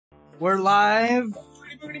We're live.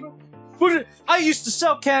 I used to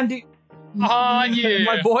sell candy. Oh, yeah.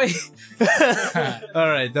 My boy.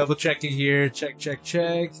 Alright, double checking here. Check.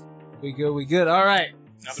 We good. Alright.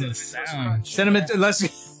 Cinnamon,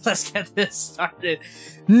 let's get this started.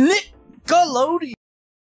 Nickelodeon.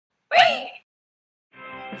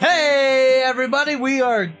 Hey everybody, we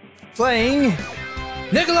are playing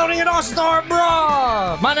Nickelodeon All Star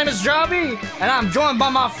Brawl. My name is Jobby, and I'm joined by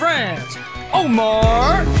my friends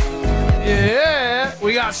Omar. Yeah,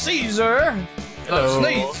 we got Caesar,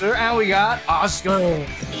 Sneezer, and we got Oscar.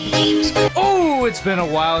 Oh, it's been a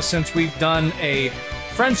while since we've done a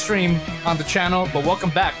friend stream on the channel, but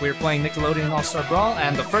welcome back. We're playing Nickelodeon All-Star Brawl,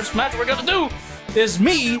 and the first match we're gonna do is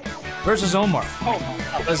me versus Omar.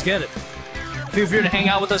 Let's get it. Feel free to hang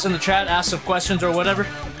out with us in the chat, ask some questions or whatever.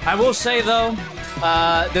 I will say though,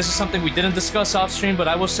 this is something we didn't discuss off stream, but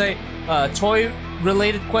I will say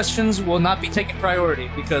toy-related questions will not be taking priority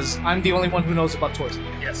because I'm the only one who knows about toys.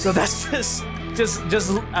 Yes. So that's just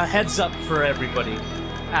a heads up for everybody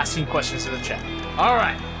asking questions in the chat. All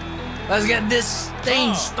right, let's get this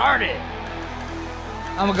thing started.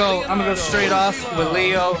 I'm gonna go straight off with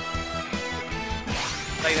Leo.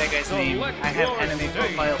 Like that guy's name. I have anime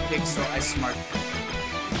profile pics, so I smart.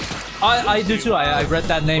 I do too. I read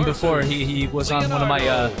that name before. He was on one of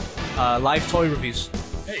my live toy reviews.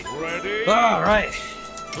 Hey, ready? All right,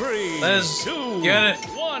 3, let's 2, get it.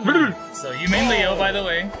 1. So you main Leo, by the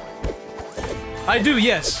way. I do,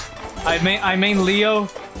 yes. I main Leo.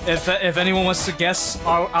 If anyone wants to guess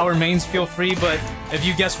our mains, feel free. But if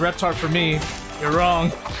you guess Reptar for me, you're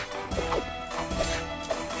wrong.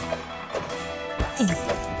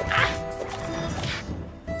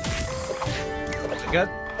 Good.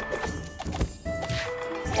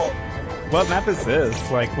 What map is this?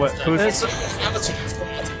 Like, what? Who's?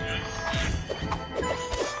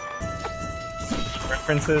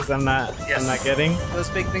 References? I'm not getting. Those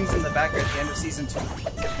big things in the back are at the end of season 2.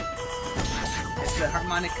 It's the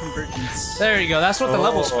harmonic convergence. There you go. That's what the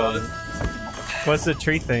level's called. What's the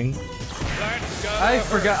tree thing? I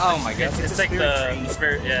forgot. Oh my god. It's like the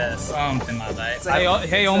spirit, yeah, something like that. Like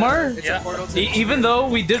Hey Omar. It's a portal to Even though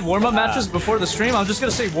we did warm-up matches before the stream, I'm just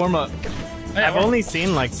gonna say warm-up. I've only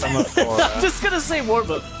seen like some of I'm just gonna say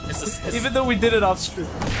warm-up. Even though we did it off stream.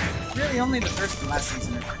 really only the first and last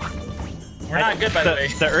season. We're not good, by the way.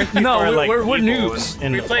 The Earth No, people are, like, we're evil noobs.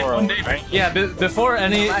 In We the played portal, one day. right? Yeah, before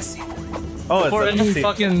any Last season. Oh, before it's any a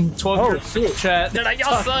fucking 12-year chat. They're like,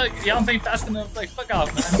 y'all suck. Y'all don't think fast enough. Like, fuck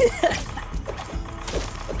off, man.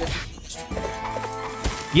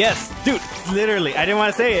 Yes, dude. Literally, I didn't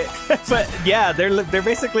want to say it, but yeah, they're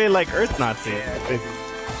basically like Earth Nazi.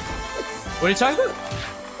 What are you talking about?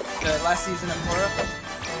 The last season of Horror.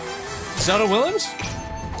 Zelda Williams?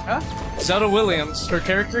 Huh? Zelda Williams, her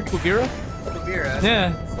character, Kuvira? Kuvira.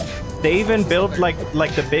 Yeah. They even built like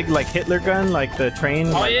the big like Hitler gun, like the train.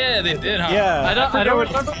 Oh like, yeah, they did, huh? yeah. I don't remember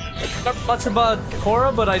much about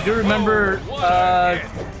Korra, but I do remember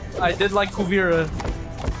I did like Kuvira.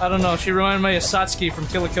 I don't know, she reminded me of Satsuki from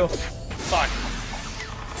Kill la Kill. Fuck.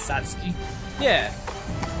 Satsuki. Yeah.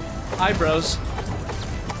 Eyebrows.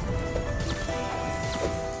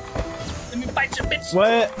 Let me bite your bitch.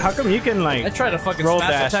 What? How come you can I like try to fucking roll smash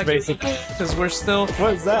dash attack basically? because we're still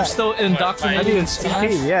What is that? we're still indoctrinated in Smash.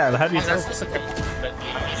 CP, yeah. How do you? That's just a quick bit.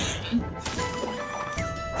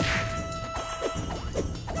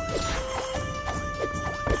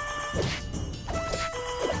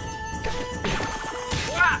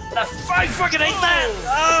 I fucking hate that!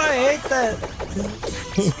 Oh, I hate that!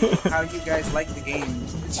 How you guys like the game?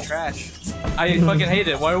 It's trash. I fucking hate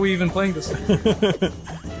it. Why are we even playing this?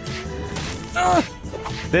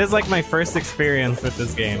 This is like my first experience with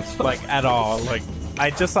this game, like at all. Like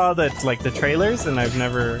I just saw the trailers, and I've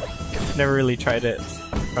never really tried it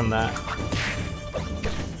from that.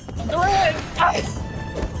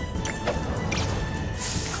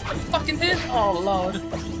 Fucking hit! Oh lord.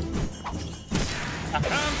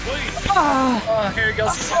 Oh, here it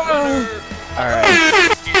goes. All right.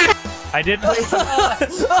 I did play some.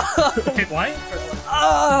 Why?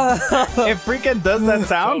 It freaking does that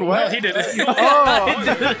sound? No, What? he did it. Oh,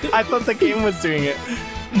 I thought the game was doing it.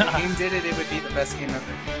 If the game did it, it would be the best game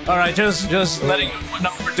ever. Alright, just letting you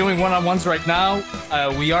know we're doing one-on-ones right now.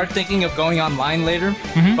 We are thinking of going online later,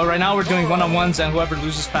 but right now we're doing one-on-ones, and whoever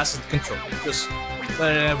loses passes the control. Just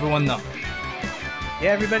letting everyone know.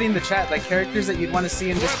 Yeah, everybody in the chat, like characters that you'd want to see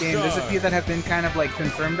in this game. There's a few that have been kind of like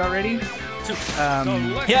confirmed already.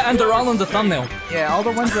 Yeah, and they're all in the thumbnail. Yeah, all the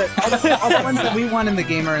ones that all the ones that we want in the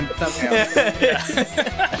game are in the thumbnail.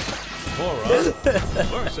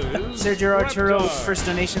 Sergio Arturo, first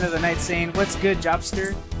donation of the night, saying, "What's good,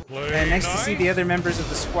 Jobster?" And next to see the other members of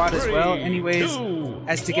the squad as well. Anyways,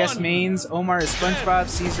 as to guest mains, Omar is SpongeBob,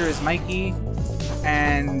 Caesar is Mikey,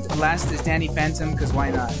 and last is Danny Phantom, because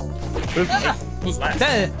why not? Who's last?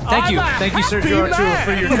 Thank you, Sergio Arturo,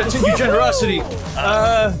 for your continued generosity.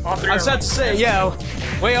 I'm sad to say, yeah,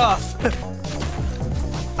 way off.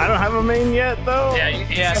 I don't have a main yet, though.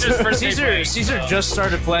 Yeah, Caesar just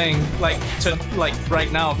started playing like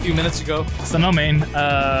right now, a few minutes ago. So no main.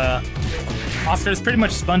 Oscar is pretty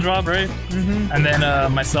much SpongeBob, right? Mm-hmm. And then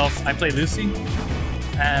myself, I play Lucy.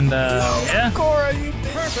 And yeah. Cora, you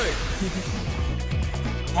perfect.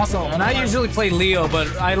 Also, And I usually play Leo, but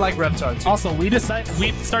I like Reptar too. Also, we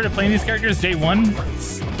started playing these characters day one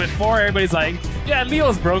before everybody's like, yeah,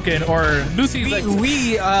 Leo's broken or Lucy's like.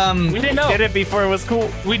 We didn't know. Did it before it was cool.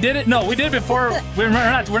 We did it. No, we did it before. We're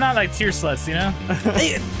not like tier sluts, you know.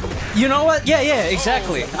 You know what? Yeah,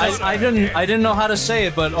 exactly. I didn't know how to say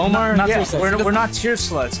it, but Omar, Not tier yeah, sluts. we're not tier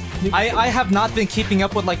sluts. I have not been keeping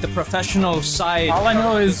up with like the professional side. All I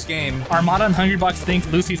know of is this game. Armada and Hungrybox think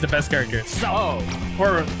Lucy's the best character. Oh,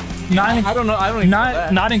 Or not. I don't know. I don't even know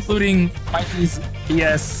that. Not including Mikey's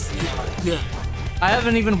BS. I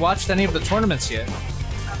haven't even watched any of the tournaments yet.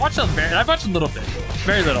 I've watched a little bit,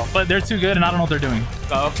 very little, but they're too good, and I don't know what they're doing.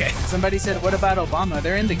 Oh, okay. Somebody said, what about Obama?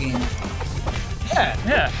 They're in the game.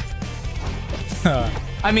 Yeah. Yeah.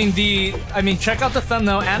 I mean, check out the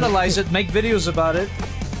thumbnail, analyze it, make videos about it,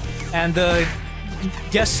 and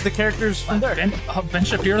guess the characters from there. Ben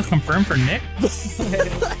Shapiro's confirmed for Nick.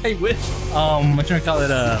 I wish. What you call it?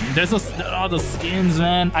 There's all those skins,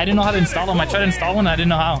 man. I didn't know how to install them. I tried to install one, I didn't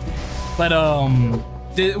know how. But I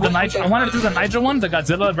wanted to do the Nigel one, the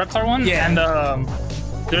Godzilla Reptar one, Yeah. and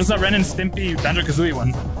there's a Ren and Stimpy Banjo-Kazooie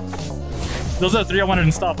one. Those are the 3 I wanted to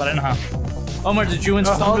install, but I didn't know how. Omar, did you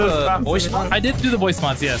install the voice mod? I did do the voice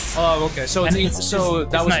mods, yes. Oh, okay. So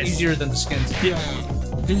that was nice. easier than the skins. Yeah.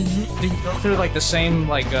 Did you go through like the same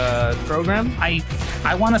program? I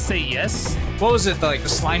want to say yes. What was it, like the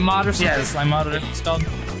slime mod or something? Yeah, the slime mod, whatever it's called.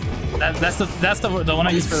 That's the one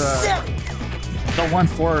I use for the one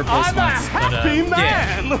for voice mods. Happy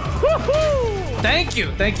man. Yeah. Thank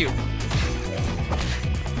you.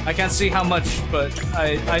 I can't see how much, but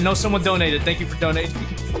I know someone donated. Thank you for donating.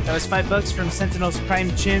 That was $5 from Sentinel's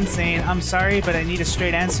Prime Chin saying, I'm sorry, but I need a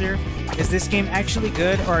straight answer. Is this game actually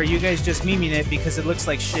good, or are you guys just memeing it because it looks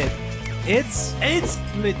like shit? It's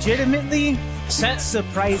legitimately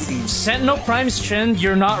surprising. Sentinel Prime's Chin,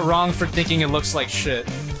 you're not wrong for thinking it looks like shit.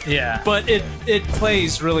 Yeah. But it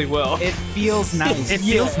plays really well. It feels nice. It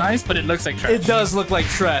feels nice, but it looks like trash. It does look like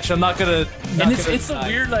trash. I'm not gonna. And it's a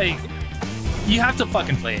weird like. You have to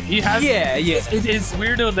fucking play it. You have. Yeah. It's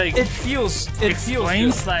weird to like. It feels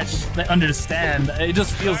explain good. / like, understand. It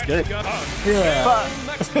just feels good. Yeah.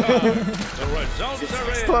 The results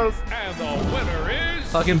are in, Close. and the winner is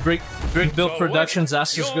Fucking Brick Build Productions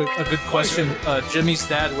asked us a good question. Jimmy's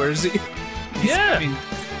dad, where is he? Yeah. I mean,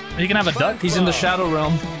 You can have a duck. he's in the Shadow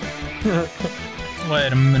Realm.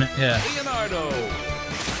 Wait a minute. Yeah. Leonardo.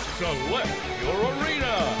 Select your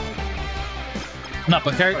arena. No,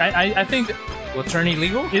 but I think. Will turn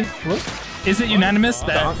illegal? Is it unanimous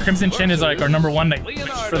that Crimson Chin is like our #1 like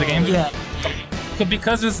for the game? Yeah. But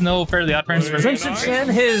because there's no Fairly Odd Parents version. Crimson Chin,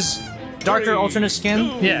 his darker alternate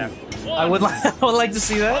skin. Yeah. I would like to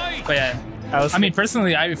see that. But yeah. I mean,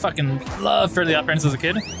 personally, I fucking love Fairly Odd Parents as a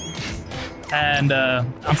kid. And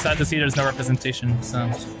I'm sad to see there's no representation, so.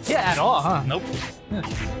 Yeah, at all, huh? Nope.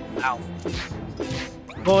 Ow.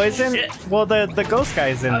 Well, the ghost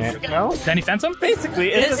guy's in it, no? Danny Phantom? Basically,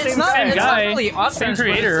 it's the same not, guy. it's guy, not really Odd same Parents, but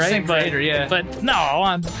creator, it's the right? Same creator, yeah. But no, I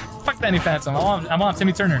want fuck Danny Phantom. I want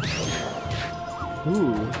Timmy Turner.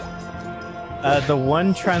 Ooh. The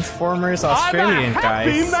one Transformers Australian guy.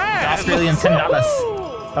 The Australian $10.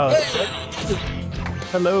 Oh.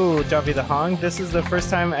 Hello, JobbytheHong. This is the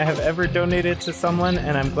first time I have ever donated to someone,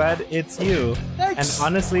 and I'm glad it's you. Thanks. And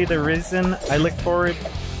honestly, the reason I look forward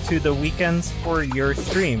to the weekends for your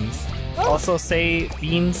streams. Also say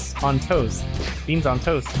beans on toast. Beans on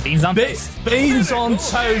toast. Beans on toast. Beans on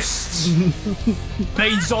toast.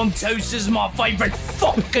 Beans on toast is my favorite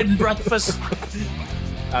fucking breakfast.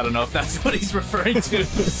 I don't know if that's what he's referring to.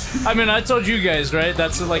 I mean, I told you guys, right?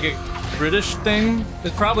 That's like a British thing.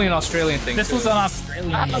 It's probably an Australian thing. This was an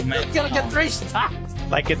Australian man. You're gonna get 3 stars.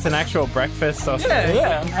 Like it's an actual breakfast.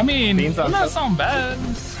 Yeah. I mean, Beans on it doesn't toast. sound bad.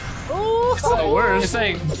 It's not worse. It's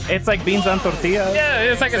like, It's like beans on tortilla. yeah,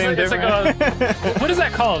 it's like a, what is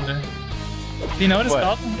that called? Do you know what it's What?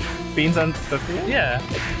 called? Beans on tortilla? Yeah.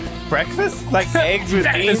 Breakfast? Like eggs with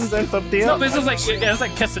Breakfast. beans and tortilla? No, this is like, it's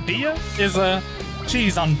like quesadilla is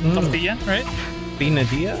cheese on tortilla, right?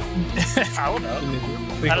 Binadia? I don't know.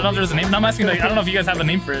 I don't know if there's a name. No, I'm asking, like, I don't know if you guys have a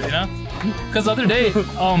name for it, you know? Because the other day,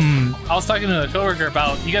 I was talking to a coworker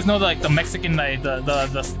about, you guys know, like, the Mexican, like,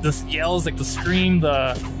 the yells, like, the scream,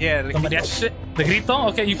 the mariachi shit? The grito?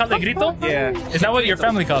 Okay, you call it grito? Yeah. Is that what your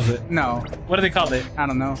family calls it? No, What do they call it? I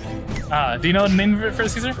don't know. Do you know the name of it for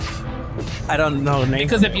Caesar? I don't know name.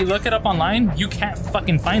 Because if you look it up online, you can't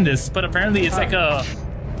fucking find this. But apparently, it's like a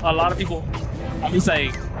lot of people. It's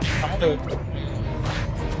like.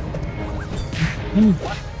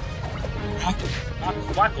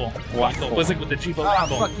 Wacko. Wacko. Was like with the G.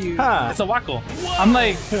 Wacko. Fuck you. Huh. It's a wacko. I'm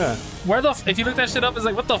like, Yeah. where the? If you look that shit up, it's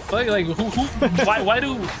like, what the fuck? Like, who? Why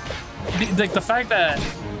do? Like the fact that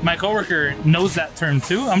my coworker knows that term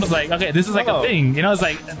too. I'm just like, okay, this is like a thing. You know, it's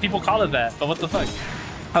like people call it that, but what the fuck?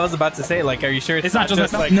 I was about to say, like, are you sure it's It's not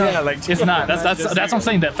just like no, yeah, like it's not. That's what I'm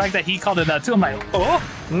saying. The fact that he called it that too, I'm like,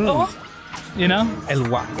 you know, El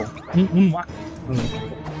Waco. un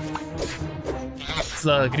wacko. It's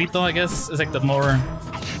grito, I guess, is like the more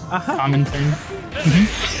common term.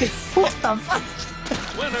 What the fuck?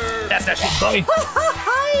 Winner. That's that shit, boy.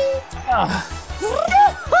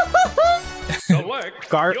 Select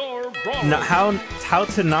Gar- your brawler. No, how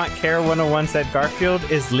to not care 101 said Garfield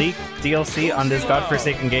is leaked DLC on this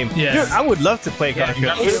godforsaken game. Yes. Dude, I would love to play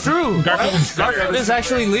Garfield. It's true. Garfield This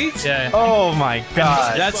actually leaked. Yeah. Oh my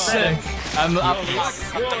god. That's sick. I'm Your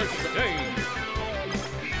stage.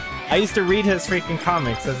 I used to read his freaking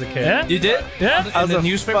comics as a kid. Yeah. You did? Yeah. I was the a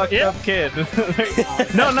newspaper? fucked Yeah. up kid.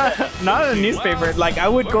 No, not a newspaper. Like I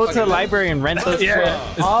would go to the library and rent those Yeah.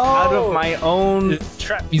 shit out of my own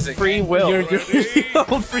Trap music. free will. Your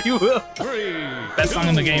own free will. 3, Best song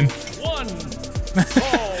in the game. 1.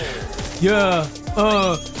 Yeah.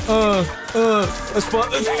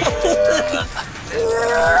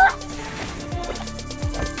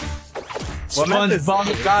 What method is-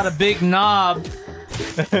 SpongeBob got a big knob.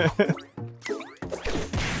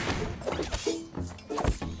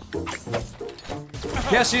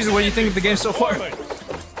 Yeah, Caesar, what do you think of the game so far?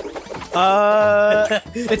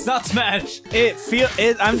 It's not Smash.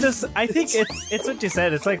 I think it's what you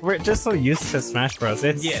said. It's like we're just so used to Smash Bros.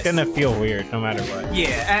 It's Yes. gonna feel weird no matter what.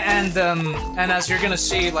 Yeah, and as you're gonna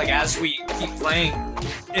see, like as we keep playing,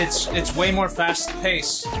 it's way more fast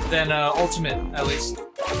paced than Ultimate, at least.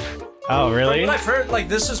 Oh, From really? what I've heard, like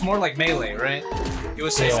this is more like Melee, right? You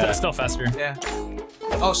would say Yeah. so. Still faster. Yeah.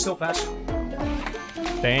 Oh, still faster.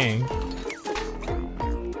 Dang.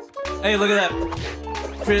 Hey, look at that.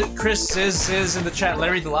 Chris is in the chat.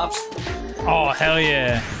 Larry the Lobster. Oh hell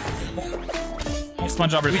yeah.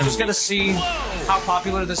 SpongeBob We just returns. gotta see how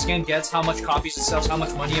popular this game gets, how much copies it sells, how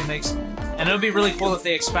much money it makes, and it'll be really cool if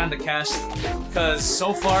they expand the cast. Because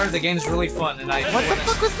so far the game's really fun, and What the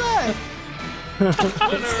fuck was that?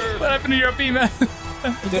 What happened to your OP, man?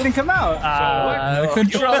 It didn't come out.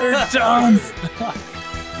 Controller Jones.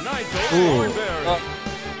 Nigel Ooh. Thornberry.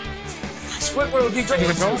 Squidward would be great.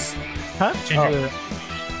 Huh? Change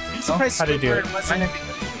I'm surprised How do you do it? Squidward wasn't.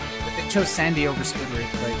 They chose Sandy over Squidward.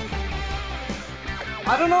 Like,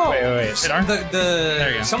 I don't know. Wait. It are? The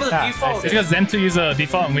you go. some of the Ah, default. It's because Zen 2 use a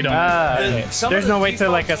default and we don't. Okay. Some There's of the no way to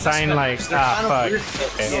default like assign like aspects, they're kind of fuck. weird.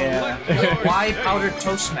 Okay. yeah. Why powdered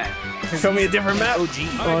toast man? Show me a different map. Nigel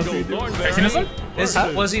Have you seen Thornberry. this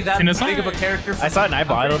one? Was he that Seen this big one? of a character? I saw an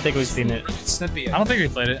eyeball. I don't think we've seen it. Snippy. I don't think we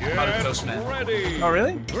played it. Powdered toast man. Ready. Oh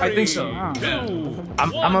really? I think so. Oh. 2,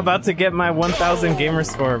 I'm about to get my 1,000 gamer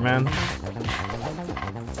score, man.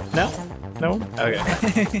 No? No? Okay.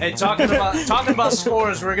 Hey, talking about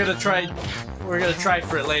scores, we're gonna try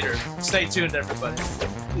for it later. Stay tuned, everybody.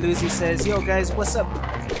 Lucy says, "Yo guys, what's up?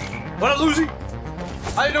 What up, Lucy?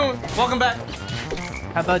 How you doing? Welcome back.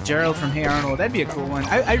 How about Gerald from Hey Arnold? That'd be a cool one.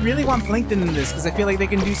 I really want Plankton in this because I feel like they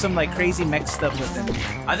can do some like crazy mech stuff with him.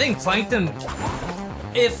 I think Plankton.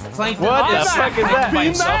 If Plankton What the is fuck is that? by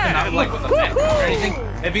himself and not like with a mech or anything,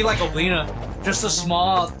 it'd be like Alina, just a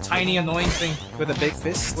small, tiny, annoying thing With a big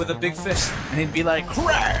fist, with a big fist. and he'd be like,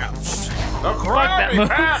 "Crabs." Fuck that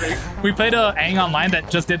movie. We played a Aang online that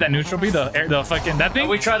just did that neutral B, the fucking that thing,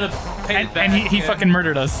 We try to pay and, it back. and he yeah. fucking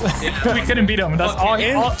murdered us. Yeah. We couldn't beat him. That's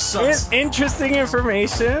all. Sucks. Interesting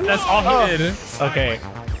information. That's all he did. Okay.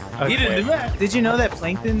 He didn't do that. Did you know that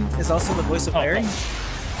Plankton is also the voice of Larry?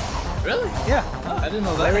 Really? Yeah. Oh, I didn't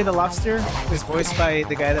know that. Larry the Lobster is voiced by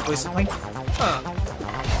the guy that voiced Plankton. Huh.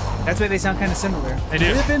 That's why they sound kind of similar. They do.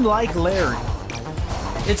 Living like Larry.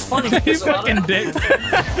 It's funny You because fucking dick.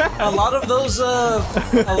 a lot of those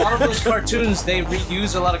cartoons they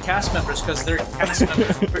reuse a lot of cast members because their cast members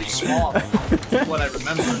are pretty small. From what I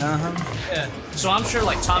remember. Yeah. So I'm sure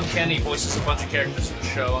like Tom Kenny voices a bunch of characters in the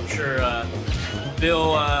show. I'm sure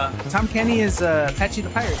Bill. Tom Kenny is Patchy the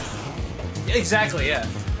Pirate. Exactly, yeah.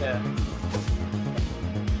 Yeah.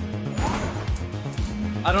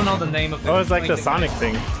 I don't know the name of it. Oh, it's like the Sonic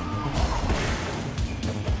thing.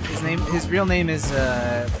 His real name is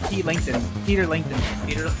Peter Langton. Peter Langton.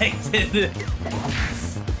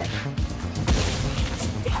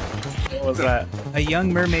 What was that? A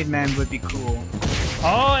young mermaid man would be cool.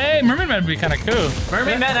 Oh, hey, Mermaid Man would be kind of cool.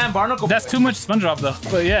 Mermaid Man and Barnacle That's Boy. too much SpongeBob though.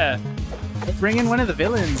 But yeah. Bring in one of the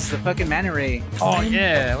villains, the fucking Manta Ray. Oh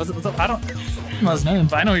yeah. What's up? I don't know his name,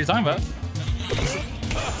 but I know what you're talking about.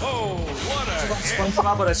 Oh, what a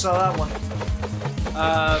SpongeBob, but I saw that one.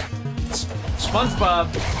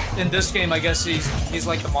 SpongeBob in this game, I guess he's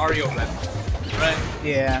like the Mario rep, right?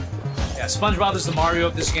 Yeah. Yeah, SpongeBob is the Mario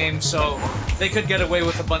of this game, so they could get away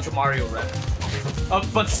with a bunch of Mario rep. A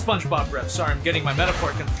bunch of SpongeBob reps. Sorry, I'm getting my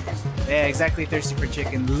metaphor confused. Yeah, exactly. Thirsty for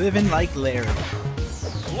chicken. Living like Larry.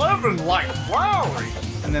 Living like Larry.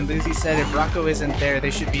 And then Lucy said if Rocco isn't there, they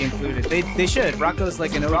should be included. They should. Rocco's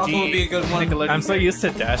like an OG. Rocco would be a good one. Nickelodeon I'm so used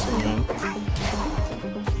to dashing, man.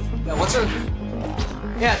 Yeah,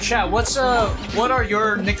 Yeah, chat. What are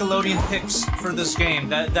your Nickelodeon picks for this game?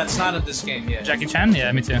 That's not in this game yet. Jackie Chan? Yeah,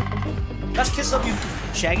 me too. That's Kiss Up You.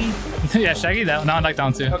 Shaggy? Yeah, Shaggy. That. No, I like that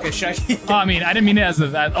one too. Okay, Shaggy. Oh, I mean, I didn't mean it as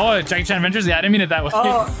that. Oh, Jackie Chan Adventures. Yeah, I didn't mean it that way.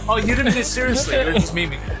 Oh, you didn't mean it seriously. You're just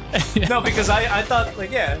memeing. Yeah. No, because I thought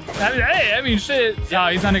like I mean, shit. Oh,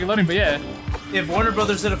 he's not Nickelodeon, but yeah. if Warner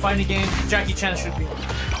Brothers did a fighting game, Jackie Chan should be.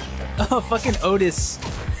 Oh, fucking Otis.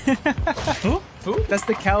 Who? That's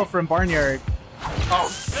the cow from Barnyard.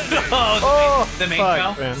 Oh, the main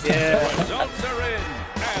cow. Man. Yeah. results are in.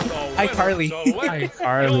 And the Hi, Carly. winner Hi,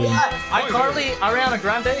 Carly. iCarly, Ariana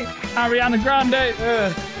Grande, Ariana Grande.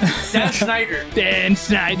 Dan Schneider. Dan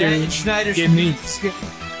Snyder. Dan Schneider. Give me.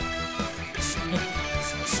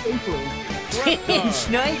 Dan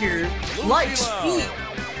Schneider likes feet.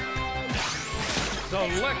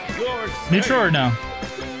 Select your Neutral or no?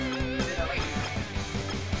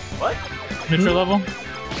 What? Neutral level?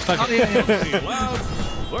 Fuck Oh, it. yeah. Loud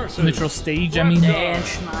versus Neutral stage, I mean. Dan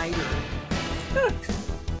Schneider.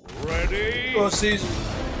 ready. Well, Caesar,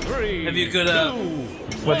 3, if you could, 2,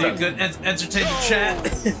 if you could entertain the chat.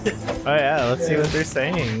 Oh yeah, let's see what they're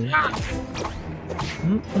saying.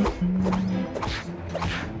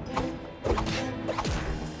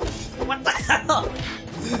 What the hell?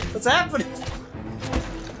 What's happening?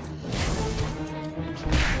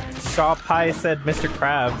 Shaw Pie said Mr.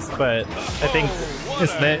 Krabs, but I think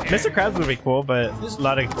It's lit. Mr. Krabs would be cool, but a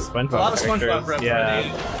lot of SpongeBob A lot of SpongeBob characters. rep. Yeah.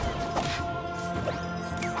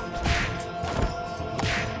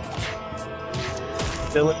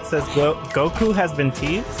 Dylan says Goku has been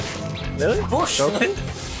teased. Really? Bullshit.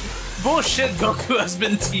 Goku? Bullshit. Goku has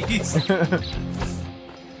been teased.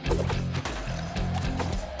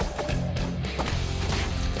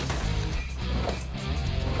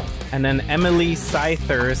 And then Emily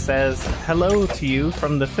Scyther says, hello to you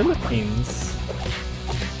from the Philippines.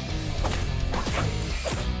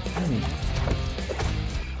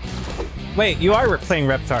 Wait, you are playing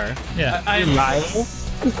Reptar. Yeah. I Lyle?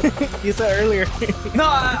 You said earlier. No,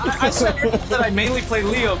 I said that I mainly play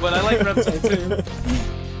Leo, but I like Reptile too.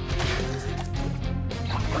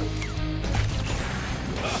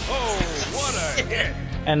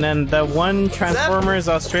 And then the one Transformers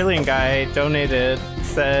Australian guy donated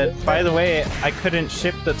said, by the way, I couldn't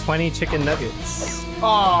ship the 20 chicken nuggets.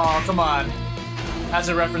 Oh, come on. As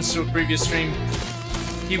a reference to a previous stream,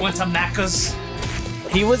 he went to Macca's.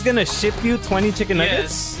 He was gonna ship you 20 chicken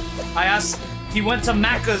nuggets? Yes. I asked. He went to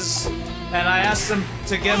Macca's, and I asked him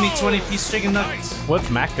to get me 20-piece chicken nuggets. What's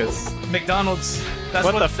Macca's? McDonald's. That's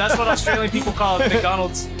What what. the That's what Australian people call it.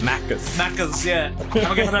 McDonald's. Macca's. Macca's. Yeah.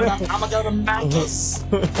 I'm gonna go to Macca's.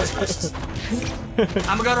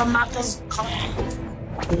 I'm gonna go to Macca's.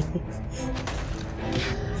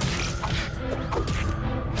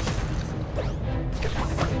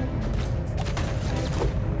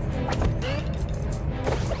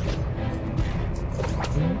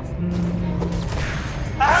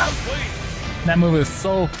 That movie is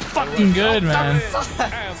so fucking good, man. And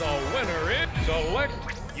the winner is select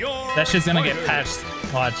your That shit's gonna get fighter.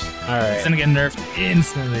 patched. Watch. It's Alright. gonna get nerfed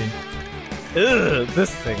instantly. Ugh,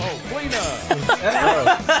 this thing. Oh, clean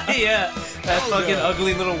up. Yeah. That fucking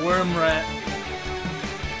ugly little worm rat.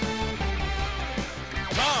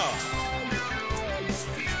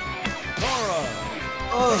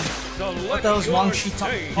 What That was Wang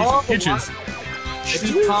Shitong. Oh, Hitches.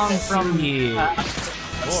 Shitong from.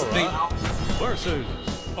 That's the big. versus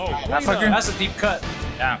That fucker? That's a deep cut.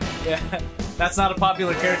 Yeah. Yeah. That's not a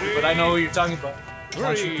popular character, but I know who you're talking about.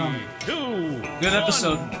 3, 2, Good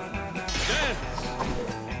episode. dance.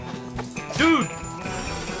 Dude!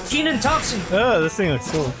 Keenan Thompson! Oh, this thing looks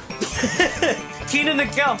cool. Keenan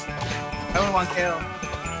and Kel. I would want Kale.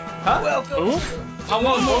 Huh? Welcome. I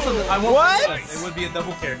want both of them. I want What? both of them. It would be a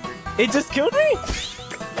double character. It just killed me?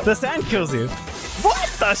 The sand kills you. What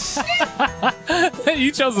the shit?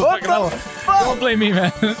 You chose the What fucking the level. fuck? Don't blame me,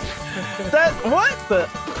 man. That what the?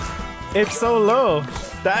 It's so low.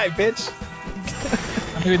 Die, bitch.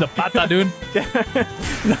 I'm gonna be the pata, dude.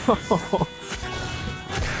 No.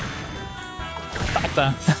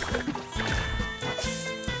 Pata.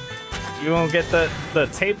 You won't get the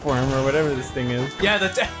tapeworm or whatever this thing is. Yeah,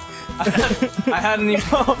 I hadn't even.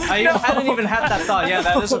 Hadn't even had that thought. Yeah,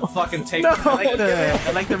 that is a fucking tape. No.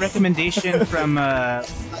 I like the recommendation from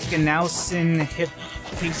Genausen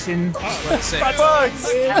Hiptation. Let's say. Fuck!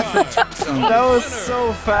 That was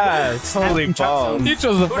so fast. Holy balls. You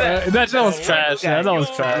chose the that was trash. Yeah, that was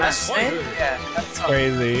trash. That's Yeah, that's all.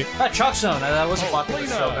 Crazy. that Chalk Zone. That was a popular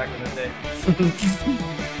show back in the day.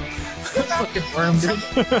 Fucking worm, dude.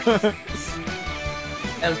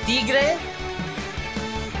 El Tigre.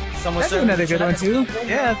 Someone That's said another good one too.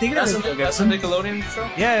 Yeah, I think That's that's a, a good that's a one. Nickelodeon show.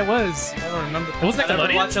 Yeah, it was. I don't remember. It was I never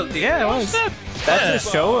Nickelodeon? watched El Tigre. Yeah, it was. That's a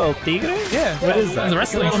show, El Tigre? Yeah. What is It was a that?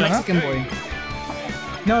 wrestling Little show. Huh? Mexican boy.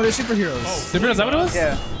 No, they're superheroes. Super, is that what it was?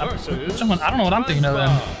 Yeah. Which one? I don't know what I'm thinking of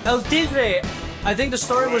then. El Tigre. I think the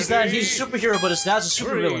story was that he's a superhero, but his dad's a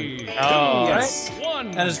supervillain, Oh. Yes.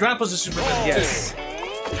 and his grandpa's a supervillain. Yes.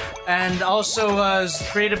 And also is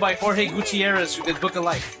created by Jorge Gutierrez, who did Book of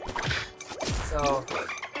Life. So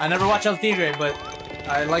I never watched El Tigre, but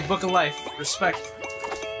I like Book of Life. Respect.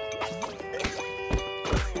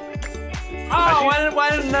 Oh, why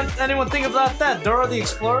didn't anyone think about that? Dora the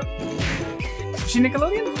Explorer? Is she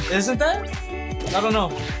Nickelodeon? Isn't that? I don't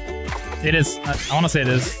know. It is. I want to say it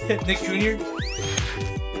is. Nick Jr.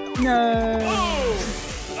 No.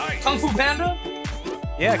 Kung Fu Panda?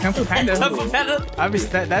 Yeah, Kung Fu Panda. Kung Fu Panda?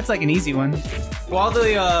 Obviously, that's like an easy one. Well, all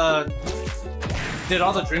the did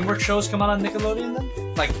all the DreamWorks shows come out on Nickelodeon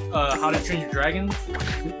then? Like How to Train Your Dragon?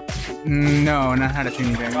 No, not How to Train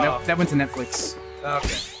Your Dragon. Oh. That went to Netflix.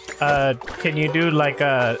 Okay. Can you do like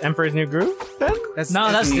Emperor's New Groove then? That's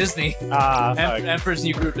That's Disney. Ah, fuck. Emperor's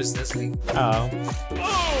New Groove is Disney. Oh.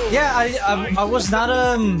 Yeah, I was not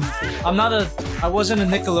I wasn't a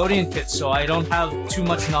Nickelodeon kid, so I don't have too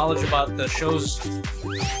much knowledge about the shows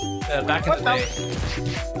back in the day.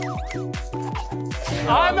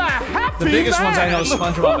 I'm a happy The biggest ones I know is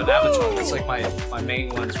SpongeBob and Avatar. That's like my main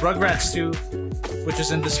ones. Rugrats too, which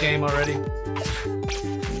is in this game already.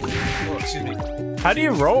 Oh, excuse me. How do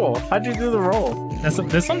you roll? How'd you do the roll?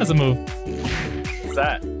 This one doesn't move. What's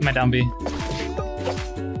that? My down B.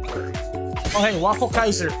 Oh hey, Waffle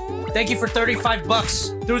Kaiser, thank you for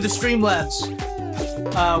 $35 through the Streamlabs.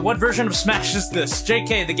 What version of Smash is this?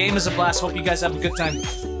 JK, the game is a blast. Hope you guys have a good time.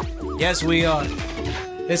 Yes, we are.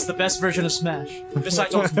 It's the best version of Smash.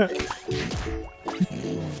 Besides Ultimate.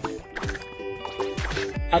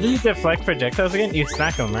 How do you deflect projectiles again? You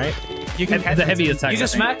smack them, right? You can the heavy attack. You can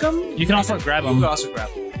smack them. You can also grab You them. can also grab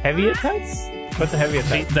them. Heavy attacks? What's a heavy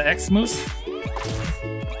attack? The X moves.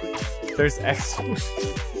 There's X.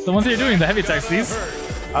 The ones that you're doing, the heavy attacks. These.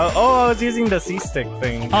 Oh, I was using the C stick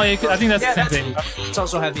thing. Oh, yeah, I think that's Yeah, the same that's, thing. it's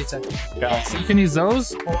also heavy attack. So you can use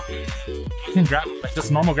those, or you can grab like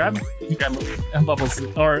just normal grab. You can grab and bubbles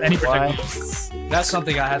or any projectile. That's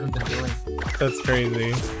something I haven't been doing. That's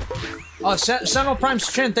crazy. Oh, Sentinel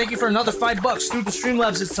Prime's Chin, thank you for another $5 through the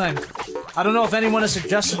Streamlabs this time. I don't know if anyone has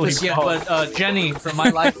suggested this yet, but Jenny from My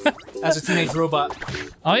Life as a Teenage Robot.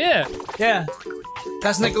 Oh yeah. Yeah,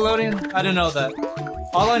 that's Nickelodeon. I didn't know that.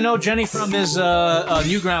 All I know Jenny from is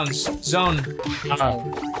Newgrounds Zone.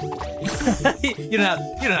 You don't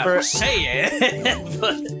have to say it.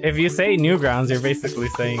 But If you say Newgrounds, you're basically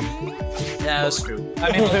saying. yeah, that's true.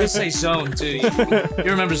 I mean, let's say Zone too. You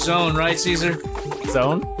remember Zone, right, Caesar?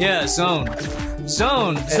 Zone? Yeah, Zone.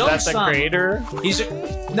 Zone. Is that the creator?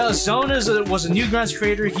 No, Zone was a Newgrounds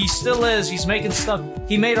creator. He still is. He's making stuff.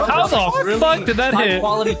 He made all How the really fuck did that high hit?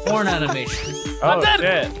 quality porn animation. Oh, that-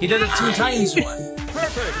 shit. He did the Teen Titans one.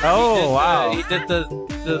 Oh, wow. He did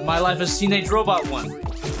the My Life as Teenage Robot one.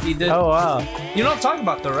 He did. Oh, wow. You know what I'm talking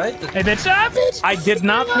about, though, right? Hey, bitch, bitch. I did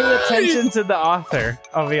not pay attention to the author,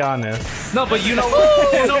 I'll be honest. No, but you know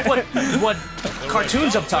what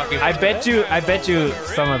cartoons I'm talking about. I bet you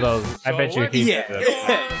some of those. I bet you he did.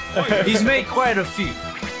 Yeah. He's made quite a few,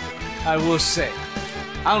 I will say.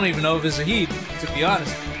 I don't even know if it's a he, to be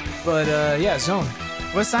honest. But yeah, Zone.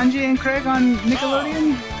 Was Sanjay and Craig on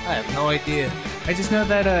Nickelodeon? I have no idea. I just know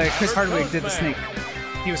that Chris Hardwick did the snake.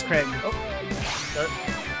 He was Craig.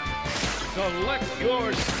 Select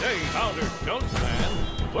your stage. Powder Toast Man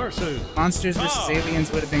versus Monsters vs.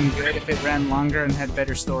 Aliens would have been good if it ran longer and had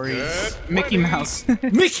better stories. Get Mickey ready. Mouse.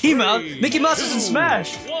 Mickey Mouse? Mickey Mouse is in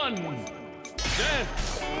Smash! 1. Dance.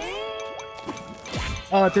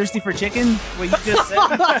 Thirsty for chicken? What you just said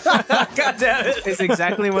God damn it! is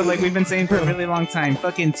exactly what like we've been saying for a really long time.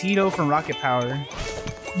 Fucking Tito from Rocket Power.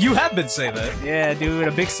 You have been saying that. Yeah, dude,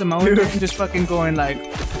 a big Samoan dude just fucking going like,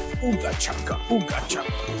 ooga chaka, ooga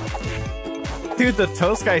chaka. Dude, the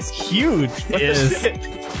toast guy's huge. What Is. the shit?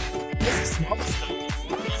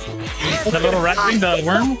 The little rat thing, the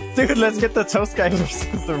worm. Dude, let's get the toast guy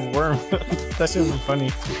versus the worm. That should be funny.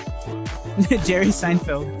 Jerry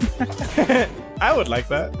Seinfeld. I would like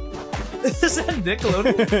that. Is that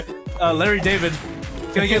Nickelodeon? Larry David.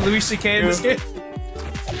 Can I get Louis C.K. in this game?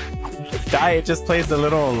 Die, it just plays the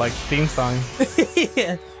little like theme song.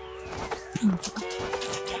 Yeah.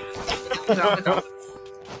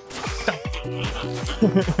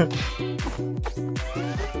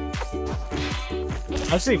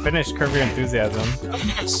 I actually finished Curb Your Enthusiasm.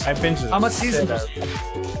 I binged it. How much season?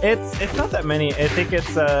 It's not that many. I think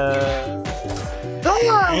it's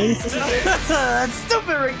That's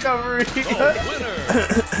stupid recovery.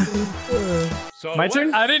 So my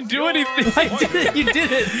turn. I didn't do anything. I did it. You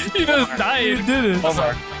did it. You just died. You did it.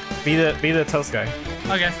 Omar. Be the toast guy.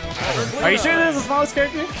 Okay. Are you sure this is the smallest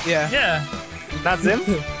character? Yeah. Yeah. Not Zim?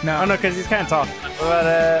 No. Oh no, because he's kind of tall.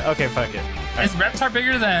 But okay, fuck it. Is Reptar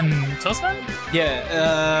bigger than Toastman?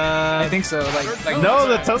 Yeah. I think so. Like No,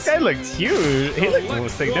 the toast guy looked huge. He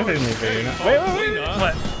looked significantly bigger. No? Wait.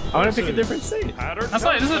 What? I want to pick a different stage. That's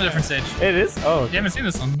why this is a different stage. It is? Oh, You okay. haven't seen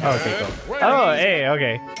this one. Oh, okay, cool. Oh, hey,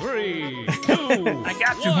 okay. 3, 2, I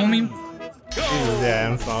got you, homie. Yeah,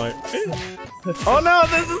 I'm smaller. Oh no,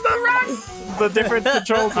 this is the wrong! The different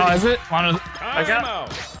controls. Oh, is it? Wanna? I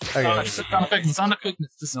got. Okay. Sound effects. Sound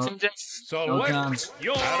effects. Just No. Select guns.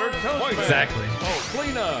 your toast. Exactly. Oh,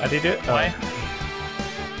 clean How up. do you do it? Oh. Why?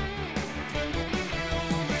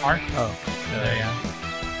 R. Oh. There you go.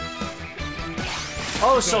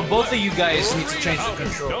 Oh, so both of you guys need to change the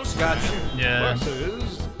controls. Gotcha. Yeah.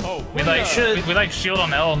 Versus We like Should- we like shield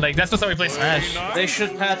on L. Like that's just how we play Smash. They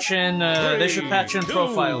should patch in. They should patch in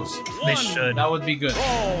profiles. They should. That would be good.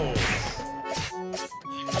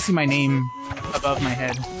 I see my name above my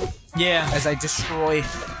head Yeah. as I destroy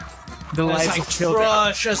the As lives I of children.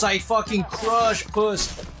 crush, as I fucking crush puss.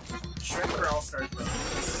 Shrek for All-Stars.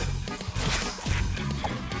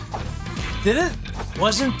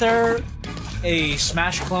 Wasn't there a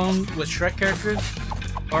Smash clone with Shrek characters?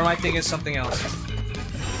 Or am I thinking something else?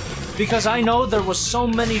 Because I know there was so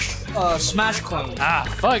many Smash clones. Ah,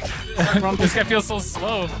 fuck. This guy feels so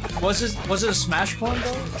slow. Was it a Smash clone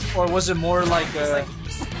though? Or was it more like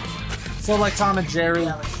so like Tom and Jerry?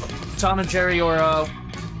 Tom and Jerry or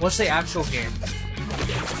what's the actual game?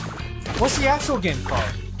 What's the actual game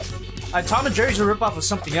called? Tom and Jerry's a ripoff of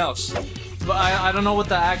something else. But I don't know what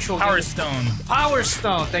the actual Power game. Stone. Power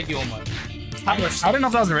Stone, thank you, Omar. I don't know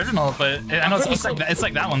if that was original, but I know it's like that. It's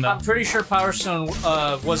like that one though. I'm pretty sure Power Stone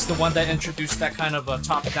was the one that introduced that kind of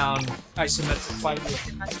top-down isometric fight.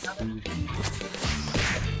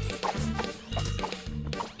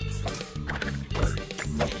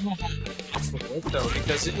 Though,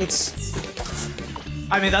 because it's.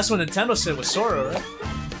 I mean, that's what Nintendo said with Sora,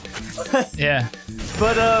 right? Yeah.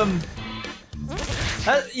 But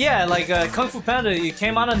yeah, like Kung Fu Panda, it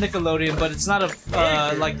came out on Nickelodeon, but it's not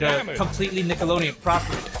a like a completely Nickelodeon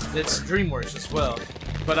property. It's DreamWorks as well.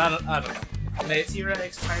 But I don't know.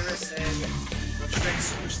 T-Rex, Pyrus, and Shrek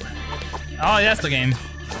Super Slam. Oh, yeah, that's the game.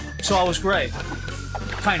 So I was great.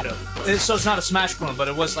 Kind of. So it's not a Smash clone, but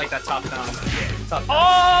it was like that top-down. Top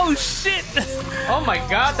Oh shit! oh my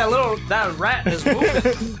god, that rat is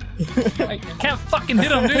moving. I can't fucking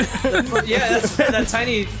hit him, dude. Yeah, that's that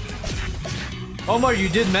tiny. Omar, you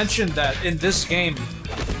did mention that in this game,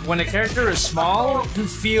 when a character is small, you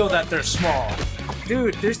feel that they're small.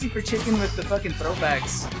 Dude, Thirsty for Chicken with the fucking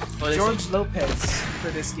throwbacks. What is George Lopez for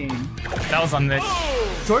this game. That was on Nick.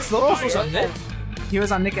 George Lopez was on Nick. He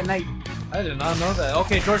was on Nick at Night. I did not know that.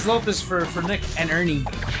 Okay, George Lopez for Nick. And Ernie.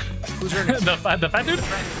 Who's Ernie? the fat dude.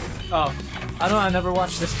 Oh, I don't know. I never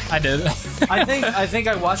watched this. I did. I think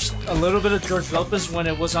I watched a little bit of George Lopez when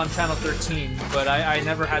it was on Channel 13, but I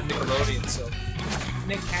never had Nickelodeon, so.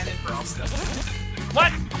 Nick Cannon for all stuff.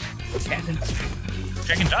 What? Cannon.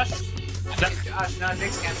 Drake and Josh? Is that? Gosh, no,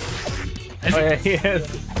 Nick's canceled. Is Oh it- yeah, he is.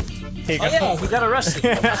 He Oh yeah, he got arrested.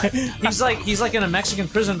 he's like in a Mexican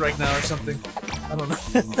prison right now or something. I don't know.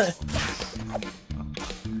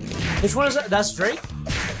 Which one is that? That's Drake?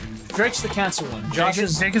 Drake's the cancer one. Josh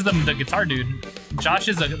is Jake is the guitar dude. Josh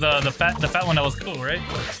is the fat one that was cool, right?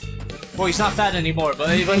 Well, he's not fat anymore,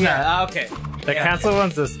 but yeah, okay. The cancel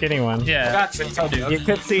one's the skinny one. Yeah. Gotcha. You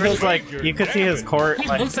could see his you could see his core. He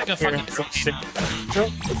looks like a fucking shit.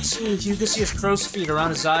 You can see his crow's feet around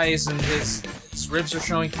his eyes, and his ribs are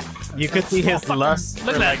showing. You could see his lust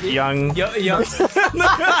Look for at like that. young. Young.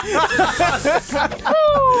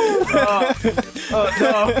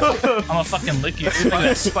 I'm gonna fucking lick you.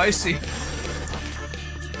 That's spicy.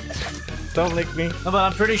 Don't lick me. No, but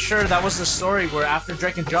I'm pretty sure that was the story where after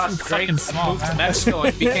Drake and Josh, Drake fucking small, moved to man. Mexico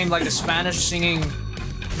and became like a Spanish singing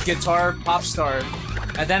guitar pop star,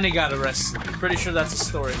 and then he got arrested. Pretty sure that's the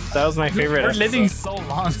story. That was my favorite. We're episode. living so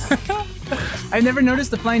long. I've never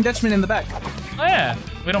noticed the Flying Dutchman in the back. Oh yeah,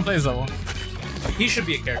 we don't play this level. He should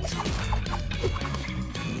be a character.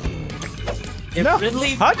 If No.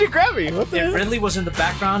 Ridley, How'd you grab me? What the if hell? Ridley was in the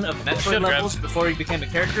background of Metroid Should've levels grabbed. before he became a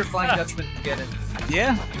character, Flying Dutchman could get in.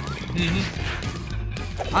 Yeah.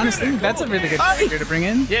 Honestly, that's a really good character to bring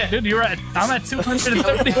in. Yeah, dude, you're at. I'm at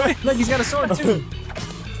 230. Look, he's got a sword too.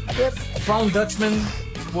 Flying Dutchman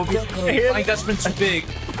will be. Flying Dutchman's too big.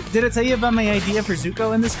 Did I tell you about my idea for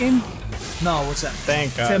Zuko in this game? No, what's that?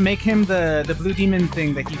 Thank To God. make him the blue demon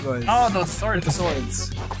thing that he was. Oh, the sword. With the swords.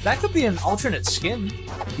 That could be an alternate skin.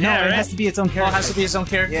 No, Yeah, it right? has to be its own Oh, it character. has to be his own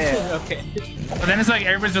character. Yeah. Okay. But then it's like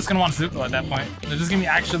everybody's just gonna want Zuko at that point. They're just gonna be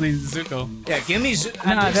actually Zuko. Yeah, give me.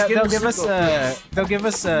 Nah, they'll give us they'll give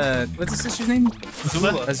us what's his sister's name?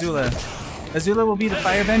 Zula. Azula. Azula will be the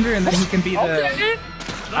firebender, and then he can be the.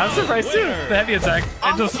 I'm surprised too. The heavy attack.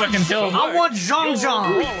 It just fucking killed. I want Zhang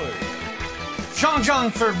Zhang. Brawler. Zhang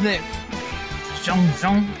Zhang for Nick. Zhong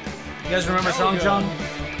Zhong. You guys remember Zhang Zhang?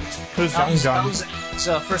 Who's That John was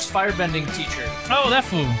John? his first firebending teacher. Oh, that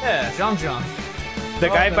fool. Yeah, Zhang Zhang. The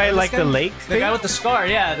guy by this like guy? the lake. The guy with the scar,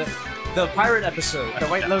 yeah, the pirate episode. The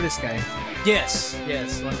White Lotus guy. Yes,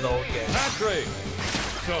 one of the old guys. Patrick,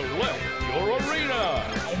 select your arena.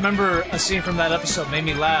 I remember a scene from that episode made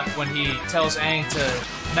me laugh when he tells Aang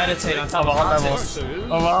to meditate on top of all mountains. Versus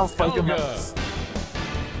wow, Helga.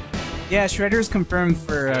 Yeah, Shredder's confirmed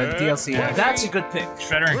for DLC. That's a good pick.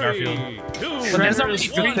 Shredder and Garfield. 3, 2, But there's Shredder already is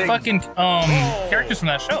three big. fucking characters from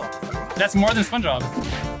that show. That's more than SpongeBob.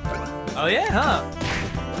 Oh yeah, huh?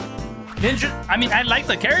 Ninja I mean, I like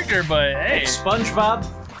the character, but hey. SpongeBob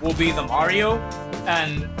will be the Mario,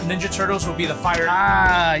 and Ninja Turtles will be the fire.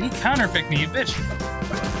 Ah, you counterpicked me, you bitch.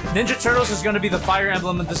 Ninja Turtles is going to be the fire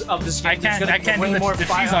emblem of this game. I can't- There's gonna I be can't way do the- more the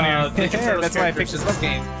fire, cheese on you. Ninja Turtles That's why I characters picked in this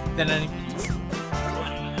game than any.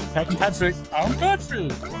 Patrick. I'm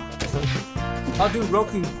Patrick. I'll do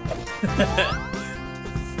Roku.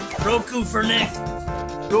 Roku for Nick.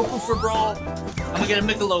 Roku for Brawl. I'm gonna get a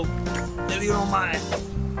Michelob. If you don't mind.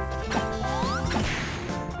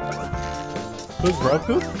 Who's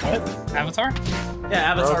Roku? Avatar?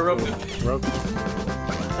 Yeah, Avatar Roku. Roku.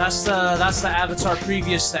 That's the Avatar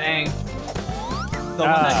previous to Aang. The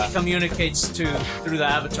one that he communicates to through the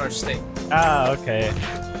Avatar state. Ah, okay.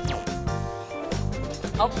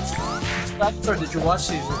 Avatar, did you watch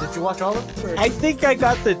these? Did you watch all of them? I think I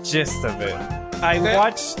got the gist of it. I Okay.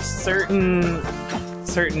 watched certain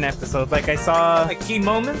episodes. Like I saw, Like key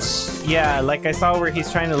moments yeah, like I saw where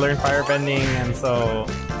he's trying to learn firebending, and so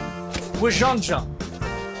with Zhang Zhang.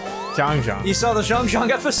 Zhang Zhang. You saw the Zhang Zhang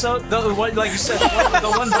episode? The one, like you said, the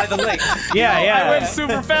one by the lake. Yeah, yeah. I went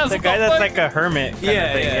super fast. The what guy the that's fuck? like a hermit. Kind Yeah,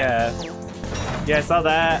 of thing. yeah. Yeah, I saw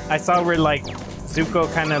that. I saw where like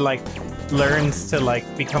Zuko kind of like learns to like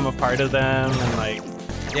become a part of them, and like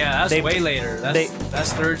Yeah, that's They- way later.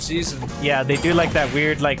 That's third season. yeah, they do like that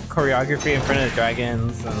weird like choreography in front of the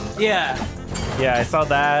dragons. And Yeah. yeah, I saw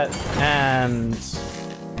that, and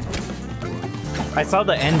I saw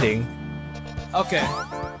the ending. Okay.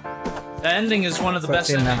 The ending is one of the So I've best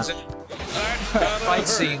seen endings. that. Fight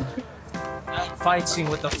scene. That fight scene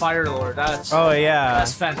with the Fire Lord. That's Oh yeah,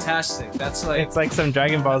 that's fantastic. That's like it's like some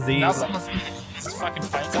Dragon Ball Z. Now some of these fucking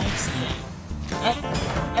fight songs.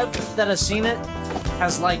 everyone that has seen it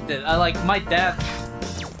has liked it. I like my dad.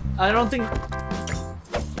 I don't think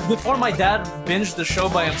before my dad binged the show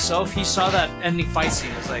by himself, he saw that ending fight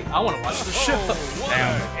scene. He's like, I want to watch the show.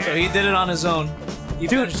 Damn. So he did it on his own. He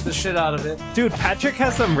Dude. binged the shit out of it. Dude, Patrick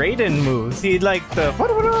has some Raiden moves. He like the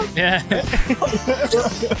Yeah.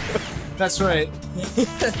 That's right.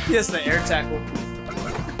 He has the air tackle.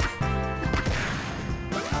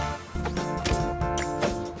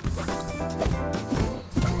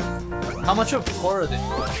 How much of horror did you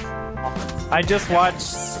watch? I just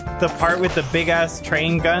watched the part with the big ass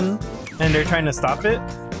train gun, and they're trying to stop it.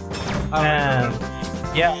 And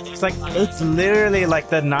yeah, it's literally like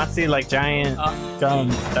the Nazi like giant gun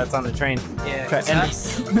that's on the train. Yeah, Okay, 'cause and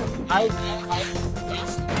that's-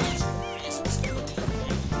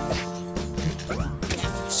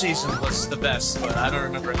 season was the best, but I don't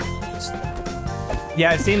remember. Yeah,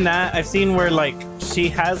 I've seen that. I've seen where like she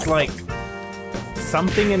has like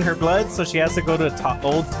something in her blood, so she has to go to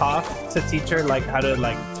old Toph to teach her like how to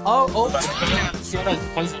like. Oh.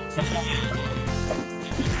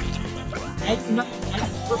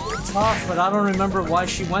 Tough, but I don't remember why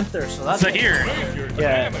she went there. So that's here.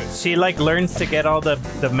 Yeah, she like learns to get all the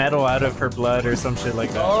metal out of her blood or some shit like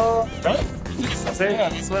that. Oh. Yeah,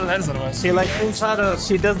 that's what it was. She like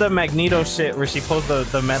she does the Magneto shit where she pulls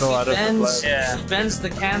the metal out of her blood. Yeah. She bends the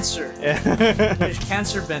cancer. Yeah. There's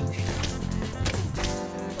cancer bending.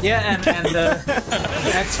 Yeah, and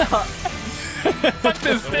next up. Fuck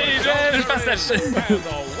this stage, man. Fuck that shit. And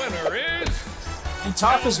the winner is. And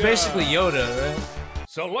Toph is basically Yoda, right?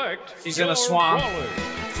 Select. She's in a your swamp. brawler.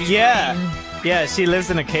 Yeah, yeah, she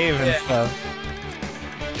lives in a cave and Yeah. stuff.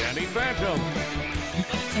 Danny Phantom.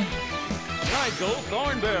 Nigel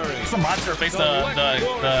Thornberry. It's a mod to replace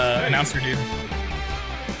the announcer dude.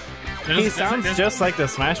 He sounds just like the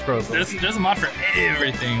Smash Bros. There's a mod for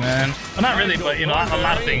everything, man. Well, not really, but you know, a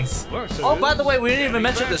lot of things. Oh, by the way, we didn't even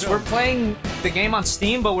mention this. We're playing the game on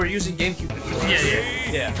Steam, but we're using GameCube controllers.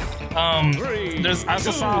 Yeah. Yeah. There's I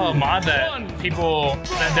also saw a mod that people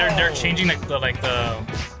that they're changing the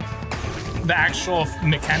actual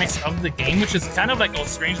mechanics of the game, which is kind of like a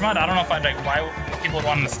strange mod. I don't know if why people would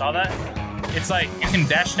want to install that. It's like you can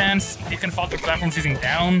dash dance, you can fall through platforms using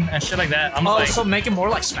down and shit like that. I'm like, so make it more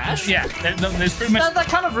like Smash? yeah, there's pretty much That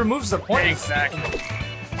kind of removes the point. exactly.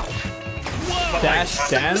 Dash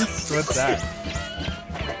dance? What's that?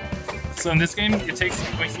 So in this game, it takes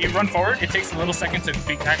when you run forward, it takes a little second to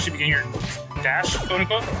actually begin your dash, quote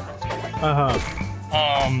unquote.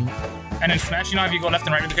 And in Smash, you know, if you go left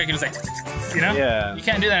and right really quick, you just like, you know? Yeah. You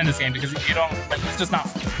can't do that in this game because you don't, like, it's just not,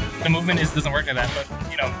 the movement doesn't work like that, but,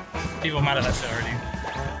 you know, people are mad at that shit already.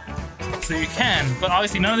 So you can, but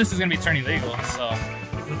obviously none of this is going to be turning legal, so.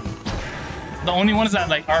 The only ones that,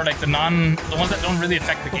 like, are, like, the ones that don't really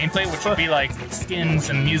affect the gameplay, which would be, like,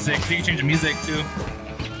 skins and music. You can change the music, too.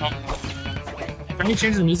 When you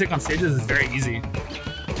change the music on stages, it's very easy.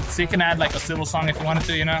 So you can add, like, a civil song if you wanted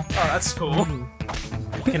to, you know? Oh, that's cool.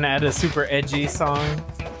 You can add a super edgy song.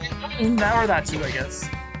 That or that too, I guess.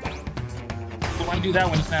 But why do that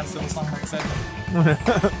when you can have a civil song, like I said?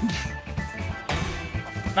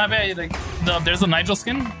 Not bad, like, there's a Nigel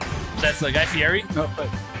skin. That's the Guy Fieri.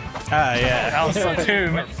 Ah, yeah. That was fun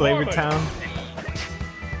too, man. Flavor Town.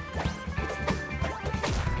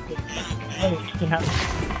 You can have.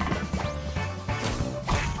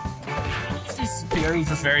 Fieri's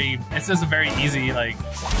just it's just a very easy, like,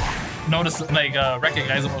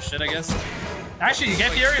 recognizable shit, I guess. Actually, Guy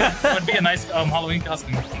Fieri would be a nice Halloween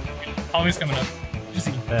costume. Halloween's coming up. You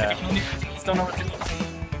see, Yeah. if you just don't know what to do.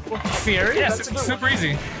 Fury? Yeah, That's a good super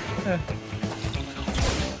easy.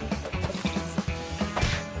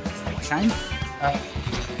 Shine? I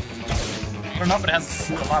don't know, but it has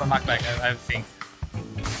a lot of knockback, I think.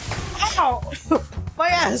 Ow! My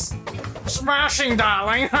ass! Smashing,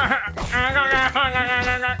 darling!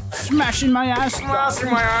 Smashing my ass.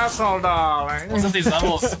 Smashing my asshole, darling! Some of these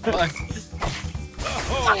levels, like,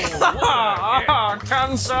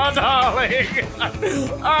 Cancer, darling!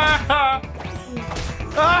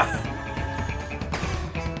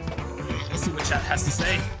 let's see what chat has to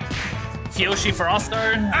say. Kyoshi for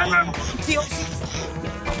All-Star?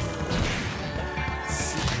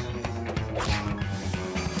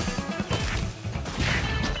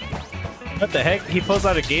 What the heck? He pulls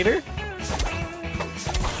out a gator?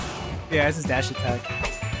 Yeah, it's his dash attack.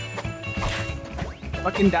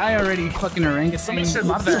 Fucking die already, fucking orangutan. Somebody should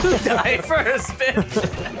mod that. Die for a spin!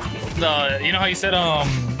 You know how you said,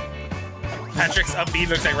 Patrick's up B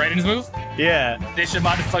looks like Raiden's move? Yeah. They should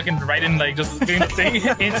mod fucking Raiden, like, just doing the thing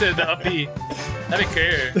into the up B. That'd be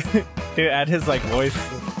cool. Dude, add his, like, voice.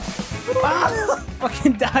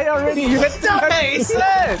 Fucking die already. You're gonna Die!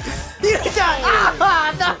 You die!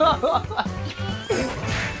 Ah, no!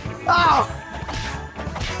 Oh!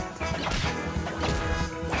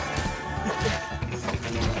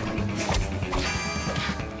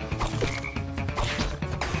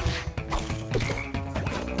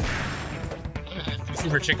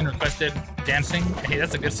 Super Chicken requested Dancing. Hey,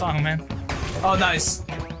 that's a good song, man. Oh, nice.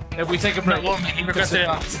 If we take a break, He requested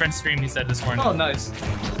his friend's stream, he said this morning. Oh, nice.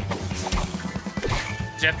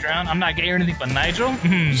 Jeff Drown, I'm not gay or anything, but Nigel?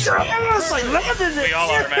 Yes, I landed it! We all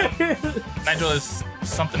are, man. Nigel is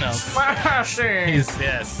something else. Smashing!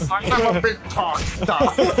 Yes. I'm a big cock,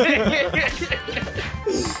 darling.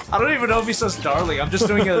 I don't even know if he says darling. I'm just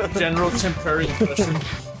doing a general Tim Curry impression.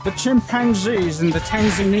 The chimpanzees in the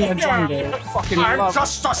Tanzania jungle fucking love.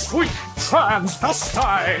 just a sweet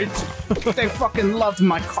transvestite They fucking love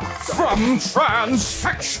my cock. from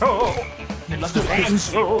transsexual They love the face.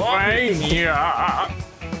 Pennsylvania.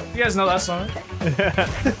 You guys know that song?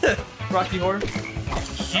 Rocky Horror?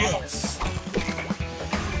 Yes.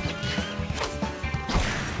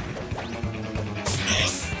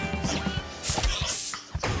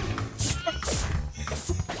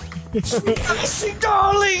 Mercy,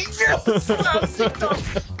 darling! Mercy, darling!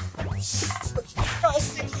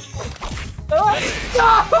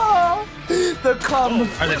 No! The cum.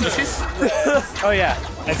 Are they pussies? Oh yeah,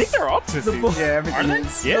 I think they're all pussies. Yeah, everything Are they?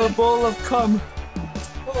 is. Yeah. The bowl of cum.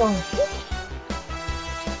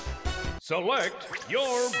 Select your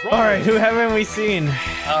All right, who haven't we seen?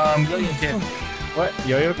 William Kid. What?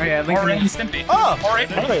 Yo-Yo? Oh, yeah, Or Lincoln. Ren and Stimpy. Oh! Or Ape.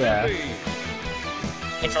 Oh yeah.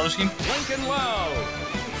 Controller scheme. Lincoln Loud.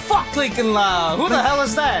 Fuck Lincoln Loud. Who the hell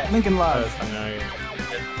is that? Lincoln Love.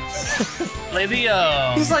 Lady,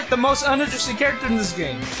 He's like the most uninteresting character in this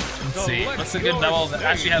game. let's see. What's a good level that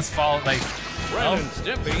actually has fall, like, Ren and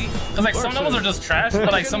Stimpy. because like some levels are just trash,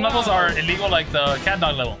 but like some levels are illegal, like the cat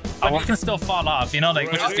dog level. But you can still fall off, you know,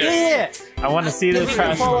 like, which is good. Yeah. I want to see this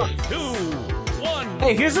trash. 2, 1.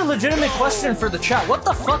 Hey, here's a legitimate question for the chat. What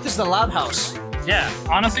the fuck is the Loud House? Yeah,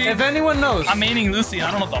 honestly, If anyone knows. I'm maining Lucy. I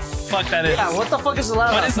don't know what the fuck that is. Yeah, what the fuck is the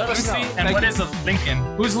Loud What House? is a Let us Lucy know. and Thank what you. is a Lincoln?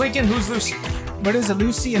 Who's Lincoln? Who's Lucy? What is a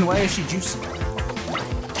Lucy and why is she juicy?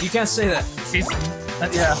 You can't say that. She's,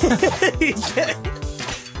 yeah.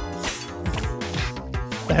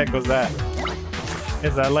 The heck was that?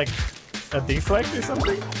 Is that like a deflect or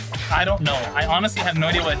something? I don't know. I honestly have no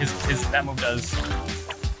idea what his that move does.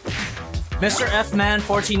 Mr.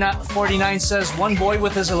 F-Man49 says, one boy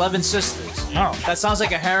with his 11 sisters. Oh, That sounds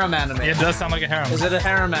like a harem anime. it does sound like a harem. Is it a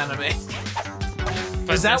harem anime?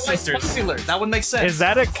 But Is that they're why it's sisters? popular? That would make sense. Is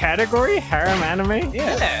that a category? Harem anime? Oh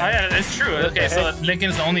yeah, it's true. Okay, so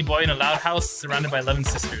Lincoln's the only boy in a loud house surrounded by 11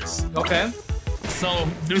 sisters. Okay. So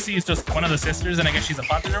Lucy is just one of the sisters, and I guess she's a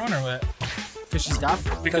popular one, or what? Because she's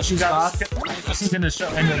goth? Because she's goth? Because she's in the show.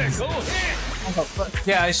 And then, Go ahead.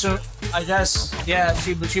 Yeah, I guess, yeah,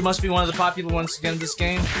 she must be one of the popular ones to get in this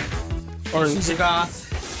game. Or she's a goth.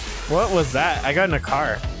 What was that? I got in a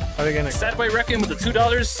car. How are they gonna? Sad Boy Reckon with the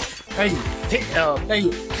 $2. Hey,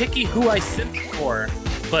 picky who I simp for,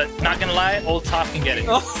 but not gonna lie, old Toph can get it.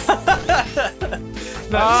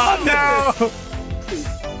 Oh no!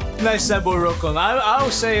 Nice Sad Boy Roko. I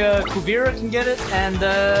would say Kuvira can get it, and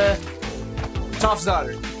Toph's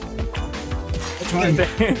daughter. Which one?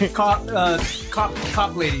 Cop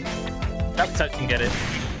lady. Duck can get it.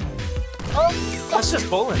 That's just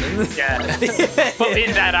bowling, isn't it? Yeah. But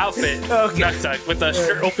in that outfit, Okay. Duck Tuck with the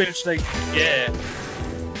shirt open, it's like, yeah.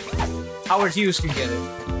 Howard Hughes can get it.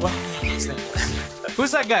 What?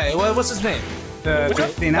 Who's that guy? What's his name? The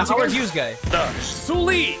announcer? Howard guy? Hughes guy. The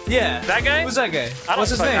Suli. Yeah. That guy? Who's that guy? I don't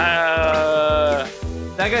What's his fuck- name?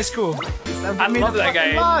 That guy's cool. I love that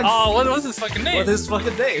guy. Oh, what was his fucking name? What's his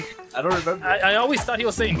fucking name? I don't remember. I always thought he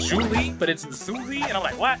was saying Julie, but it's Zuli, and I'm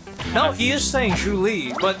like, what? No, he is saying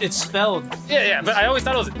Julie, but it's spelled. Yeah, but I always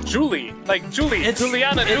thought it was Julie. Like Julie,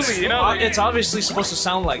 Juliana it's, Julie, you know? Like, It's obviously supposed to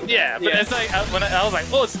sound like. yeah, but it's like, when I was like,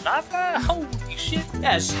 oh, it's not that? Holy shit.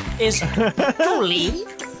 Yes, it's Julie.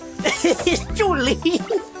 It's Julie.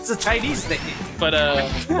 It's a Chinese name. But,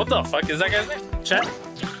 what the fuck is that guy's name? Chat?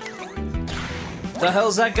 The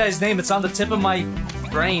hell's that guy's name? It's on the tip of my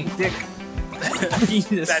brain. Dick.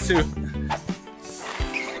 Penis. That too.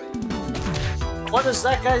 What is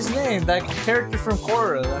that guy's name? That character from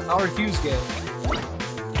Korra, that Howard Hughes guy.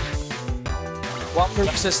 Walker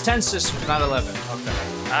says 10 sisters, not 11. Okay.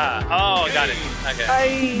 Ah, oh, got it.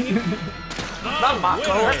 Okay. Not Mako.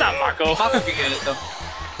 That's not Marco. Mako can get it though.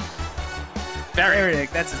 Varric.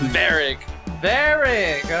 Eric, that's his name. Varric.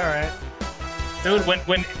 Varric. All right. Dude,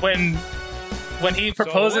 when he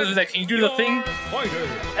proposes, he's like, can you do the thing? Fighter.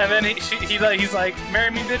 And then he's like, marry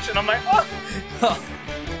me, bitch. And I'm like, oh.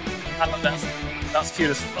 I love that. That was cute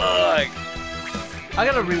as fuck. I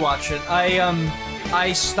gotta rewatch it.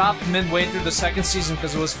 I stopped midway through the second season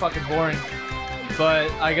because it was fucking boring. But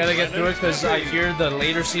I gotta get through it because I hear the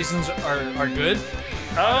later seasons are good.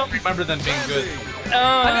 I don't remember them being good.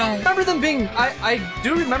 I don't remember them being. I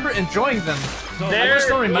do remember enjoying them. I just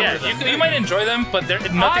don't remember them. You might enjoy them, but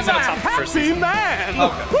nothing's gonna top the first season. man!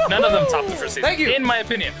 None of them top the first season. Thank you. In my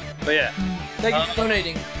opinion. But yeah. Thank you for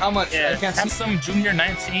donating. How much? Yeah. I can't see. Handsome Junior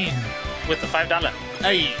 19 with the $5.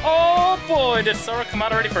 Hey. Oh boy, did Sora come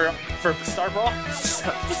out already for Star Brawl?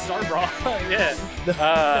 Star Brawl. Yeah.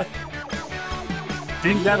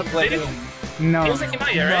 You gotta play Did it. it? No. It was like came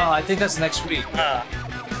out yet, No, right? I think that's next week.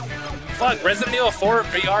 fuck, Resident Evil 4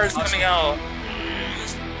 VR is coming out.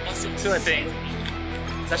 Also, too, I think.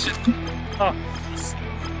 That shit. Oh.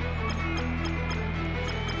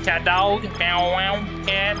 Cat dog. Bow wow.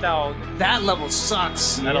 Cat dog. That level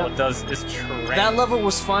sucks. That level does is trash. That level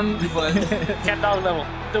was fun, but Cat dog level.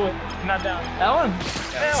 Do it. Not down. that one.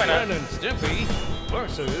 Yeah, why not? Ren and Stimpy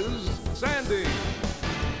versus Sandy.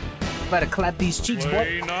 Better clap these cheeks, boy.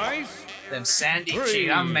 Play nice. Them sandy 3, cheek.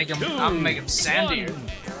 I'm making 'em sandier. 1,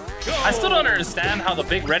 go. I still don't understand how the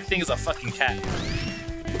big red thing is a fucking cat.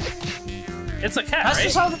 It's a cat,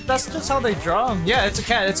 right? That's just how they draw 'em. Yeah, it's a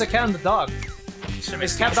cat. It's a cat and the dog. Shit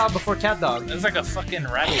makes It's cat dog before cat dog. It's like a fucking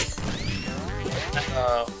rabbit.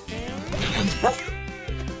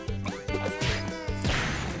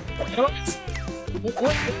 You know what?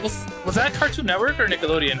 Was that Cartoon Network or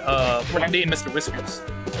Nickelodeon? Randy and Mr. Whiskers.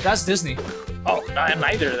 That's Disney. Oh,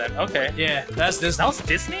 neither then. Okay. Yeah, that's Disney. That was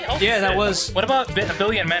Disney? Oh, Yeah, that shit. was- What about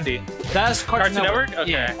Billy and Mandy? That's Cartoon Network?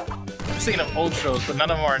 Okay. Yeah. I'm just thinking of old shows, but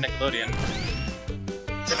none of them are Nickelodeon.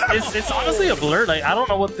 It's honestly a blur. Like, I don't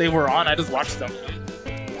know what they were on. I just watched them.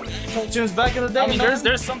 Cartoons back in the day. I mean, man.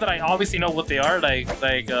 there's some that I obviously know what they are, like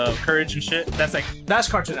Courage and shit. That's like, That's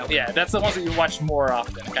Cartoon Network. yeah, that's the ones that you watch more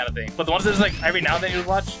often, kind of thing. But the ones that's like every now and then you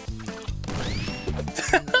watch. What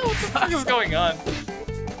the fuck is going on?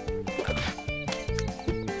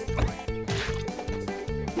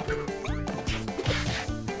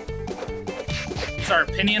 It's our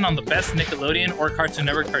opinion on the best Nickelodeon or Cartoon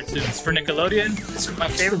Network cartoons. For Nickelodeon,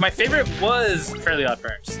 my favorite was Fairly Odd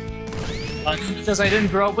Parents. Because I didn't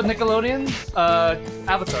grow up with Nickelodeon,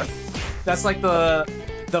 Avatar. That's like the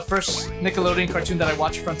first Nickelodeon cartoon that I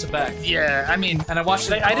watched front to back. Yeah, I mean, And I watched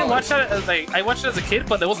it. like, I didn't watch that as I watched it as a kid,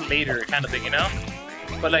 but it was later kind of thing, you know.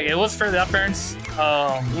 But like it was Fairly Odd Parents.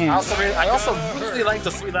 I also really like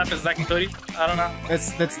the Sweet Life of Zack and Cody. I don't know.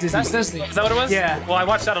 That's Disney. That's Disney. Is that what it was? Yeah. Well, I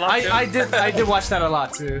watched that a lot. Too. I did watch that a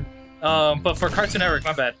lot too. But for Cartoon Network,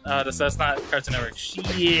 my bad. That's not Cartoon Network.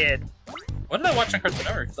 Shit. What did I watch on Cartoon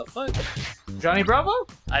Network? The fuck? Johnny Bravo?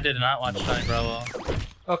 I did not watch Johnny Bravo.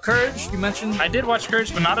 Oh, Courage, you mentioned. I did watch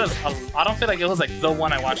Courage, but not as. I don't feel like it was like the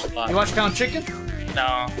one I watched a lot. You watched Count Chicken?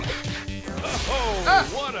 No.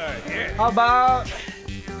 Oh, what a hit. How about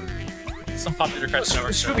Some popular Cartoon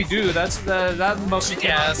Network. show. Scooby Doo? That's that mostly came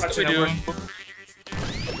Yeah, out on Cartoon Scooby-Doo. Network.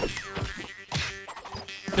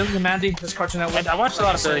 Billy and Mandy, that's Cartoon Network. I watched a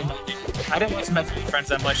lot of Billy. I didn't watch Met Friends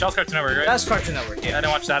that much. That was Cartoon Network, right? That's Cartoon Network. I Yeah.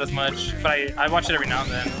 didn't watch that as much, but I watch it every now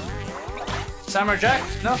and then. Samurai Jack?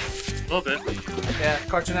 No. A little bit. Yeah,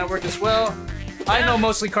 Cartoon Network as well. I know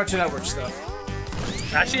mostly Cartoon Network stuff.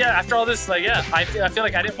 Actually, yeah, after all this, like, yeah, I feel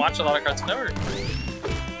like I didn't watch a lot of Cartoon Network.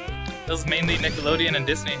 It was mainly Nickelodeon and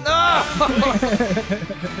Disney. No!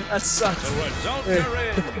 That sucks. The results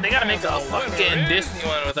are in. They gotta make a fucking Disney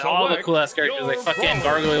one with all the cool ass characters, like fucking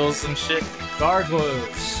gargoyles and shit.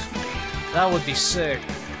 Gargoyles. That would be sick.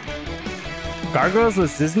 Gargoyles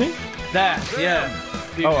was Disney? That, yeah.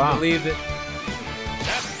 If you Oh, can wow. believe it.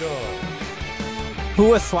 That's good. Who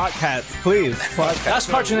was SWAT Cats? Please. SWAT Cats. That's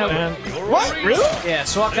Cartoon Network. What? Really? Yeah,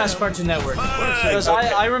 SWAT Cats Cartoon Network. Because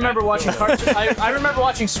I remember watching cartoon. I remember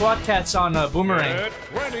watching SWAT Cats on Boomerang. Get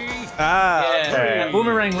ready. Ah, Yeah, okay.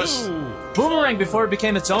 Boomerang was Boomerang before it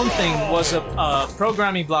became its own thing was a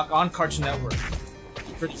programming block on Cartoon Network.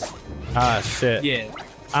 Pretty, Ah, shit. yeah,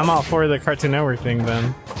 I'm all for the Cartoon Network thing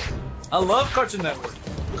then. I love Cartoon Network.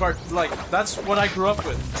 Like that's what I grew up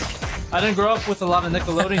with. I didn't grow up with a lot of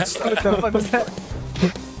Nickelodeon stuff. What the fuck was that?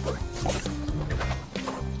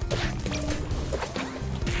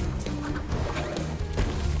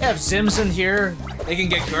 They have Zims in here. They can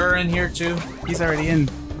get Gurr in here too. He's already in.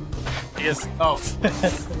 Yes. Oh.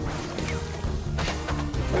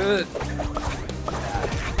 Good.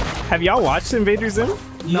 Have y'all watched Invader Zim?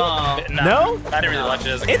 No. No? I didn't really watch it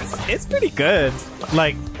as a kid. It's pretty good.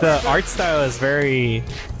 Like the art style is very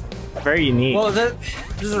unique. Well, this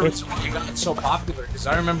is the reason why it got so popular. Because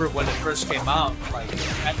I remember when it first came out, like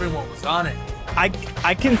everyone was on it. I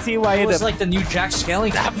can see why It it was like the new Jack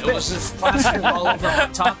Skellington. It was just plastered all over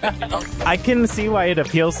on topic, you know? I can see why it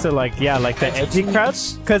appeals to like the edgy crowd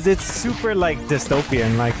because it's super like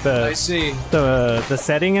dystopian, like I see. the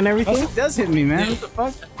setting and Oh, everything. it does hit me, man. What the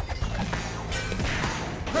fuck?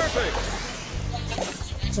 Perfect.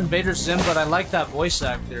 It's Invader Zim, but I like that voice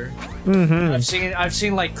actor. Mm-hmm. I've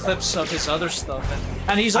seen like clips of his other stuff,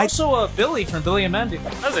 and he's also a Billy from Billy and Mandy.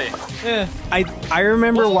 Does he? Yeah. I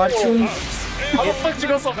remember watching. How the fuck did you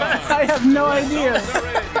go so fast? I have no idea.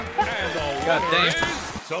 God damn.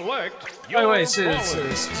 Select Wait, your wait, see,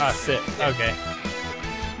 brawlers. Ah, shit. Okay.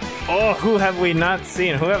 Oh, who have we not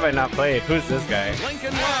seen? Who have I not played? Who's this guy?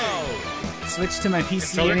 Lincoln Loud. Switch to my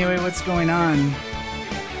PC Controller? anyway. What's going on?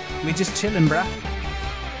 We just chilling, bruh.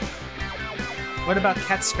 What about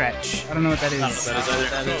Cat Scratch? I don't know what that is. I don't know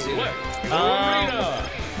what that is either.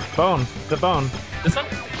 Bone. The bone. This one?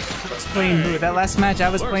 I was playing who? That last match, I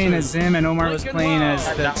was playing as Zim, and Omar was playing as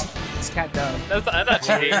this cat dog. That's not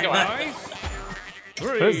cheating. Come on.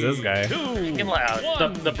 Who's this guy? Fucking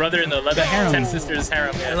loud. The brother in the 10 sisters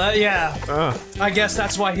harem. Yeah. Oh. I guess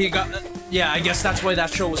that's why he got. Yeah, I guess that's why that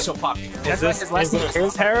show was so popular. Is this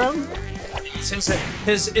his harem?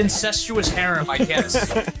 His incestuous harem, I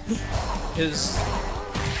guess. His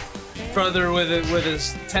brother with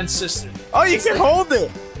his 10 sisters. Oh, you can hold it.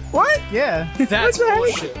 What? Yeah. That's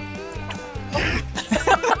bullshit.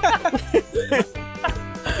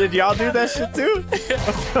 Did y'all do that shit too?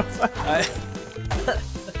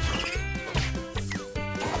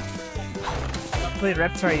 Played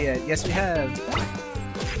Reptar yet? Yes, we have.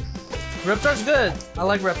 Reptar's good. I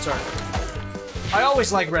like Reptar. I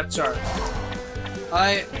always like Reptar.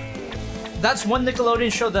 That's one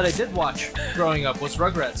Nickelodeon show that I did watch growing up was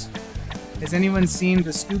Rugrats. Has anyone seen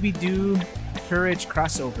the Scooby-Doo Courage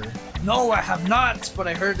crossover? No, I have not, but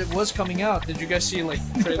I heard it was coming out. Did you guys see like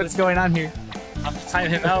What's going on here? I'm tying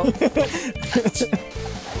him out.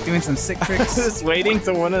 Doing some sick tricks. Just waiting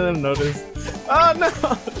till one of them notice. Oh no!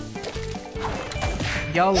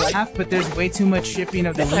 Y'all laugh, but there's way too much shipping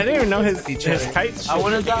of the. I didn't even know his other. kite. I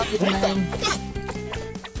wanted that.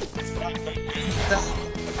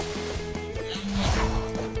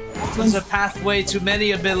 There's a pathway to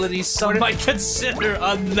many abilities some might consider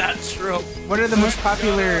unnatural. What are the most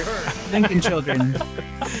popular Lincoln children?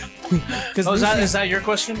 Oh, is that your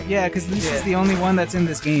question? Yeah, because Lucy's the only one that's in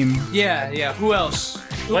this game. Yeah. Who else?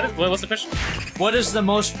 What's the question? What is the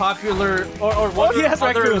most popular, or what he are has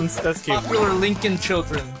other raccoons. That's cute. popular Lincoln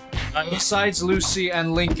children besides Lucy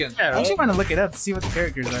and Lincoln? Yeah, I actually want to look it up to see what the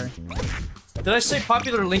characters are. Did I say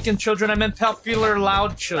popular Lincoln children? I meant popular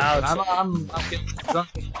loud children. Loud. I'm getting drunk.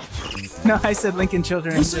 No, I said Lincoln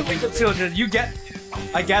children. You said Lincoln children. You get.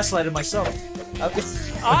 I gaslighted myself.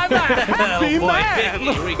 I'm not happy, boy. man.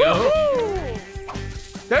 Here we go.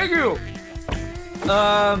 Thank you.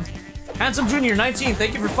 Handsome Junior 19.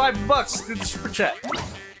 Thank you for $5 through the super chat.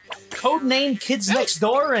 Codename Kids Next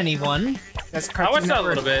Door. Anyone? That's I Cartoon watched that a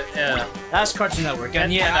Network. little bit. Yeah. That's Cartoon Network.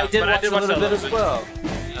 And yeah, I know, I did but I watch did a watch little that bit as well.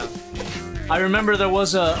 Yeah. I remember there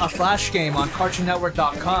was a Flash game on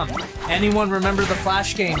CartoonNetwork.com. Anyone remember the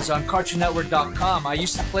Flash games on CartoonNetwork.com? I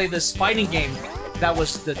used to play this fighting game that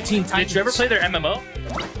was the Teen Titans. Did you ever play their MMO?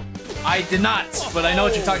 I did not, but I know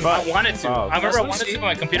what you're talking about. I wanted to. I remember I wanted to, but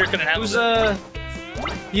my computer couldn't handle it.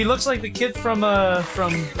 He looks like the kid from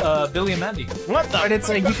Billy and Mandy. What the? But it's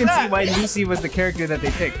like you can see why Lucy was the character that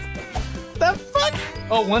they picked. The fuck?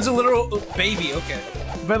 Oh, one's a little baby. Okay.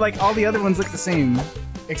 But like all the other ones look the same,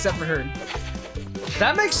 except for her.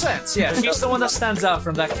 That makes sense. Yeah, she's the one that stands out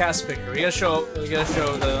from that cast picker. We gotta show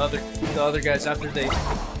the other guys after they.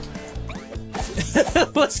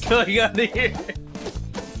 What's going on here?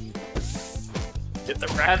 Get the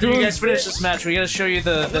After you guys finish this match, we gotta show you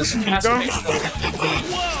the cast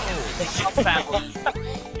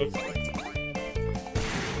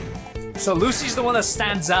picker. So Lucy's the one that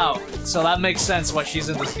stands out. So that makes sense why she's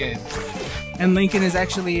in this game. And Lincoln is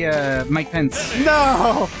actually Mike Pence.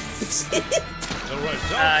 No.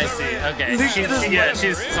 I see. Okay.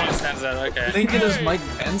 She's someone stands out. Okay. Lincoln is Mike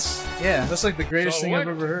Pence. Yeah. That's like the greatest thing I've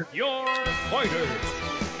ever heard. Your fighter.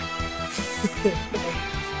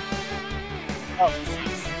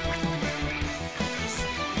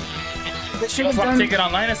 Should Want to take it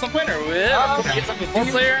online at some point, or get something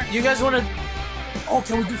 4-player? You guys want to? Oh,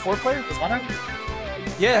 can we do 4-player? Does one?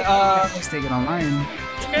 Yeah. Let's take it online.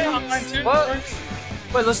 Okay, online too. What?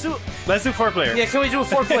 Wait, let's do 4-player. Yeah, can we do a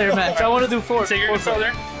 4-player match? I want to do 4. Take your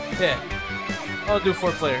controller. Yeah. I'll do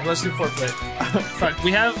 4-player. Let's do 4-player. Fuck,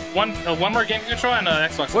 we have one more game control and an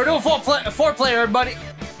Xbox. We're doing 4-player, everybody.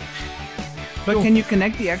 But can you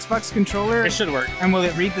connect the Xbox controller? It should work. And will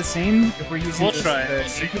it read the same if we're using We'll try the it.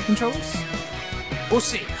 secret controllers? We'll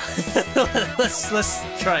see. let's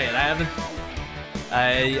try it.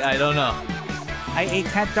 I don't know. I ate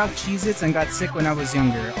cat dog Cheez-Its and got sick when I was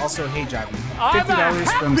younger. Also, hey Jobby.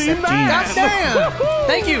 $50 from Seth God James. damn!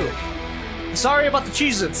 Thank you. Sorry about the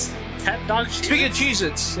Cheez-Its. Cat dog. Speaking of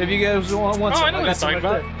Cheez-Its, if you guys want some, I know what got he's some talking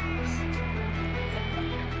right about.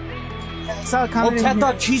 I saw a Oh, comment in cat here.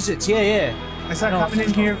 dog Cheez-Its. Yeah. I saw a comment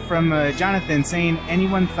in here from Jonathan saying,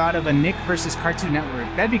 anyone thought of a Nick versus Cartoon Network?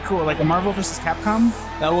 That'd be cool, like a Marvel versus Capcom.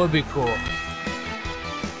 That would be cool.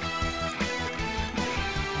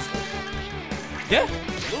 Yeah.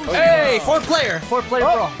 Hey, 4-player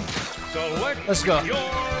brawl. Select Let's go. your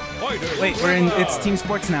fighter. Wait, it's team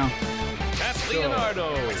sports now. That's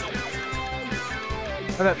Leonardo.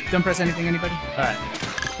 Hold up, don't press anything, anybody. Alright.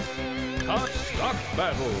 Hot stock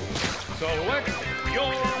battle. Select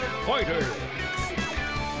your fighter.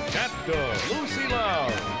 Captain Lucy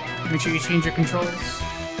Loud. Make sure you change your controls.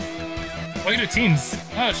 We can do teams.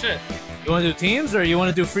 Oh shit. You want to do teams or you want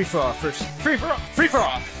to do free for all first? Free for all. Free for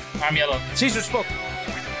all. I'm yellow. Caesar spoke.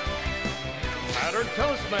 Pattern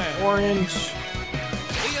Toastman. Orange.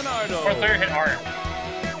 Leonardo. For third, hit R.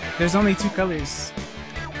 There's only 2 colors.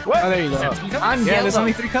 What? Oh, there you go. I'm Yeah, yellow. there's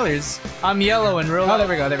only 3 colors. I'm yellow in real Oh, life. there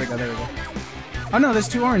we go, there we go, there we go. Oh no, there's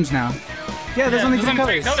 2 orange now. Yeah, there's only 3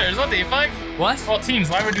 colors. What the fuck? What? Well, teams.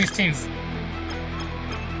 Why would we do these teams?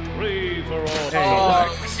 Free for all.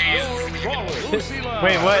 Oh, Jesus. Lucy Loud.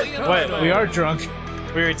 Wait, what? we are drunk.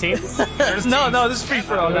 We were teams? No, no, this is free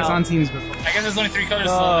for all I was now. on teams before. I guess there's only 3 colors,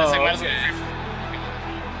 so Oh, it's like might as well be free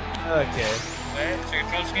for Okay. Wait, check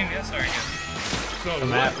control screen. Yes, sorry. The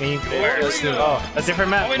map me. Let's do it. Oh, a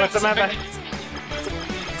different map. Oh, wait, no, What's the it's a map? big-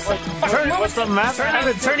 What's the map?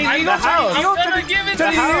 Turning the house. I'm gonna give it The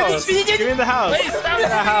to you. house. Give me the house. Wait, stop The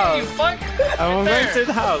it, house. you fuck. I'm There. going to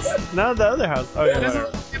the house. No, the other house. Oh, yeah, This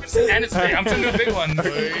whatever. is, and it's big. I'm trying to do a big one.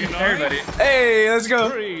 Everybody. Hey, let's go.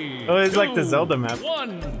 3, Oh, it's like the Zelda map.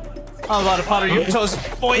 1. I'm about to powder your toes.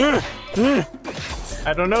 Boy.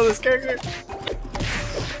 I don't know this character.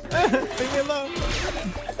 Leave me alone.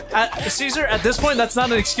 Caesar, at this point, that's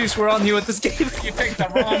not an excuse. We're on you at this game. You picked the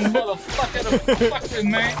wrong motherfucker to fuck with,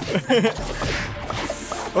 man.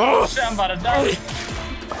 Oh, Shit, I'm about to die.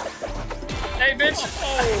 Hey, bitch.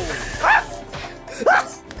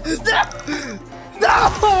 No,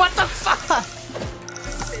 what the fuck?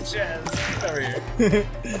 Bitch ass. Over here.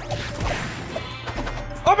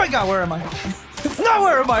 Oh my god, where am I? No,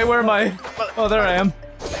 where am I? Where am I? Oh, there I am.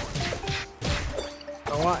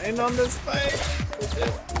 I want in on this fight.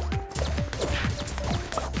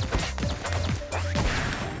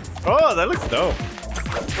 Oh, that looks dope.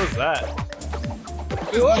 What's that?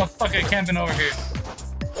 This motherfucker camping over here.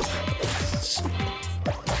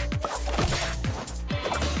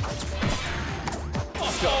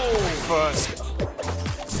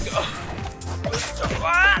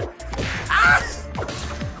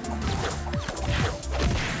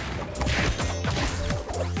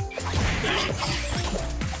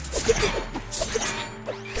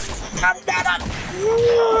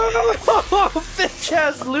 Bitch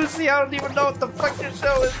ass Lucy, I don't even know what the fuck your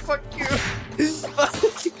show is. Fuck you.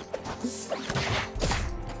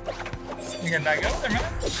 You gonna back up there,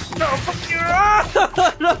 man? No, fuck you.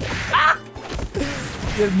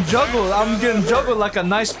 Getting juggled. I'm getting juggled like a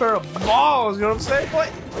nice pair of balls. You know what I'm saying?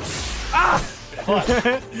 What?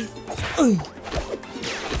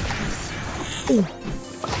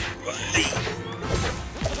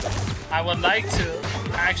 I would like to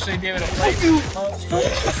actually be able to play.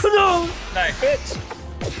 No. Like,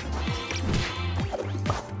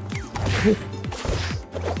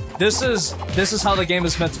 This is how the game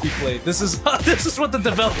is meant to be played. This is what the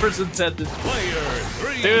developers intended. Player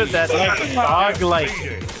 3. Dude, that like dog, like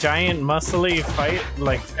giant muscly fight,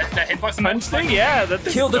 like that hitbox in punch thing. Yeah, that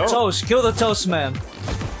thing's Kill the dope. toast. Kill the toast man.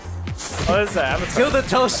 What is that? Avatar? Kill the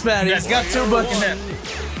toast man. He's got too much.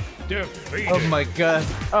 Defeated. Oh my god.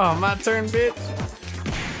 Oh, my turn, bitch.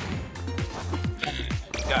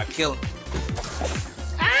 God, kill him.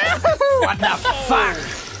 What the fuck?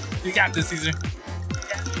 You got this, Caesar.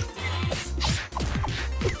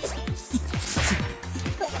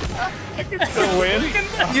 The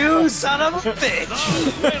win. You son of a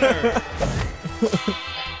bitch.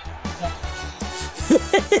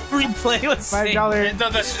 Replay was saying. $5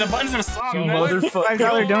 The buttons are song, man. Motherfucker.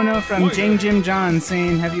 $5 dono from Jing Jim John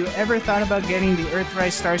saying, "Have you ever thought about getting the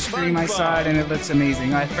Earthrise Starscream? I saw it and it looks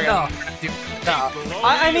amazing." I forgot. No.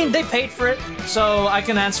 I mean, they paid for it, so I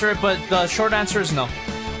can answer it, but the short answer is no.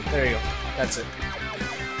 There you go. That's it.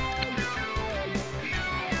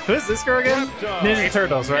 Who is this girl again? Ninja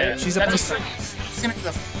Turtles, right? Yeah, She's a that's person. She's gonna be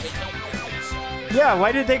the Yeah,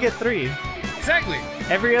 why did they get 3? exactly.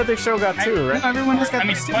 Every other show got 2, right? Everyone has got I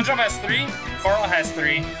mean, those too. SpongeBob has 3, Coral has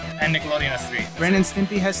 3, and Nickelodeon has 3. Ren and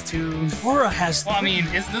Stimpy has 2. Laura has. Well, I mean,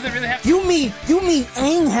 does it really have? You mean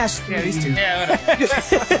Aang has 3? Yeah, these 2. Yeah,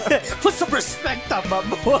 whatever. Put some respect on my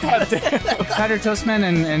boy. Powder Toastman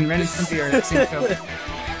and Ren and Stimpy are the same show.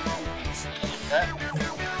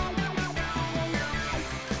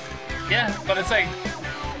 Yeah, but it's like,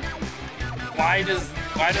 why does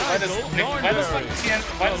fucking TN,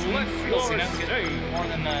 why does Cena get more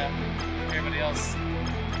than everybody else?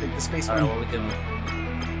 The space Alright, one. what we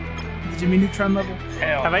doing? The Jimmy Neutron level.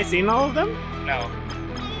 Hell, Have I seen all of them? no.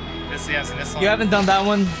 This one. You haven't done that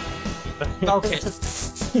one? Okay.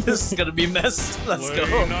 This is gonna be messed. Let's Play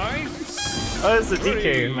go. nice. Oh, it's a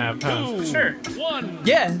DK map, huh? Sure. 1.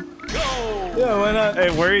 Yeah. Go. Yeah, why not?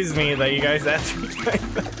 It worries me that you guys answered like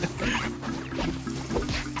that.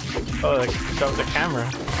 Oh, like, that was the camera.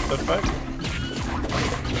 The fuck?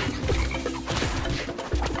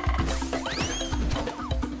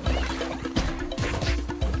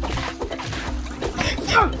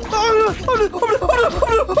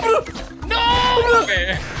 No!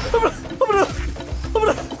 Okay.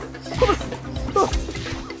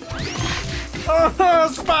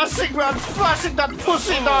 Smashing that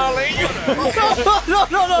pussy, darling. No.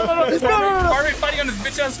 Why are we fighting on this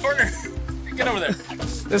bitch ass corner? Get over there.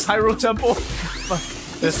 This Hyrule Temple.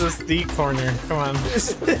 This is the corner. Come on.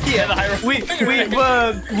 Yeah, the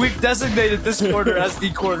Hyrule. We've designated this corner as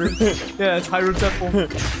the corner. Yeah, it's Hyrule Temple.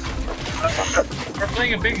 We're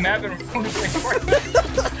playing a big map and we're playing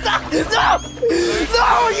No!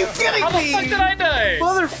 Are you kidding How the me? fuck did I die?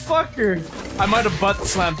 Motherfucker! I might have butt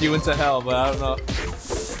slammed you into hell, but I don't know.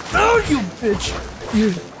 Oh, you bitch!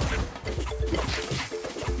 You.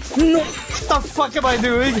 No, what the fuck am I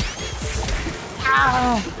doing?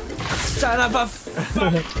 Ah! Son of a.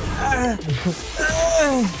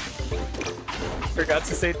 Forgot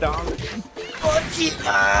to say down.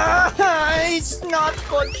 Godzilla! It's not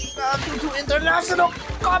Godzilla due to international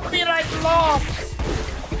copyright law!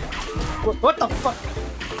 What the fuck?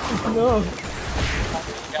 No.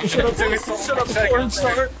 Shut up, porn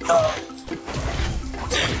star.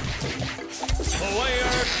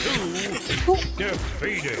 Player 2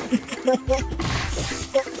 defeated.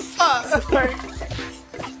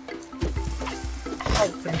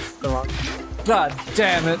 God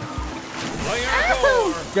damn it. Player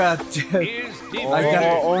 4 God damn it. is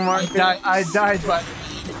I died by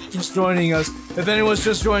just joining us. If anyone's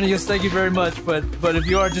just joining us, thank you very much. But if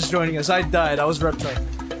you are just joining us, I died. I was reptile.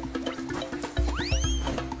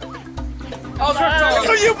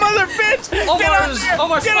 Oh, you mother bitch!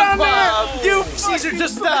 Omar's Get on there! You Caesar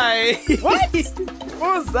just died. What?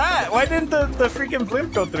 What was that? Why didn't the freaking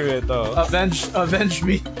blimp go through it though? Avenge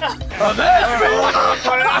me.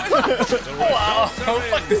 Wow.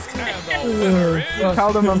 Fuck this guy. You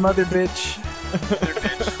called him a mother bitch.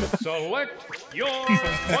 Select your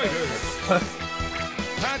fighters.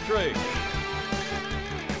 Patrick.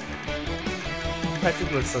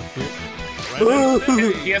 Patrick looks so cute.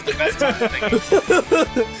 He has the best time.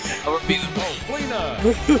 I'm repeating. Lena.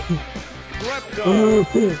 Repto.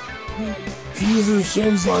 Jesus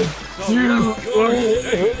sounds like you.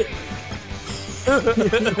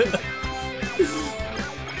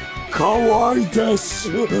 Kawaii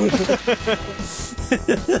desu.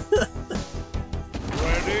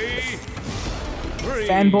 Ready? 3,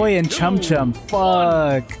 Fanboy and Chum Chum.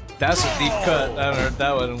 Fuck. That's a deep cut. I haven't heard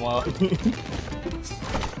that one in a while.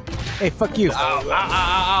 Hey, fuck you.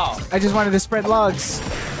 Ow. I just wanted to spread logs.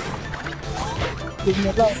 Leave me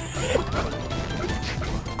alone.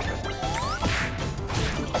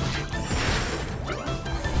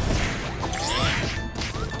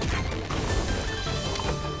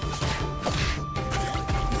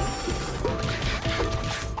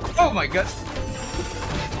 Oh my god.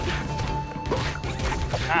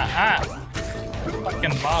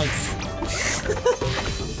 Fucking logs.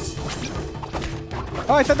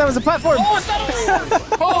 Oh, I thought that was a platform. Oh, it's not.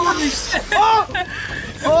 Holy shit.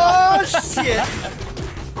 Oh shit.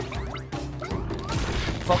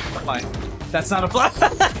 Fuck mine. That's not a fly.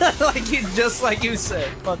 Just like you said.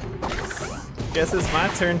 Fuck. Guess it's my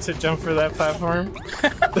turn to jump for that platform.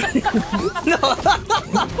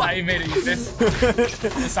 Why you made it easy?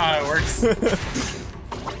 That's not how it works.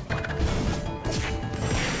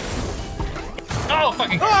 Oh,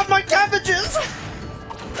 fucking. Oh, my cabbages!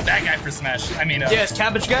 That guy for Smash. I mean, Yes,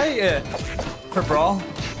 cabbage guy. Yeah. For Brawl.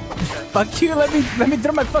 Fuck you. Let me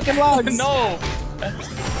throw my fucking logs. No.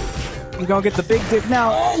 You gonna get the big dick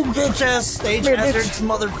now. Oh, bitch ass stage Come here, bitch. hazards,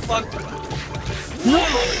 motherfucker.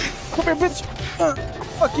 Come here, bitch.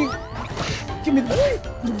 Fuck you.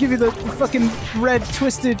 Give me the fucking red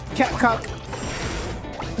twisted cat cock.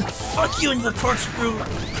 Fuck you in the corkscrew.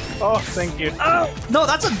 Oh, thank you. No,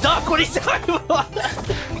 that's a duck. What are you talking about?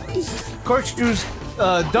 Corkscrews.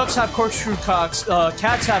 Ducks have corkscrew cocks.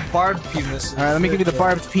 Cats have barbed penises. All right, let me give you the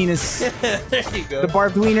barbed penis. There you go. The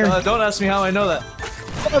barbed wiener. Don't ask me how I know that.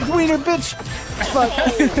 Barbed wiener, bitch. Fuck.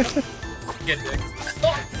 Get dick.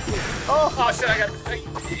 Oh shit! I got.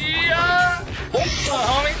 Yeah.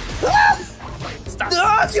 Homie. Stop.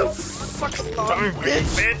 Ah, you fucking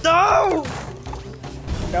bitch. No.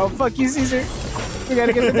 No, fuck you, Caesar. We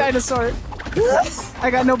gotta get the dinosaur. I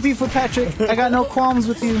got no beef with Patrick. I got no qualms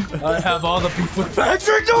with you. I have all the beef with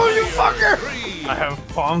Patrick. No, you fucker. I have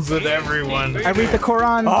qualms with everyone. I read the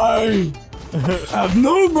Quran. I have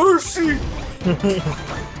no mercy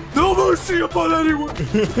No mercy upon anyone.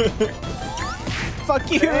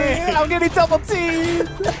 Fuck you! I'm getting double teamed.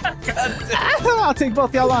 I'll take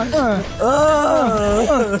both y'all on.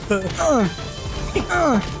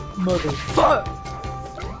 Motherfucker!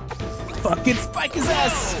 Fucking spike his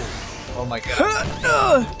ass. Oh my god!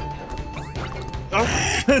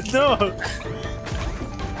 No.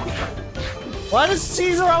 Why does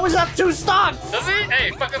Caesar always have 2 stocks? Does he?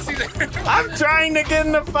 Hey, fuck up Caesar. I'm trying to get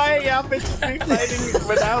in the fight. Y'all bitches be fighting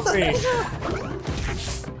without me.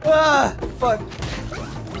 Ah, fuck.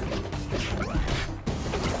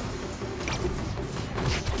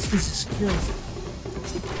 Jesus Christ.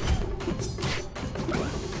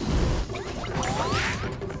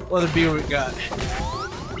 What other beer we got?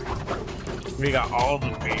 We got all the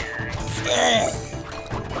beers.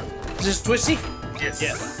 Is this Twisty? Yes.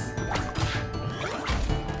 Yes.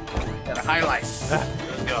 Got a high life.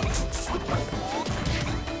 Let's go.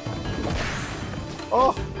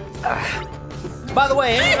 Oh. By the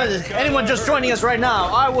way, anyone just joining us right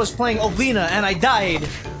now, I was playing Ovina and I died.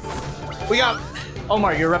 We got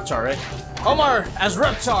Omar, you're Reptar, right? Omar as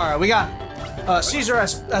Reptar. We got Caesar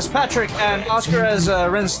as Patrick and Oscar as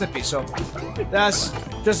Ren Snippy. So that's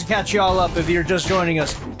just to catch y'all up if you're just joining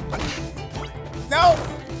us. No.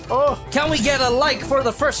 Oh, can we get a like for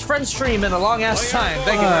the first friend stream in a long ass time?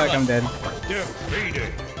 Thank you very much. I'm dead.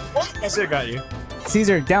 Defeated. I still got you.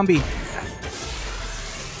 Caesar, down B.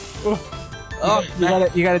 Oh,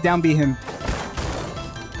 You gotta down B him.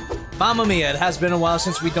 Mamma mia, it has been a while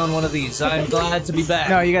since we've done one of these. I'm glad to be back.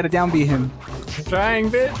 No, you gotta down B him. I'm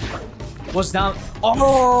trying, bitch. What's down?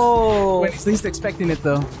 Oh! When he's least expecting it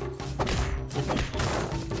though.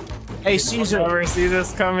 Hey, Caesar. Never see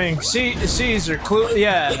this coming. Caesar,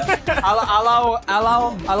 yeah. Allow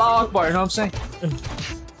Akbar, you know what I'm saying?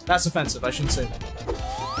 That's offensive, I shouldn't say that.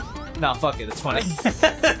 No, fuck it, it's funny.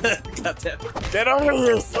 God damn it. Get over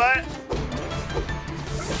here, slut.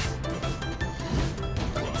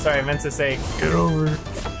 Sorry, I meant to say, get over.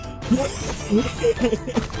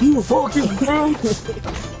 You fucking bitch!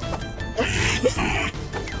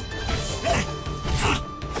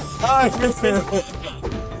 Oh, I missed it.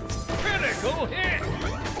 Critical hit.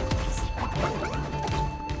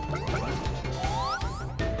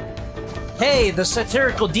 Hey, the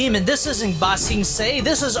satirical demon, this isn't Basing Say,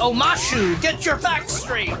 this is Omashu! Get your facts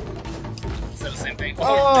straight! It's the same thing.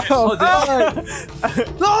 Oh, God.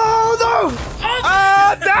 No, no!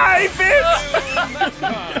 Ah, die, bitch!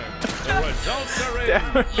 The results are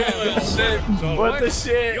in. What the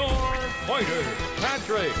shit? Your pointer,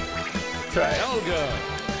 Patrick. Try it. Helga.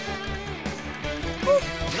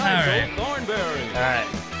 Alright. Nigel Thornberry. Alright.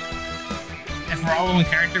 If we're all in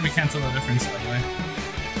character, we can't tell the difference, by the way.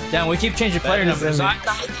 Damn, we keep changing player That is numbers.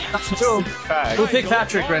 in Who picked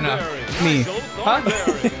Patrick right now? Me. Huh?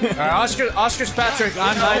 Alright, Oscar's Patrick,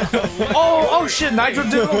 I'm Nigel. Oh shit, Nigel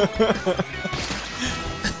Diddle!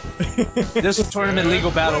 This is tournament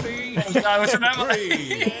legal battle. What's your name?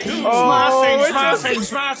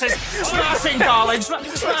 Smashing, darling,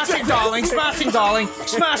 smashing, darling.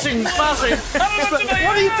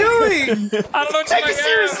 What are you doing? I don't know. Take it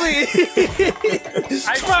seriously.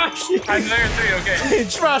 Smashing, I'm there too, okay.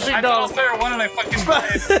 smashing, I thought I was darling. there one and I fucking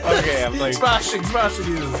died. Okay, I'm like, Smashing,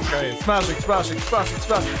 Jesus Christ. smashing.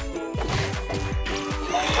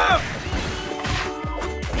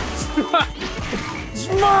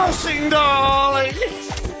 Smashing, darling!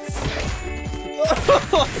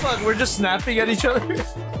 Oh fuck, we're just snapping at each other.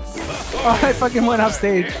 Oh, I fucking went off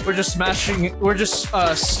stage. We're just smashing, we're just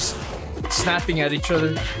snapping at each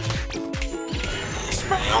other.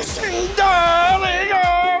 Smashing, darling!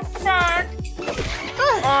 Oh fuck!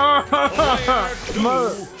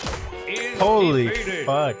 Holy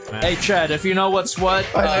fuck, man. Hey Chad, if you know what's what,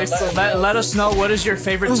 let us know what is your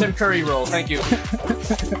favorite Tim Curry role. Thank you.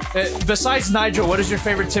 Besides Nigel, what is your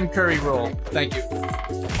favorite Tim Curry role? Thank you.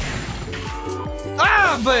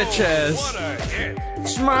 Ah, bitches! What a hit.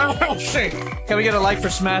 Smashing! Can we get a like for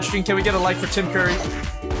smashing? Can we get a like for Tim Curry?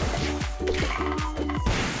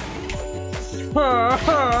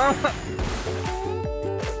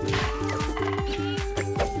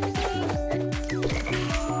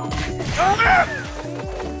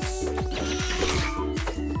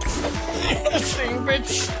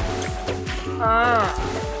 Bitch!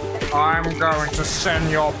 I'm going to send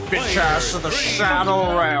your bitch ass to the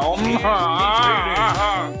Shadow Realm.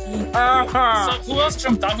 So who else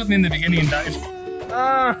jumped off with me in the beginning and died?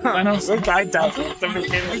 I know some guy died at the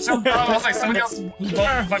beginning. Jumped off. I was like somebody else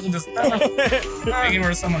both fucking just thinking we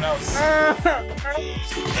were someone else.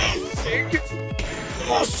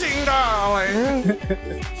 Smashing, darling.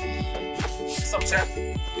 What's up, chat?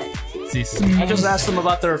 Let's see. I just asked them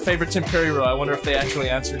about their favorite Tim Curry role. I wonder if they actually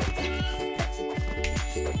answered.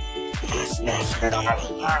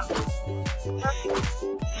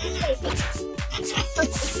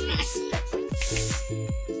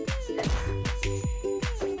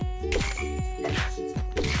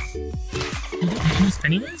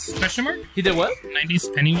 Pennywise? Question mark? He did what?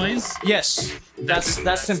 90s Pennywise? Yes.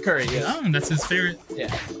 That's Tim Curry, yeah. Oh, that's his favorite.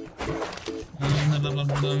 Yeah.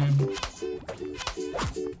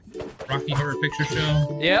 Rocky Horror Picture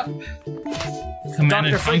Show. Yep. Command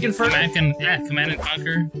Dr. Frankenfurter? Command and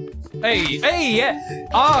Conquer. Hey, yeah.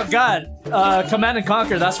 Oh, God. Command and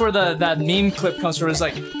Conquer. That's where that meme clip comes from. It's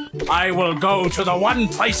like, I will go to the one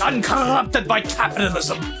place uncorrupted by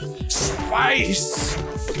capitalism. Spice.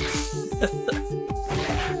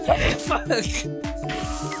 Fuck.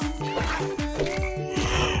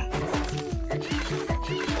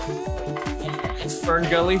 Fern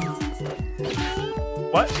Gully.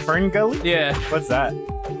 What? Fern Gully? Yeah. What's that?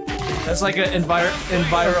 That's like an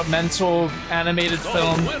environmental animated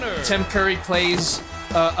film. Tim Curry plays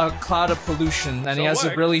a cloud of pollution, and he has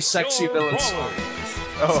a really sexy villain song.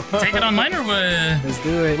 Oh. Take it online or what? Let's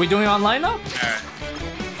do it. We doing online now?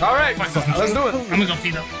 Alright. Alright, let's do it. I'm gonna go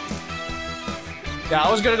pee though. Yeah,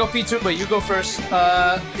 I was gonna go P2, but you go first.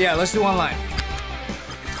 Yeah, let's do online.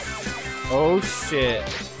 Oh shit.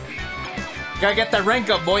 Gotta get that rank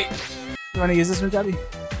up, boy. You want to use this one, Jobby?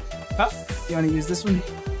 Huh? You want to use this one?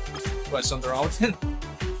 What, something wrong with it?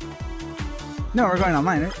 No, we're going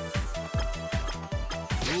online, right?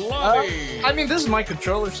 I mean, this is my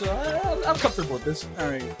controller, so I'm comfortable with this. All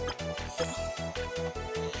right.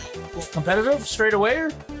 Competitive, straight away,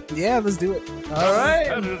 or? Yeah, let's do it. All right.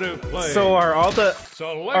 Competitive play. So are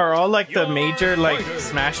all like the your major like fighter.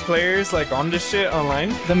 Smash players like on this shit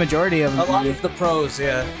online? The majority of A them. lot of the pros,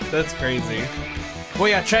 yeah. That's crazy. Well,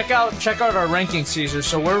 yeah, check out our ranking, Caesar.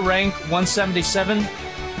 So we're ranked 177.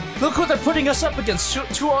 Look who they're putting us up against,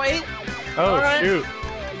 208. Oh All right. shoot.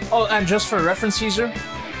 Oh, and just for reference, Caesar,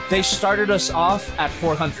 they started us off at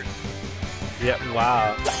 400. Yeah.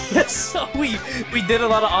 Wow. So we did a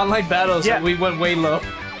lot of online battles, Yeah. and we went way low.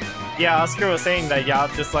 Yeah, Oscar was saying that y'all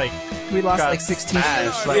just like We lost got like 16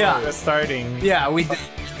 smashed, stars. like, Yeah. just starting. Yeah, we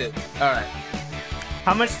did. All right.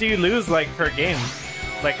 How much do you lose like per game?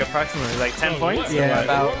 Like approximately like 10 points? Yeah, Or what?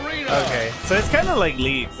 about. Okay, so it's kind of like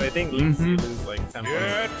leagues. I think leagues you lose like 10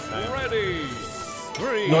 Get points. ready.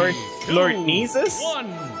 3, Lord 2, Neezus? 1.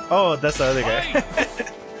 Oh, that's the other guy.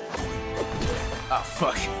 Oh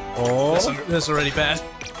fuck. Oh. This is already bad.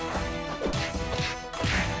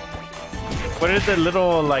 What are the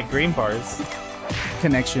little like green bars?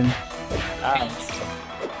 Connection.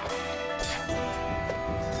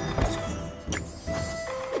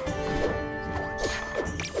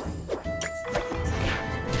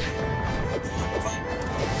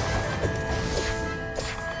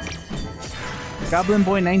 Goblin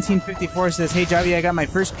Boy 1954 says, "Hey Jobby, I got my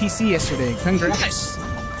first PC yesterday. Congrats."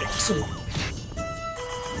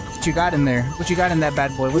 What you got in there? What you got in that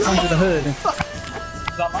bad boy? What's under the hood?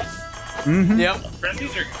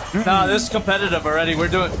 Yep. Nah, this is competitive already. We're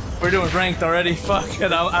doing ranked already. Fuck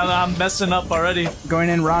it. I'm messing up already. Going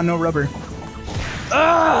in raw, no rubber.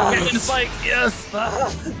 And it's like, yes!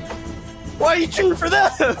 Why are you cheering for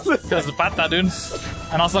that? Because the pata, dude.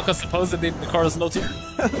 And also because supposedly the car is low tier.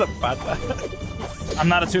 The pata. I'm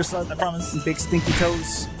not a tier slut, I promise. Big stinky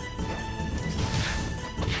toes.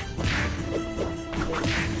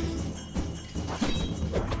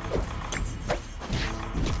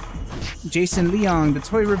 Jason Leong, the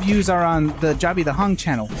toy reviews are on the JobbytheHong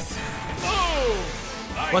channel.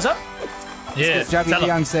 What's up? Yeah. Jobby tell 'em.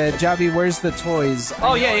 Leong said, "Jobby, where's the toys?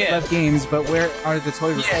 Oh, I yeah, know I yeah. love games, but where are the toy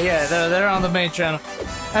reviews?" Yeah, they're on the main channel.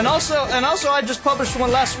 And also, I just published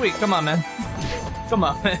one last week. Come on, man. Come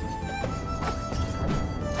on, man.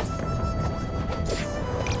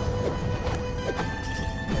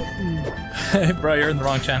 Bro, you're in the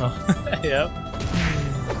wrong channel. Yep.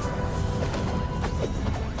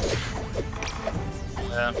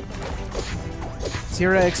 Yeah.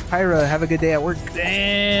 Tira X Pyra, have a good day at work.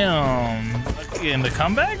 Damn. In the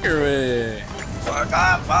comeback or Fuck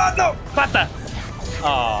off! No! pata? Oh,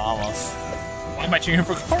 almost. Why am I cheering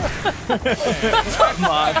for Cora? Come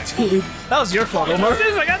on, dude. That was your fault, Omar.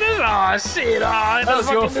 I got this. Oh shit! That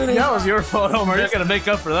was your fault, Omar. You're gonna make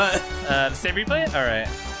up for that. Save replay it. All right.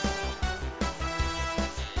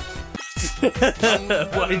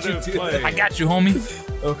 Why did you do that? I got you, homie.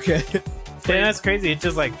 Okay. Yeah, that's crazy. It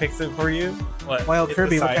just like picks it for you. What? Wild Hit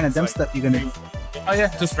Kirby, the what kind of sides, dumb like- stuff you gonna do? Oh yeah,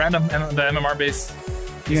 just random. The MMR base.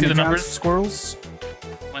 You see gonna the drown numbers? squirrels?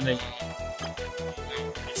 When they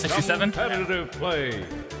 67. Competitive play.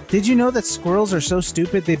 Did you know that squirrels are so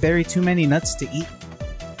stupid they bury too many nuts to eat?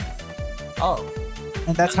 Oh,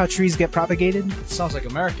 And that's how trees get propagated? sounds like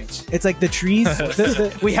Americans. It's like the trees...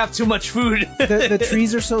 We have too much food. the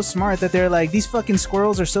trees are so smart that they're like, these fucking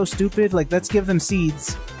squirrels are so stupid, like, let's give them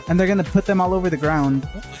seeds. And they're gonna put them all over the ground.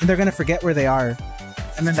 And they're gonna forget where they are.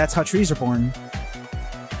 And then that's how trees are born.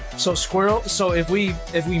 So if we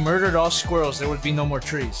murdered all squirrels, there would be no more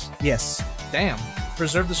trees. Yes. Damn.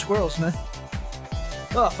 Preserve the squirrels, man.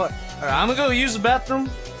 Oh, fuck. Alright, I'm gonna go use the bathroom.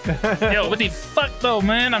 Yo, what the fuck though,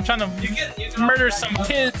 man? I'm trying to murder some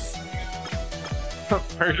kids.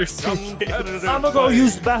 Murder some kids. I'm gonna go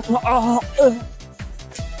use the bathroom.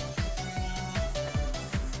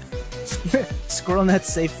 Squirrel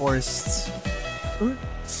nuts save forests.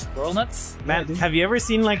 Squirrel nuts? Man, have you ever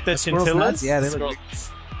seen like the Squirrels chinchillas? nuts? Yeah, they look...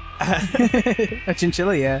 A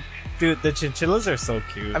chinchilla, yeah. Dude, the chinchillas are so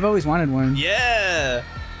cute. I've always wanted one. Yeah.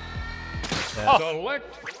 Select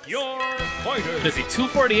your fighter. Is he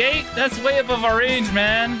 248? That's way above our range,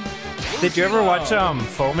 man. Did you ever watch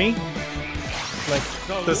Foamy? Like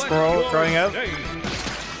the squirrel growing up?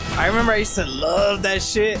 I remember I used to love that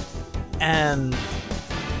shit, and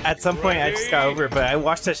at some point I just got over it, but I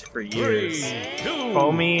watched that shit for years.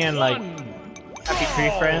 Foamy and like Happy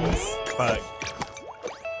Tree Friends. Fuck.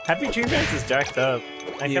 Happy Tree Friends is jacked up.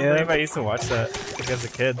 I can't believe I used to watch that like, as a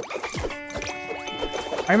kid.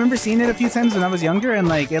 I remember seeing it a few times when I was younger, and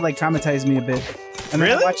like it like traumatized me a bit. And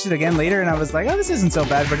then I watched it again later, and I was like, "Oh, this isn't so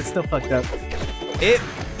bad," but it's still fucked up.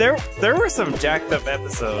 There were some jacked up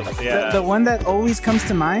episodes. Yeah. The one that always comes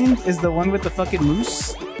to mind is the one with the fucking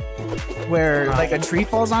moose, where like a tree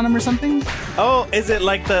falls on him or something. Oh, is it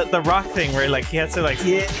like the rock thing where like he has to like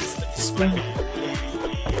spring?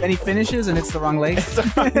 And he finishes, and it's the wrong leg. It's the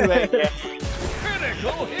wrong leg, yeah.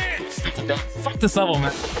 Critical hit. Fuck this level,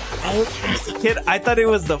 man. As a kid, I thought it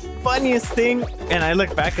was the funniest thing, and I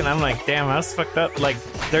look back and I'm like, damn, I was fucked up. Like,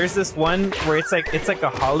 there's this one where it's like a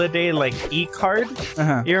holiday like e-card.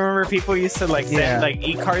 You remember people used to like send like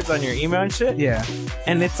e-cards on your email and shit? Yeah.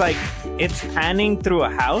 And it's like it's panning through a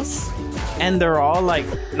house, and they're all like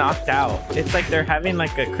knocked out. It's like they're having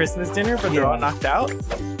like a Christmas dinner, but they're all knocked out.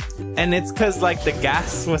 And it's because like the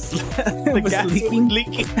gas was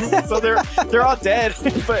leaking. So they're all dead.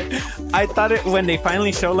 But I thought it when they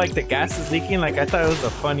finally show like the gas is leaking, like I thought it was the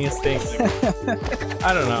funniest thing. Like,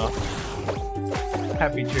 I don't know.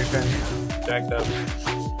 Happy Tree Friend, jacked up.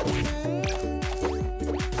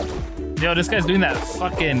 Yo, this guy's doing that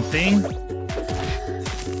fucking thing.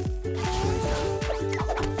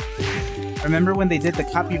 Remember when they did the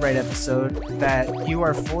copyright episode that you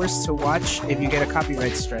are forced to watch if you get a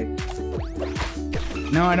copyright strike?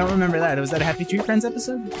 No, I don't remember that. Was that a Happy Tree Friends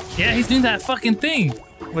episode? Yeah, he's doing that fucking thing.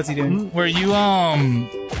 What's he doing? Where you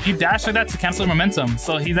dash like that to cancel momentum,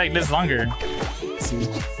 so he like lives longer. Let's see.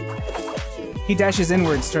 He dashes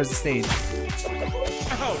inwards towards the stage.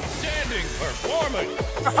 Outstanding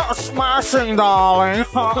performance. Smashing, darling.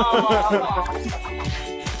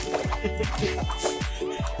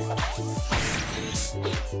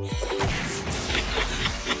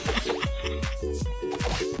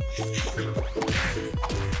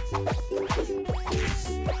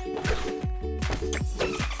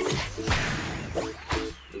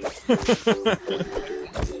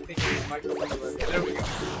 There we go.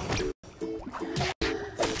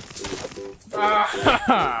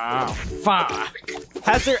 Fuck.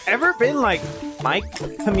 Has there ever been like mic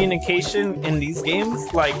communication in these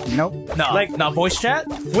games? Like, nope. No, like not voice chat.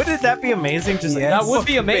 Wouldn't that be amazing? Just like, That would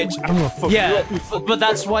be amazing. I'm gonna fuck Yeah, you up. but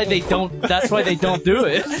that's why they don't. That's why they don't do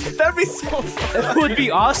it. That'd be so fun. It would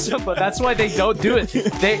be awesome, but that's why they don't do it.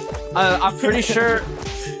 I'm pretty sure.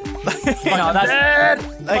 No, that's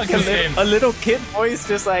like a little kid voice,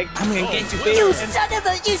 just like I'm gonna get you, baby. You son of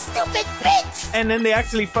a you stupid bitch! And then they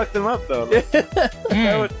actually fuck them up though. Like,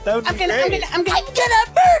 that would be great. I'm gonna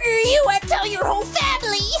murder you and tell your whole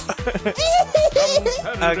family!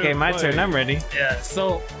 Okay, my turn. I'm ready. Yeah,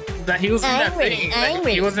 so that he was doing that thing, like,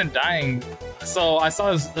 he wasn't dying. So I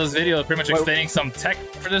saw this video pretty much explaining some tech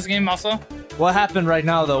for this game also. what happened right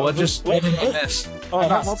now, though. What did I miss? Oh, I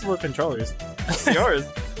got multiple controllers. It's yours.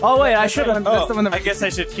 Oh wait, I should have. That's the one that I guess I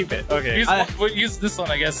should keep it. Okay. We'll use this one,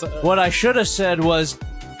 I guess. What I should have said was,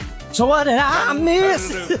 so what did I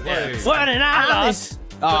miss? What did I miss?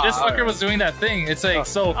 But this fucker was doing that thing. It's like,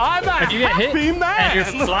 so if you get hit and you're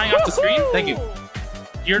flying off the screen, Thank you.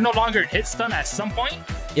 you're no longer hit stun at some point.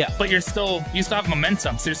 Yeah. But you still have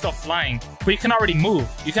momentum, so you're still flying. But you can already move.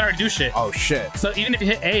 You can already do shit. Oh shit. So even if you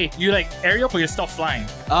hit A, you like aerial, but you're still flying.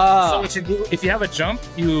 So what you do, if you have a jump,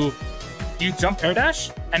 you jump air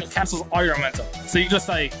dash, and it cancels all your momentum. So you just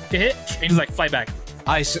like get hit, and you just like fly back.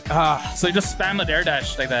 So he just spammed the air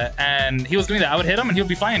dash like that, and he was doing that. I would hit him, and he would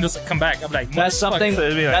be fine and just like, come back. I'm like, that's something.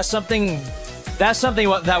 That's something. That's something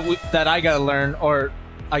that I gotta learn, or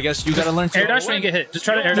I guess you gotta learn too. Air dash when you get hit. Just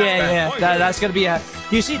try to air dash. Yeah. That's gonna be a.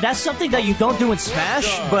 You see, that's something that you don't do in Smash,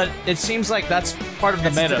 but it seems like that's part of the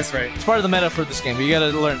meta. That's right. It's part of the meta for this game. You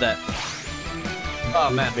gotta learn that. Oh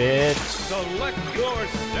man, bitch. Select your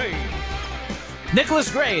stage. Nicholas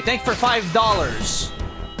Gray, thanks for $5.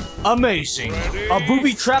 Amazing. A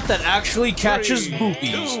booby trap that actually catches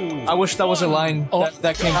boobies. I wish that was a line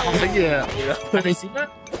that came out. Yeah. Have you seen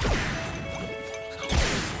that?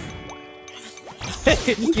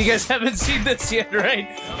 You guys haven't seen this yet, right?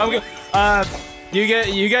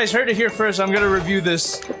 You guys heard it here first. I'm gonna review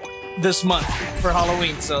this month for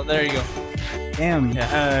Halloween. So there you go. Damn.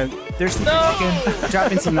 There's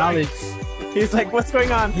dropping some knowledge. He's like, what's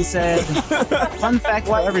going on? He said, fun fact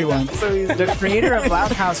for everyone. The creator of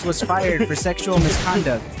Loud House was fired for sexual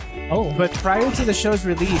misconduct. Oh. But prior to the show's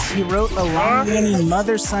release, he wrote a long-running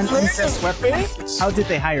mother-son incest weapon. How did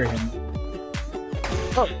they hire him?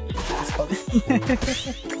 Oh.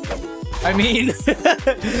 I mean,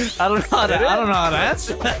 I don't know how to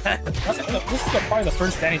answer that. This is probably the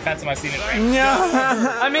first Danny Phantom I've seen in rank.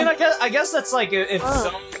 Yeah. I mean, I guess that's like if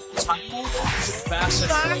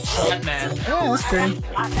man. Oh, that's true.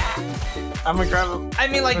 I'm gonna grab him. I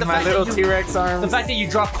mean, like with my little T-Rex arm. The fact that you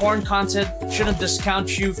drop corn content shouldn't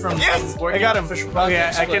discount you from. Yes, I got him.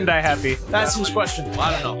 Okay, I can die happy. That's his question.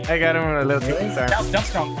 I don't know. I got him with a little T-Rex arm. Jump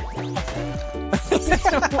strong.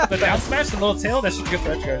 The down smash, the little tail, that shit's good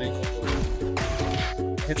for edge guarding.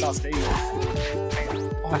 Hits off stage.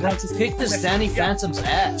 I have to kick this Danny Phantom's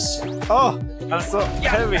ass. Oh, I'm so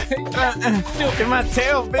heavy. Get my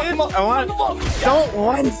tail, bitch. Don't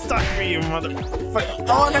one-stock me, you motherfucker.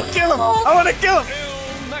 I wanna kill him. I wanna kill him.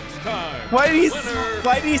 Next time. Why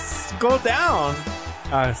did he go down?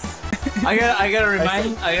 I gotta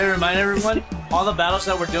remind everyone. All the battles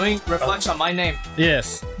that we're doing reflects on my name.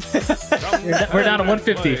 Yes. We're down to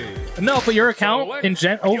 150. No, but your account in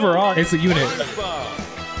overall is a unit.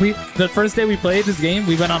 The first day we played this game,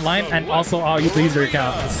 we went online and also all you used your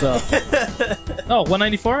account. So,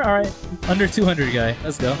 194. All right, under 200 guy.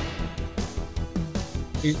 Let's go.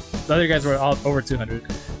 The other guys were all over 200.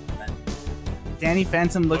 Danny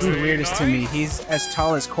Phantom looks the weirdest to me. He's as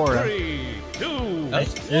tall as Korra. 3, 2,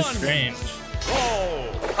 It's strange.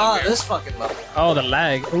 Oh, this fucking level. Oh, the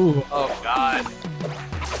lag. Ooh. Oh god.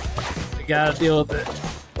 You gotta deal with it.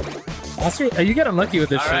 Also, you get unlucky with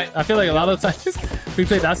this shit. Right. I feel like a lot of times we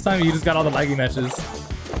played last time, you just got all the laggy matches.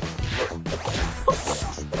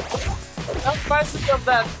 That reminds me of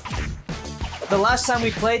that. The last time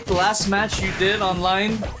we played, the last match you did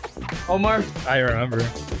online, Omar. I remember.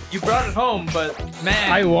 You brought it home, but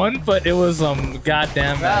man, I won, but it was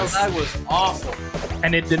goddamn mess. that was awful.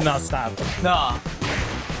 And it did not stop. Nah.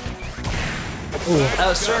 Ooh. At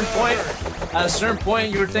a certain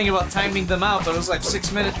point, you were thinking about timing them out, but it was like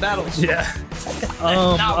 6-minute battles. Yeah.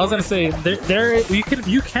 I was gonna say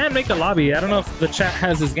you can make a lobby. I don't know if the chat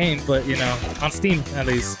has this game, but you know, on Steam at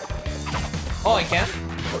least. Oh, I can.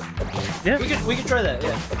 Yeah. We could try that.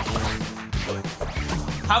 Yeah.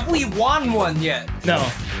 Have we won one yet? No.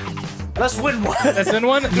 Let's win one. Let's win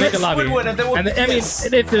one. Make a lobby. Win one, and then we'll, I mean,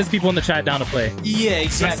 if there's people in the chat down to play. Yeah,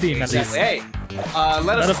 exactly. On Steam, at least. Hey,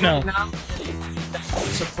 let us know now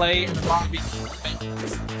to play in the lobby.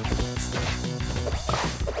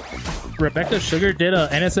 Rebecca Sugar did a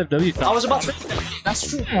NSFW. I was about to say that. That's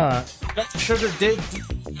true. Rebecca Sugar did.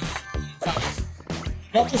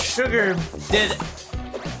 Rebecca Sugar did,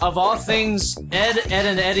 of all things, Ed,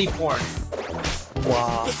 and Eddie porn.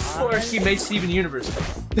 Wow. Before he made Steven Universe.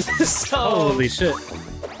 So, holy shit.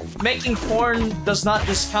 Making porn does not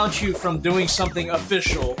discount you from doing something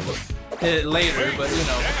official later, but you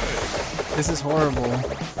know. This is horrible.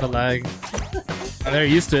 The lag. And they're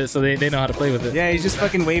used to it, so they know how to play with it. Yeah, he's just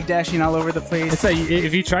fucking wave dashing all over the place. It's like,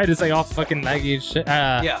 if you tried, it's like all fucking laggy and shit.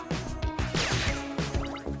 Yeah.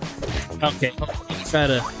 Okay. Try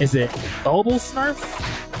to. Is it Bobble Snarf?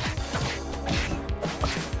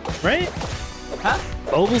 Right? Huh?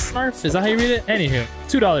 Bobble Snarf? Is that how you read it? Anywho,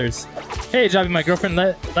 $2. Hey, Jobby, my girlfriend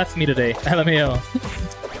left me today. LMAO.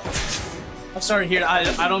 I'm sorry to hear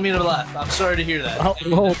that. I don't mean to laugh. I'm sorry to hear that.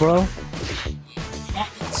 Oh, bro.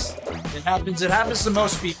 It happens. It happens to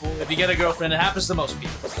most people. If you get a girlfriend, it happens to most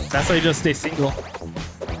people. That's why you just stay single.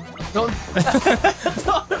 Don't.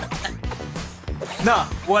 Nah,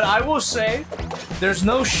 what I will say, there's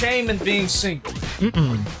no shame in being single.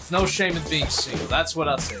 There's no shame in being single. That's what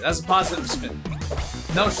I'll say. That's a positive spin.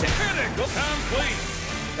 No shame. Critical complete.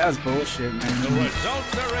 That was bullshit, man. The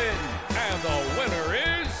results are in, and the winner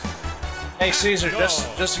is... Hey Caesar,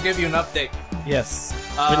 just to give you an update. Yes.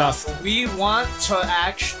 We lost. We want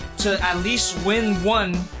to at least win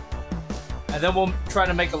one, and then we'll try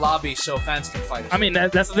to make a lobby so fans can fight us. I mean,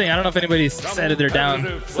 that's the thing. I don't know if anybody's said they're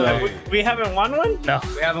down. So We haven't won one? no.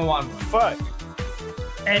 We haven't won. Fuck.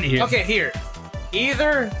 Anywho. Okay, here.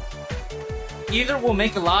 Either we'll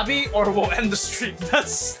make a lobby or we'll end the stream.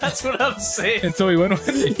 That's what I'm saying. And so we win one.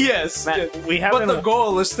 Yes. Man, we But haven't. the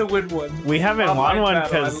goal is to win one. We haven't won Online one battle,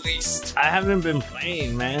 because at least. I haven't been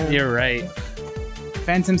playing, man. You're right.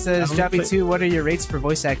 Phantom says, I'm gonna play- Jobby2, what are your rates for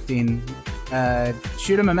voice acting?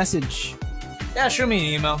 Shoot him a message. Yeah, shoot me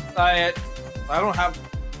an email. I don't have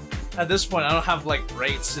at this point. I don't have like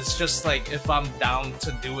rates. It's just like if I'm down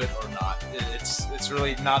to do it or not. It's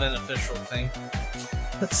really not an official thing.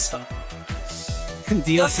 So.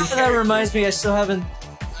 DLC. That reminds me, I still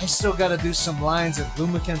gotta do some lines. If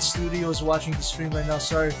Lumican Studio is watching the stream right now,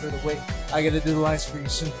 sorry for the wait. I gotta do the lines for you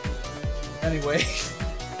soon. Anyway,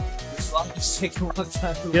 this line is taking a long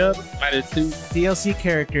time. Yep. I did too. DLC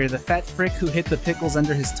character, the fat frick who hid the pickles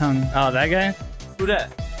under his tongue. Oh, that guy? Who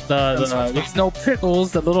that? There's no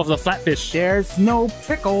pickles, the flatfish. There's no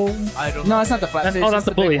pickles. I don't No, know. it's not the flatfish. Oh, that's it's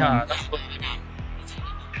the bully, big huh? one. That's the bully.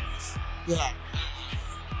 Yeah.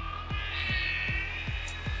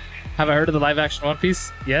 Have I heard of the live action One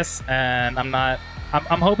Piece? Yes, and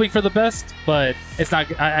I'm hoping for the best, but it's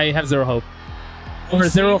not. I have zero hope. Or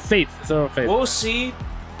zero faith. Zero faith. We'll see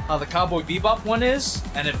how the Cowboy Bebop one is,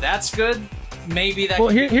 and if that's good, maybe that. Well,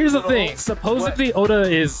 could be here's the a little- thing. Supposedly Oda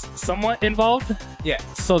is somewhat involved, Yeah.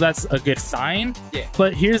 so that's a good sign. Yeah.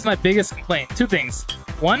 But here's my biggest complaint. Two things.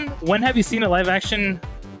 One, when have you seen a live action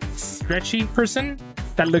stretchy person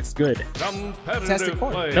that looks good? Fantastic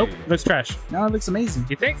Four. play. Nope, looks trash. No, it looks amazing.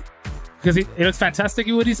 You think? Because it looks fantastic,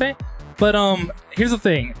 would you say? But here's the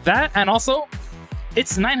thing. That, and also,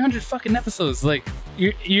 it's 900 fucking episodes. Like,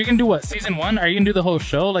 you're gonna do what? Season 1? Are you gonna do the whole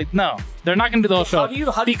show? Like, no. They're not gonna do the whole show. How do you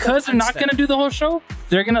Because they're not condense gonna do the whole show,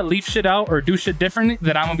 they're gonna leave shit out or do shit differently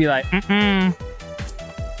that I'm gonna be like,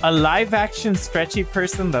 A live action stretchy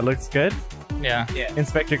person that looks good? yeah.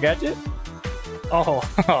 Inspector Gadget? Oh.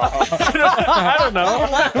 I don't know.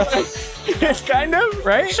 Kind of,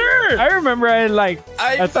 right? Sure. I remember I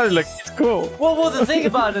thought it looked cool. Well, the thing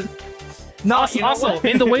about it. No, you know Also, what?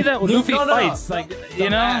 in the way that Luffy No. fights, like, The you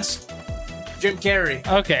know? Mask. Jim Carrey.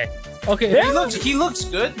 Okay. Okay. He looks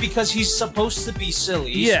good because he's supposed to be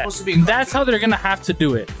silly. He's Yeah. supposed to be. That's how they're gonna have to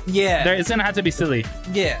do it. Yeah. It's gonna have to be silly.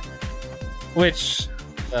 Yeah. Which,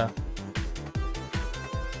 I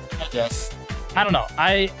guess. I don't know.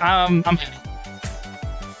 I'm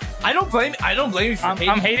I don't blame you for hating.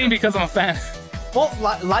 I'm hating because I'm a fan. Well,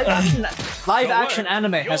 live action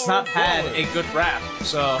anime has not had a good rap,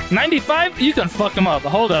 so 95? You can fuck him up.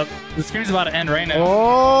 Hold up. The screen's about to end right now.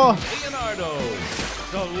 Oh, Leonardo.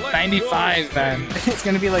 Select 95, man. It's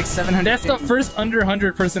gonna be like 700. That's the first under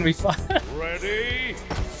 100 person we fought. Ready?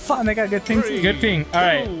 fun. They got good ping too. Good ping. All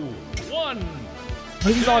right. 2, 1.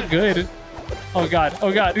 He's all good. Oh god.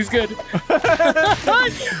 Oh god. He's good. Oh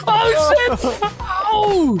shit.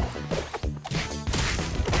 Oh.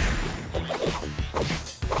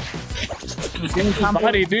 Doing,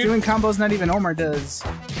 Body, dude. doing combos not even Omar does.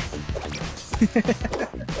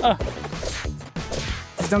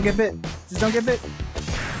 Just don't get bit. Just don't get bit.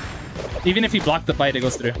 Even if he blocked the bite, it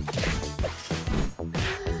goes through.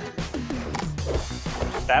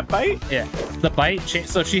 that bite? Yeah. The bite.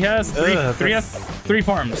 So she has three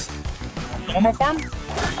forms. Normal form,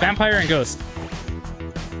 vampire, and ghost.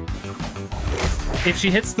 If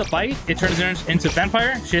she hits the bite, it turns her into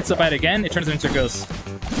vampire. She hits the bite again, it turns her into ghost.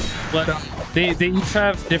 But they each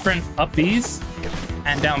have different up Bs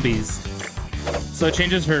and down Bs. So it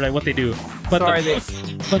changes her like what they do. But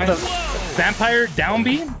the vampire down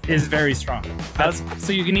B is very strong.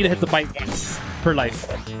 So you need to hit the bite once per life.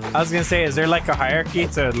 I was gonna say, is there like a hierarchy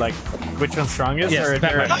to like which one's strongest? Yes, or is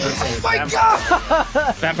there vampire. oh my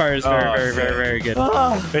god! Vampire is very good.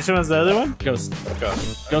 Which one's the other one? Ghost.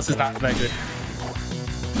 Ghost is not that good.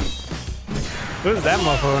 Who's that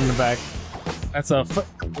mofo in the back? That's a foot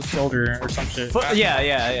soldier or some shit.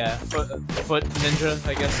 Yeah. Foot ninja,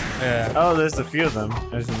 I guess. Yeah. Oh, there's a few of them.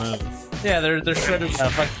 There's another. Yeah, they're shredders.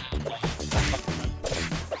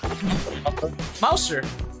 Mouser.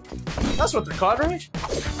 That's what they're called, right?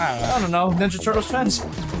 I don't know. Ninja Turtles fans.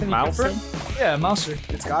 Can you Mouser? confirm? Yeah, Mouser.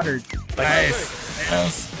 It's Goddard. Nice.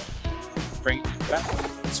 Yes. Bring it back.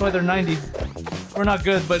 That's why they're 90. We're not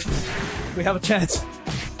good, but we have a chance.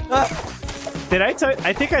 Did I tell?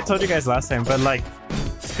 I think I told you guys last time, but like,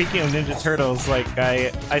 speaking of Ninja Turtles, like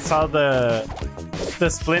I saw the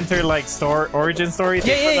Splinter like origin story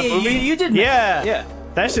thing for the movie. You did. Yeah. Yeah.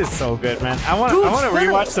 That shit's so good, man. I want to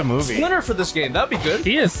rewatch the movie. Splinter for this game. That'd be good.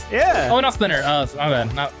 He is. Yeah. Oh, not Splinter. Oh, my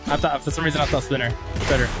bad. No, I thought for some reason I thought Splinter.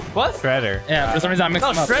 Shredder. What? Shredder. Yeah, for some reason I mixed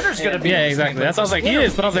No, him up. Shredder's gonna be. Yeah, exactly. That's why I was like, he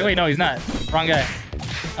is, but I was like, wait, no, he's not. Wrong guy.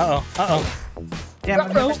 Uh oh. Damn,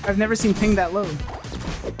 I've never seen ping that low.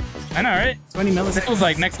 I know, right? 20 It milliseconds. was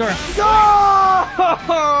like next door.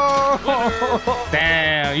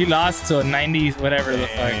 Damn, you lost to a 90s, whatever the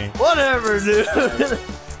fuck. Whatever, dude.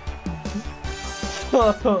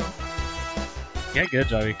 Get good,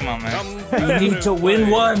 Jobby. Come on, man. You need to win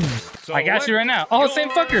one. I got you right now. Oh, same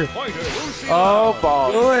fucker. Oh,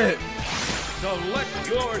 balls. Do it. Select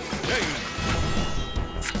your stage.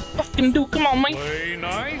 Fucking dude, come on, man. Play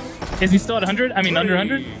nice. Is he still at 100? I mean, under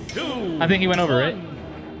 100? 2, I think he went over, right?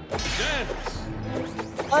 dance.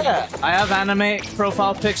 Oh, yeah. I have anime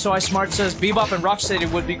profile pics, so I smart says Bebop and Rocksteady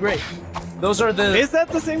would be great. Those are the. Is that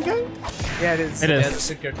the same guy? Yeah, it is. It Yeah, is. the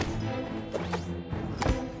sick character.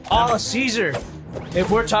 Oh, Caesar. If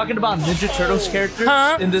we're talking about Ninja Turtles characters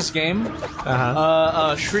in this game,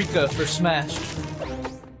 Shrika for Smash.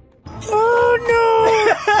 Oh no!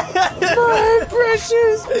 My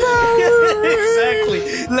precious Exactly.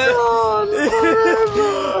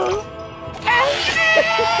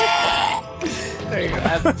 There you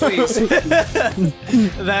go. Please.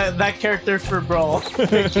 that character for Brawl.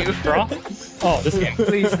 Thank you. Brawl? Oh, this game.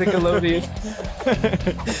 Please, Nickelodeon.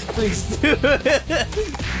 Please do it.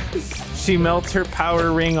 She melts her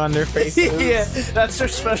power ring on their faces. Yeah, that's her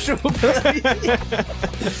special ability.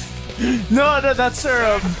 No, that's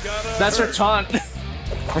her taunt.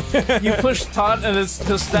 You push taunt and it's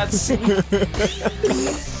just that scene.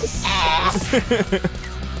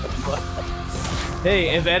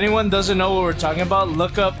 Hey, if anyone doesn't know what we're talking about,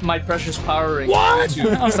 look up My Precious Power Ring. What?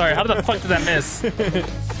 I'm sorry, how the fuck did that miss?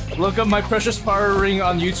 Look up My Precious Power Ring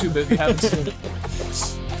on YouTube if you haven't seen it.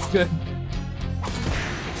 It's good.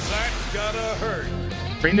 That's gotta hurt.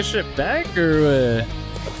 Bring the ship back, or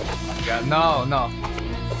God, no.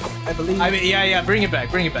 I believe. I mean, yeah, bring it back.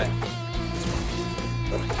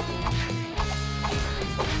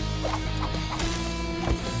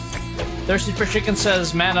 Thirsty for Chicken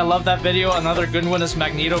says, man, I love that video. Another good one is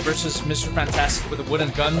Magneto versus Mr. Fantastic with a wooden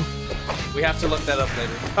gun. We have to look that up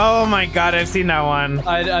later. Oh my god, I've seen that one.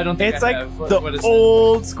 I don't think It's I like have. What the is it?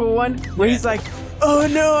 old school one where he's like, oh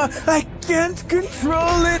no, I can't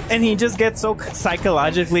control it, and he just gets so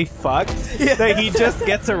psychologically fucked that he just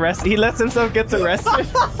gets arrested. He lets himself get arrested,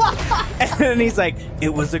 and then he's like,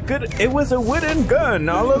 it was a wooden gun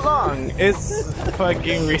all along. It's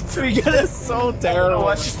fucking ridiculous. It's so terrible.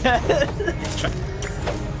 Watch that.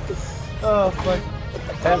 Oh fuck.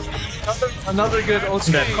 Another good old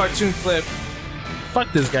school cartoon clip.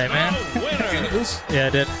 fuck this guy, man. Yeah, I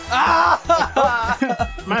did.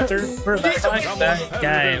 My turn. Fuck that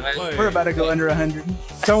guy, man. We're about to go under 100.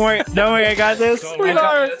 Don't worry, I got this.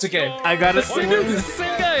 It's okay. I got it. Same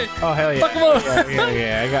guy. Oh hell yeah! Fuck him up.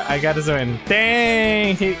 Yeah. I got his win.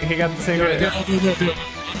 Dang, he got the same win.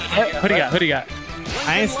 Who do you got?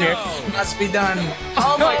 I ain't scared. Must be done.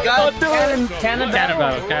 Oh my god. Cannon Cannon battle.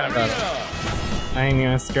 I ain't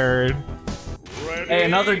even scared. Hey,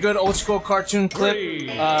 another good old school cartoon clip.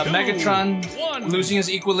 Megatron losing his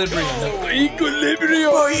equilibrium.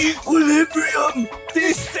 Equilibrium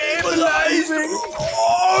destabilizing.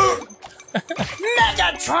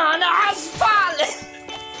 Megatron has fallen.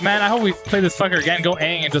 Man, I hope we play this fucker again, go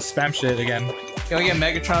Aang and just spam shit again. Can we get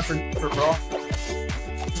Megatron for Brawl?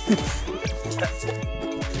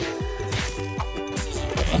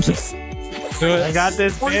 Do it. I got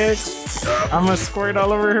this bitch. I'm gonna squirt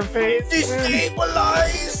all over her face.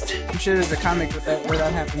 Destabilized. I'm sure there's a comic with that where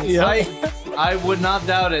that happens. Yeah. I would not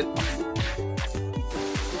doubt it.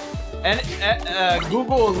 And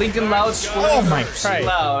Google Lincoln Loud squirting my burps Christ.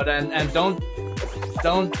 loud and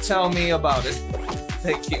don't tell me about it.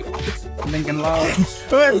 Thank you. Lincoln Law.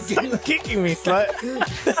 Stop kicking me, slut.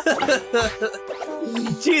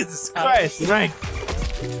 Jesus Christ, right?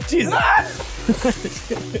 Jesus.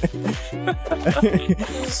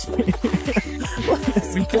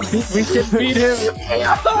 We can beat him.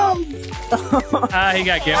 He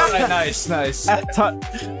got game. Nice.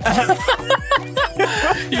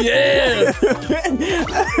 Yeah.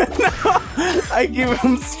 I give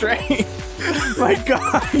him strength. My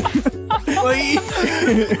God.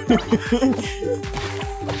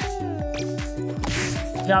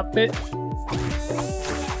 Drop it.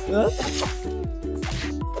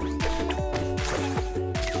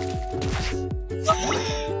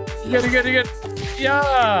 You good.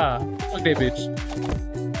 Yeah. Okay, bitch.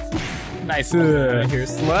 Nice.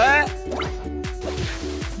 Here's slut.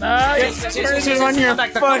 Nice. On your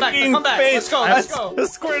fucking face. Let's go. Let's go.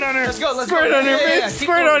 Let's squirt on her. Let's go. Let's Squirt go. on her, Yeah, bitch. keep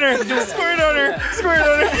Squirt going. on her. Do that. Squirt on her. Squirt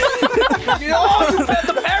on her. Oh, you had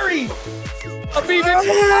the parry. A beat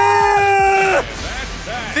it.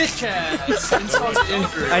 Bitch ass. Insult to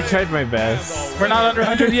injury. I tried my best. We're not under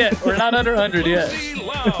 100 yet. We're not under 100 yet.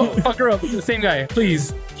 Oh, fuck her up. The same guy.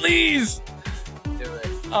 Please. Please. Do it.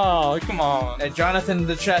 Oh, come on. Hey, Jonathan in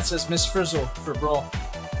the chat says Miss Frizzle for Brawl.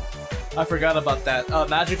 I forgot about that.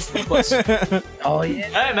 Magic School Bus. Oh, yeah.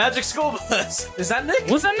 Hey, Magic School Bus. Is that Nick?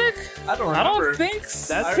 Was that Nick? I don't I remember. don't think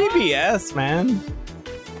so. That's PBS, man.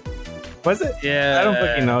 Was it? Yeah. I don't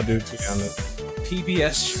fucking know, dude, to be honest.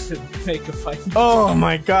 PBS should make a fight. Oh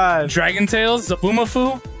my god. Dragon Tales,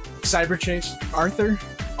 Zaboomafoo. Cyber Chase. Arthur,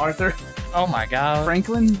 Arthur. Oh my god.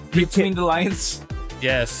 Franklin. Between the Lions.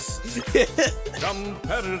 Yes.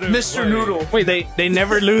 Mr. Noodle. Wait, they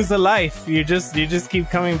never lose a life. You just keep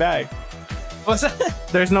coming back. What's that?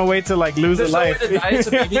 There's no way to like lose There's a no way life. to die. It's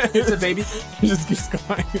a baby. It's a baby. It just keeps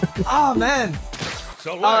going. Oh man.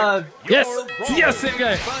 Yes. Yes, same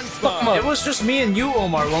guy. Fuck him It up. was just me and you,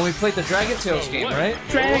 Omar, when we played the Dragon Tales game, right?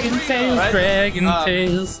 Dragon Tales, Right? Dragon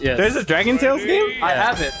Tales. Yes. There's a Dragon Tales game? I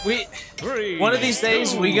have it. One of these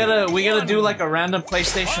days we gotta do like a random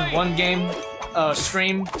PlayStation 1 game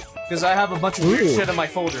stream because I have a bunch of weird shit in my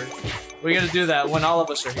folder. We gotta do that when all of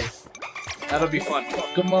us are here. That'll be fun.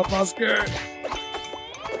 Come up, Oscar.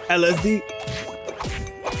 LSD.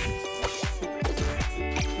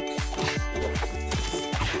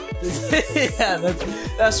 Yeah,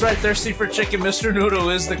 that's right. Thirsty for chicken. Mr. Noodle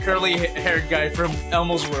is the curly-haired guy from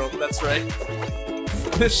Elmo's World. That's right.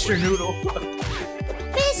 Mr. Noodle.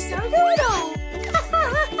 Mr.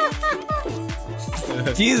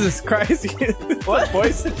 Noodle! Jesus Christ. What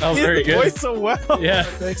voice? Oh, very good. Voice so well. Yeah.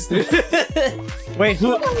 Thanks, dude. Wait,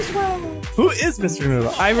 who is Mr.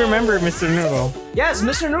 Noodle? I remember Mr. Noodle. Yes,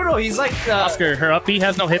 Mr. Noodle. He's like Oscar, her up B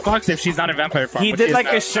has no hitbox if she's not in vampire form. He which did is like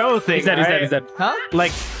not. a show thing. He's dead, he's dead, he's dead. Huh?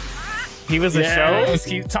 Like, he was a show? Just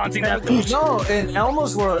keep taunting that bitch. No, in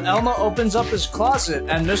Elmo's World, Elmo opens up his closet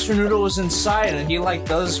and Mr. Noodle is inside and he like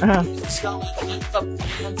does. He's got like a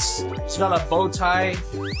pants. He's got a bow tie.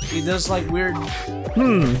 He does like weird. I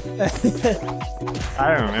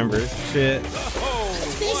don't remember. Shit.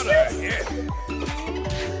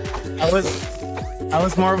 I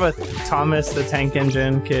was more of a Thomas the Tank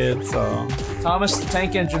Engine kid, so Thomas the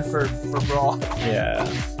Tank Engine for Brawl. yeah.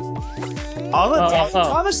 All the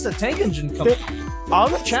Thomas the Tank Engine company. all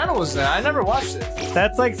the Channel was that? I never watched it.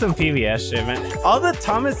 that's like some PBS shit, man. All the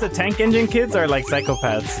Thomas the Tank Engine kids are like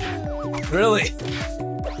psychopaths. Really?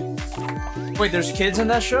 Wait, there's kids in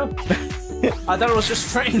that show? I thought it was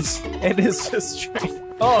just trains. It is just strange.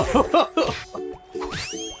 Oh.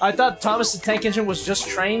 I thought Thomas the Tank Engine was just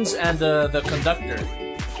trains and the conductor.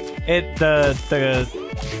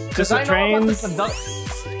 Just the I know about trains. the conductor.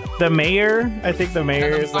 The mayor, I think the mayor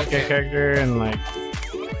And the is like a bucket. character, and like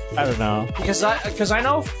I don't know. Because I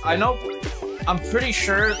know, I'm pretty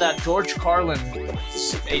sure that George Carlin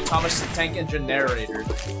is a Thomas the Tank Engine narrator.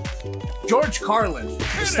 George Carlin,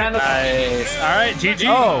 the stand-up. Nice. All right, GG.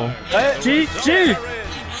 Oh, GG.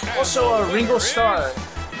 Also a Ringo Starr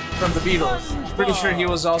from the Beatles. Pretty sure he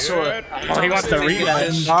was also a. Oh, he wants to read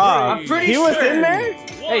that. I'm pretty he sure. was in there.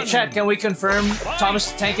 Hey, chat, can we confirm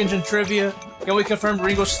Thomas the Tank Engine trivia? Can we confirm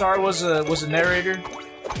Ringo Starr was a narrator?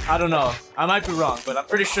 I don't know. I might be wrong, but I'm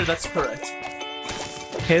pretty sure that's correct.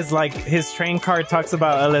 His train card talks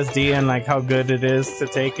about LSD and like how good it is to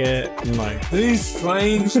take it, and like These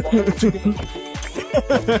trains.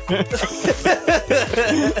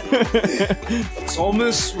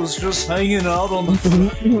 Thomas was just hanging out on the train,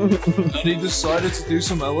 and he decided to do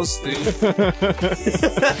some LSD.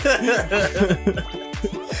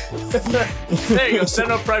 There you go.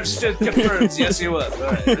 Send up prime shit confirms. Yes, he was.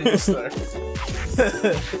 All right, Ringo Starr.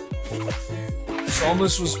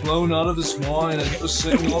 Thomas was blown out of his mind, and he was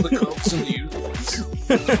singing all the cokes and the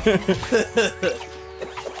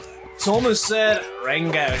Thomas said,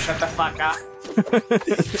 "Ringo, shut the fuck up."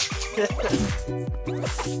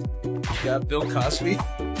 Yeah, Bill Cosby.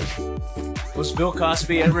 Was Bill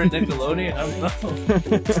Cosby ever in Nickelodeon? I don't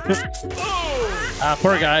know.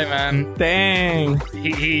 Poor guy, man. dang.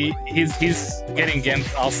 He's getting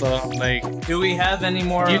gimped also. Like, Do we have any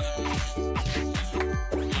more?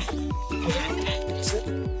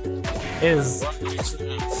 Is so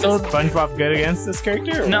SpongeBob good against this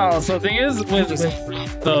character? or- no. So the thing is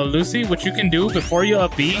with the Lucy, what you can do before you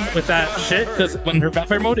up B with that shit, because when her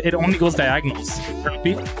vampire mode, it only goes diagonals. Her up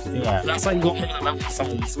B. Yeah. That's why you go for the level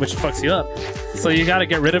summons, which fucks you up. So you gotta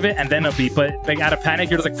get rid of it and then a B. But like out of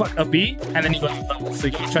panic, you're just like fuck a B, and then you go to level. So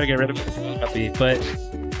you can try to get rid of it a B. But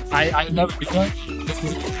I never begun.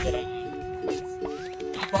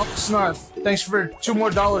 Bob Snarf, thanks for $2 more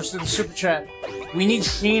to the super chat. We need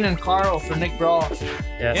Sheen and Carl for Nick Brawl.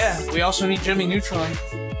 Yes. Yeah, we also need Jimmy Neutron.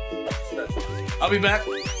 I'll be back.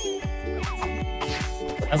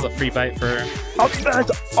 That's a free bite for. I'll be back.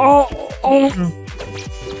 Oh.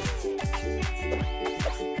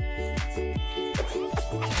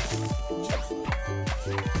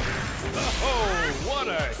 What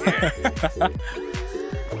a hit!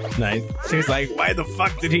 Nice. She's like, why the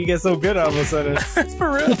fuck did he get so good all of a sudden? That's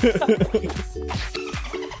for real.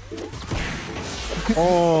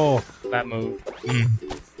 Oh, That move.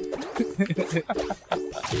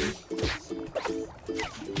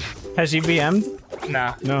 has she BM'd?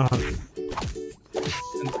 Nah. No.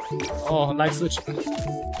 Oh, nice switch.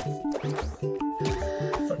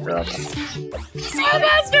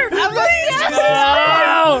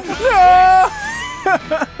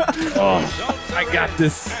 Oh, I got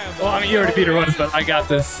this. Well, I mean, you already beat her once, but I got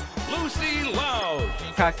this. Lucy Loud.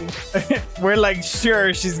 Cocky. We're like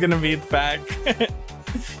sure she's gonna beat back.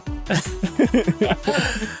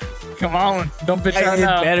 Come on, don't bitch out It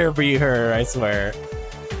now. better be her, I swear.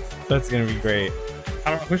 That's gonna be great.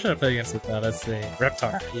 I don't know, who should I play against with that? Let's see.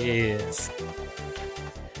 Reptar. Yes.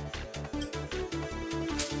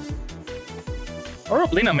 Or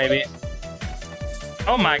Oblina, maybe.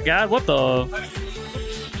 Oh my god, what the?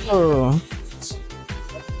 Oh.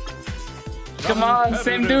 Come on,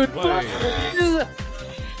 same dude. Play.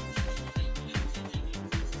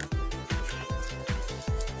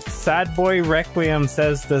 Sad Boy Requiem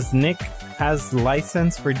says, does Nick has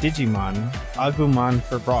license for Digimon? Agumon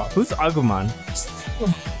for Brawl. Who's Agumon?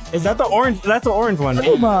 Is that the orange? That's the orange one.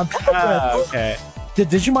 Agumon. Ah, okay. Did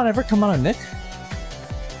Digimon ever come out on Nick?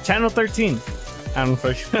 Channel 13. I'm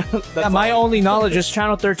for sure. Yeah, my only knowledge is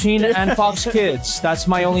Channel 13 and Fox Kids. That's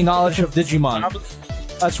my only knowledge of Digimon.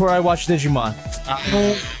 That's where I watch Digimon.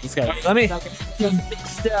 This guy. Let me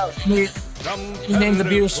name the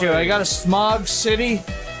views here. I got a Smog City.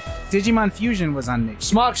 Digimon Fusion was on Nick.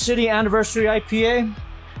 Smog City Anniversary IPA.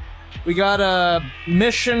 We got a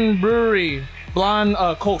Mission Brewery Blonde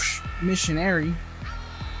Kolsch. Missionary.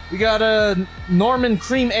 We got a Norman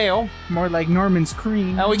Cream Ale. More like Norman's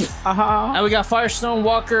Cream. And we got Firestone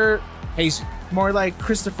Walker Hazy. More like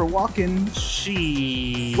Christopher Walken.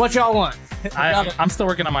 She. What y'all want? I'm still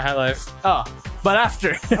working on my high life. Oh, but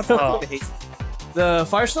after Oh. the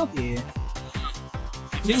Firestone. Yeah.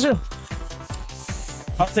 These are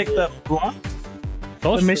I'll take the blonde.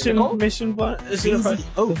 Those The mission Nicole? blonde. Is Hazy it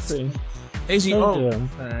oats. Hazy. Don't Oh, do 'em.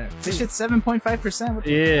 alright. This shit's 7.5%.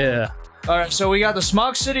 Yeah. All right. So we got the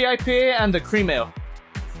Smog City IPA and the Cream Ale.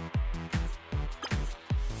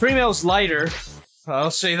 Cream Ale's lighter.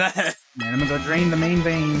 I'll say that. Man, I'm gonna go drain the main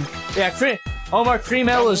vein. Yeah, Omar Cream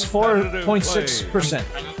Ale is 4.6%.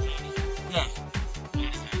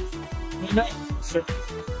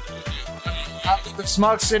 The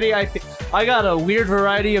Smog City IPA. I got a weird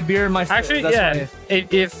variety of beer in my fridge. Actually, That's yeah. why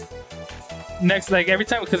If next, like every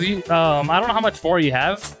time, because you, I don't know how much more you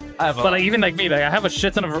have, I have a but like even like me, like I have a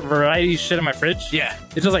shit ton of variety shit in my fridge. yeah.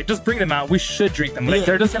 It's just like just bring them out. We should drink them. Like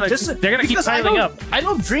they're just gonna they're gonna keep because piling up. I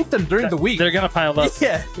don't drink them during the week. They're gonna pile up.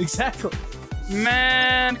 Yeah, exactly.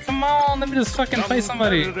 Man, come on, let me just fucking play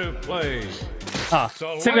somebody. Competitive play. Ah,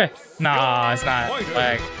 same guy. Nah, it's not.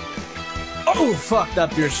 Like, Oh fuck,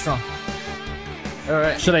 that beer's strong. All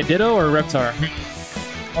right. should I Ditto or Reptar?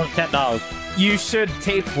 Or Cat Dog? You should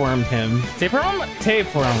tapeworm him. Taper him?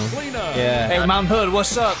 Tapeworm. Lena, Yeah. Hey, Mount Hood,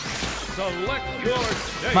 what's up? select your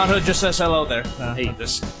state. Mount Hood just says hello there. Hey. I'm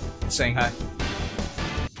just saying hi.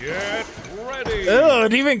 Get ready. Oh,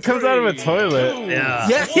 it even comes out of a toilet. Yeah.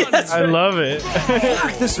 Yeah, that's I love it.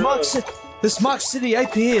 Fuck, the Smog City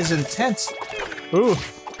IPA is intense. Ooh.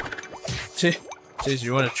 Jeez,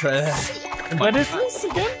 you want to try that? What is this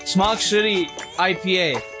again? Smog City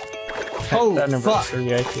IPA. Oh, fuck. Anniversary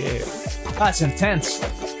IPA. That's intense.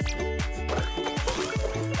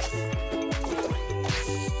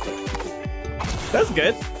 That's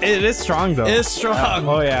good. It is strong though. It's strong.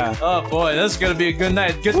 Oh yeah. Oh boy, this is gonna be a good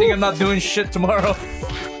night. Good thing I'm not doing shit tomorrow.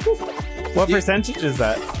 What percentage is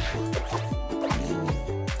that?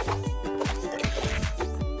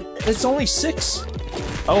 It's only 6.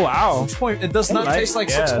 Oh wow. It does not Nice, taste like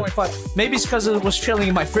yeah. 6.5. Maybe it's because it was chilling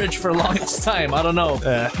in my fridge for the longest time. I don't know.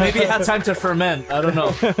 Maybe it had time to ferment. I don't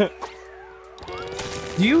know.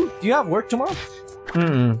 Do you have work tomorrow?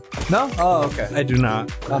 No? Oh, okay. I do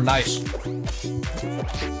not. Oh, nice.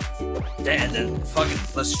 Damn, then fucking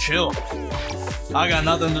let's chill. I got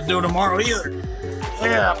nothing to do tomorrow either.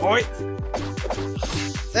 Yeah, boy.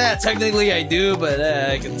 Yeah, technically I do, but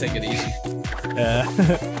I can take it easy.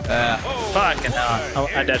 Yeah. Oh, Fucking hell.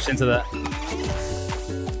 I dashed into that.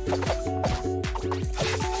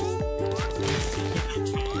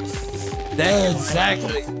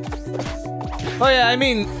 Exactly. Oh yeah, I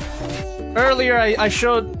mean, earlier I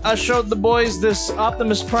showed the boys this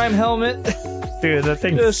Optimus Prime helmet. Dude, that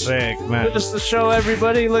thing's sick, man. Just to show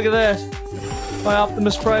everybody, look at that. My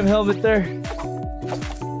Optimus Prime helmet there.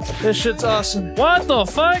 This shit's awesome. What the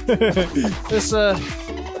fuck? This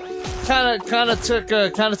kind of took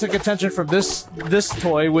attention from this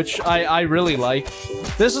toy, which I really like.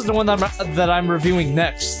 This is the one that I'm reviewing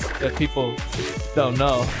next. That people don't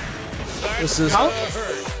know. This is How the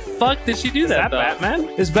fuck did she do that? Is that Batman?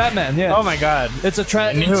 It's Batman, yeah. Oh my god. It's a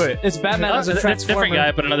It's Batman as a It's transformer. different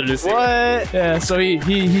guy, but another dude. What? Yeah, so he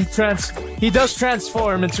does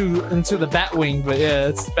transform into the Batwing, but yeah,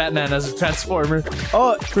 it's Batman as a transformer.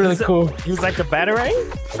 Oh, Really cool. He's like a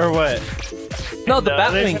Batarang? Or what? No, the No,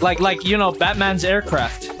 Batwing, like you know, Batman's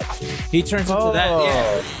aircraft. He turns into that.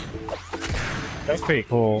 Yeah, That's pretty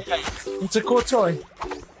cool. it's a cool toy.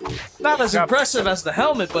 Not as impressive as the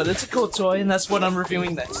helmet, but it's a cool toy, and that's what I'm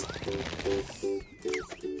reviewing next.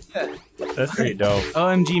 Yeah. That's pretty dope.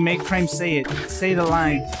 OMG, make Prime say it. Say the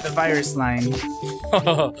line. The virus line.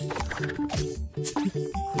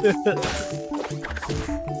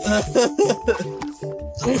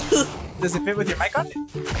 Does it fit with your mic on?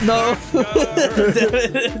 No,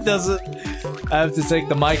 it doesn't. I have to take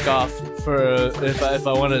the mic off for if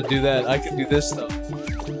I want to do that. I can do this though.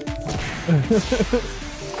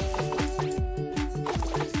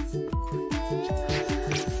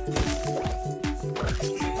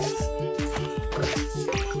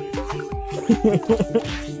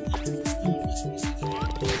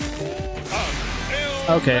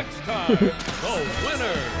 Okay. The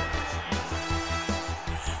winner.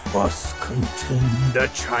 Boss contender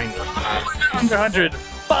China. Under 100.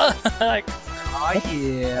 Fuck. Oh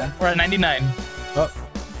yeah. We're at 99.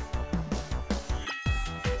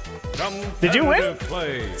 Did you win? Competitive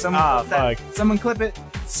play. Someone Ah, clip that. fuck. Someone clip it.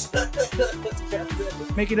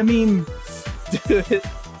 Make it a meme.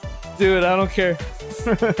 Dude, I don't care.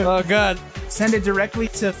 Oh god. Send it directly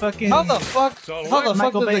to fucking. How the fuck? How the fuck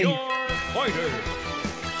Michael did they Bay. Fighter.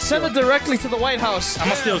 send it directly to the White House? I'm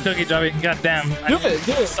gonna steal a cookie, Jobby. God damn. Do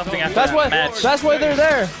it. Something after That's that why. match. That's why they're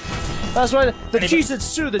there. That's why the Anybody-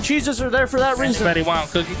 Cheez-Its too. The Cheez-Its are there for that reason. Anybody want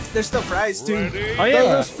a cookie? There's still fries too. Ready? Oh yeah.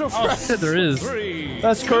 There's still Oh fries. shit, there is. 3,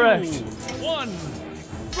 That's correct. 2, 1.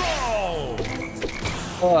 Brawl.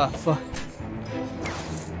 Oh fuck.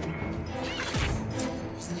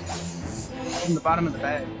 From the bottom of the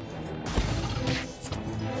bag.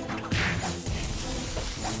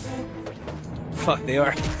 Fuck, they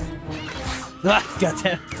are. Ah,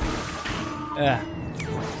 goddamn. Yeah.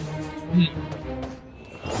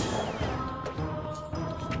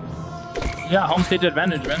 Yeah, home stage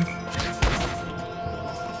advantage, man.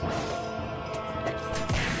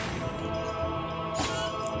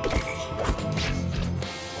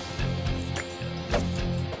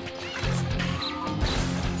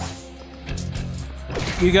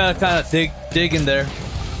 You gotta kind of dig in there.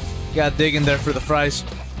 You gotta dig in there for the fries.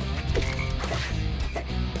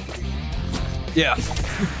 Yeah.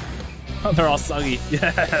 They're all soggy.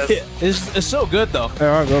 Yes. It's so good though. They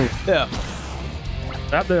are good. Yeah.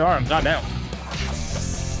 That they are. Goddamn.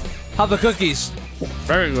 How the cookies?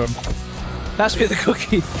 Very good. Pass me the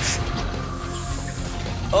cookies.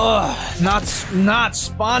 Ugh, not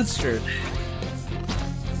sponsored.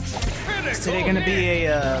 Is today gonna be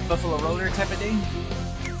a buffalo roller type of day?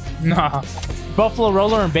 Nah. Buffalo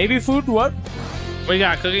roller and baby food? What? We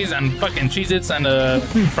got cookies and fucking Cheez-Its and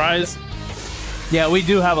fries. Yeah, we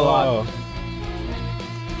do have a lot. Oh.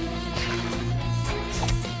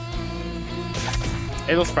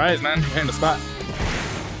 Hey, those fries, man. You're in the spot.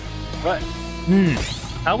 What?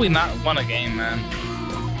 How we not won a game, man?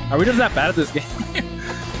 Are we just that bad at this game?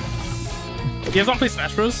 You guys want to play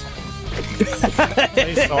Smash Bros?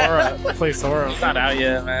 Play Sora. Play Sora. It's not out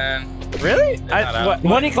yet, man. Really? not out.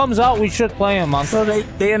 When he comes out, we should play him on. So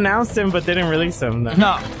they announced him but didn't release him. No.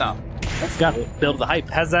 No. Let's gotta build the hype.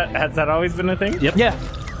 Has that always been a thing? Yep. Yeah.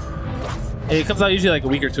 It comes out usually like a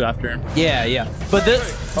week or two after. Yeah. But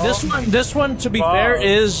this one, to be Wow. fair,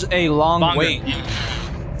 is a long Longer. wait.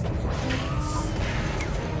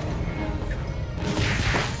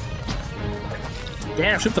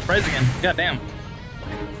 Damn, shoot the fries again. God damn.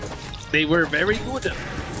 They were very good.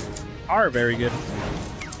 Are very good.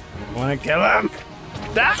 Wanna kill him?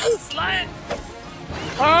 That's like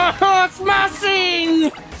Oh,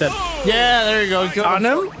 smashing! Yeah, there you go. Taunt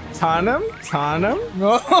him?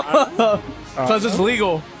 Because it's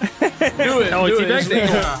legal. Do it. Oh, do it's it. It's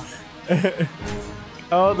teabag? legal.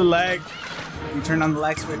 Oh, the lag. You turn on the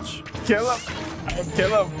lag switch. Kill him. I'll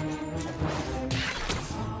kill him.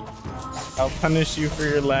 I'll punish you for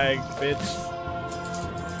your lag, bitch.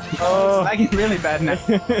 It's Oh. lagging really bad now.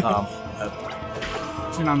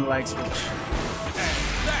 Turn on the lag switch.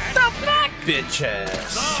 Bitch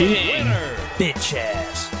ass. Cheating. Bitch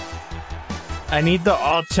ass. I need the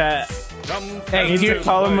all chat. I need to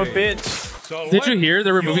call him a bitch. Did you hear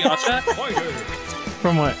they're removing all chat?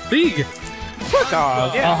 From what? League. Fuck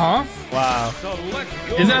off. Uh-huh. Wow.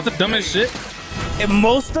 Isn't that the dumbest shit? And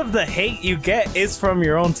most of the hate you get is from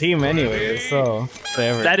your own team anyway, so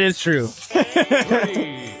whatever. That is true. Fuck.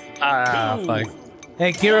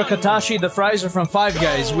 Hey, Kira Katashi, the fries are from Five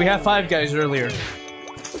Guys. We had Five Guys earlier.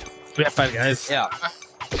 We have 5 guys. Yeah.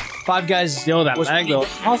 Five Guys. Yo, that was lag though.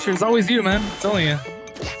 Monster is always you, man. I'm telling you.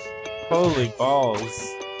 Holy balls.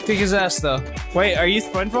 Kick his ass, though. Wait, are you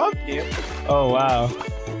SpongeBob? Yeah. Oh, wow.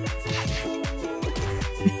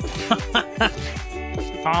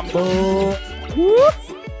 Combo.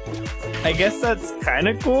 I guess that's kind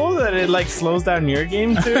of cool that it like slows down your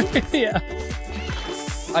game too. Yeah.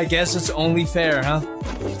 I guess it's only fair, huh?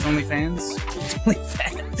 It's OnlyFans. It's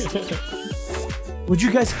OnlyFans. Would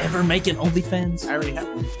you guys ever make an OnlyFans? I already have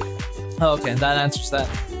one. Oh, okay, that answers that.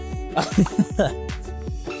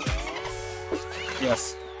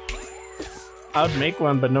 Yes. I would make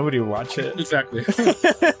one, but nobody would watch it. Exactly.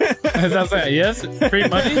 That's like, yes, free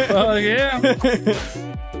money? Oh, yeah.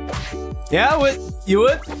 Yeah, you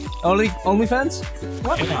would? OnlyFans?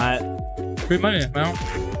 Why not? Free money, man.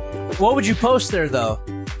 What would you post there, though?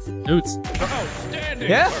 Nudes. Outstanding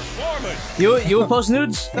Yeah? performance. You would post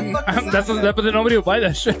nudes? But then nobody will buy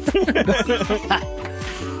that shit.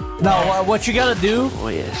 No, what you gotta do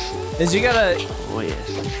is you gotta.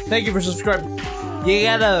 yes. Thank you for subscribing. You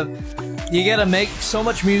gotta make so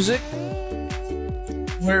much music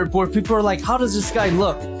where people are like, how does this guy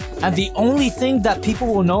look? And the only thing that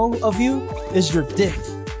people will know of you is your dick.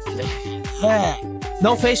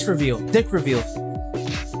 No face reveal, dick reveal.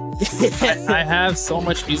 I have so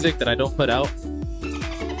much music that I don't put out.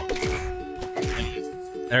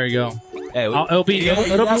 There you go. Hey, It'll be a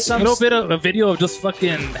little bit of a video of just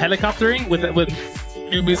fucking helicoptering with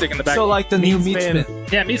new music in the back. so like the new meat spin.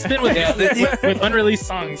 Yeah, me spin with, with unreleased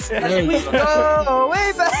songs. Oh,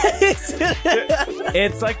 way back.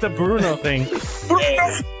 It's like the Bruno thing.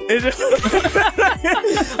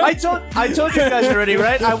 I told you guys already,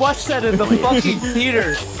 right? I watched that in the fucking theater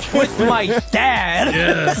with my dad.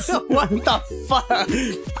 Yes. What the fuck? I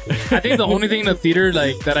think the only thing in the theater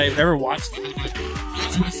like that I've ever watched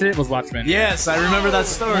was Watchmen. Yes, I remember that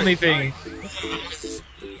story. Only thing.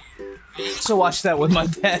 So watch that with my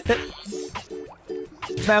dad.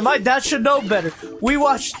 Man, my dad should know better. We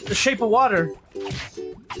watched The Shape of Water.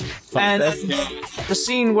 And the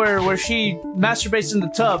scene where she masturbates in the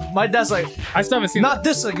tub, my dad's like, I still haven't seen not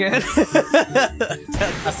this again. I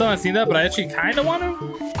still haven't seen that, but I actually kind of want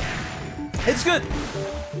to. It's good.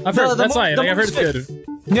 I've heard, that's fine. Like, I've heard it's movie's good.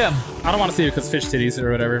 Yeah. I don't want to see it because fish titties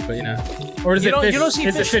or whatever, but you know. Or is You it don't, fish? you don't see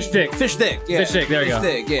It's a fish dick. Fish dick. Yeah. Fish dick, there you Fish go.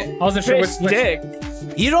 dick, yeah. I wasn't sure Fish which dick.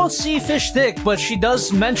 You don't see fish dick, but she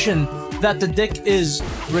does mention that the dick is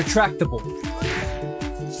retractable.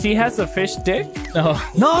 She has a fish dick? No.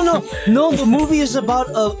 No, the movie is about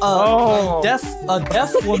a deaf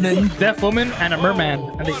woman Deaf woman and a merman.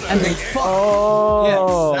 And they fuck.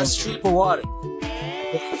 Oh. Yes, that's Shape of Water.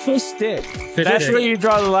 Fish dick. Fish That's dick. where you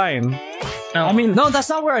draw the line. No. I mean, no, that's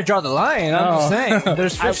not where I draw the line. I'm just Oh. saying,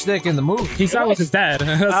 there's fish dick in the movie. he saw it with his dad.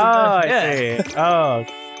 That's Oh, I Yeah. see. Oh.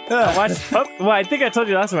 I watched well, I think I told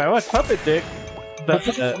you last time. I watched Puppet Dick.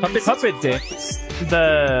 Puppet Dick.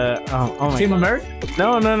 The oh my Team god. America?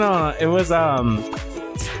 No. It was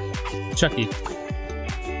Chucky.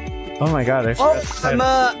 oh my god. I Oh,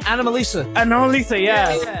 forgot. I'm Anomalisa. Anomalisa,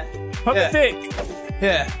 yeah. Yeah. Puppet Yeah. Dick.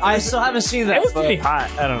 Yeah, I still haven't seen that. It was but pretty hot.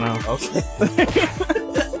 I don't know. Okay.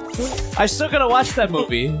 I still gotta watch that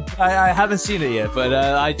movie. I haven't seen it yet, but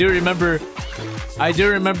I do remember.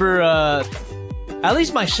 At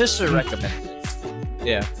least my sister recommended it.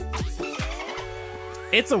 Yeah.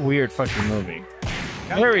 It's a weird fucking movie.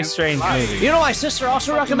 Very strange movie. You know, my sister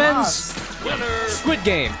also recommends Squid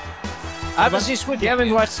Game. I haven't seen Squid You Game.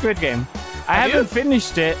 haven't watched Squid Game. I Have haven't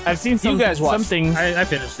finished it. I've seen some, guys watched some things. I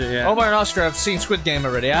finished it, yeah. Omar and Oscar have seen Squid Game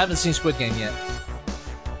already. I haven't seen Squid Game yet.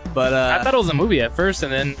 But I thought it was a movie at first,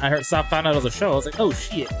 and then I found out it was a show. I was like, oh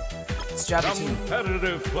shit. It's Jobby team.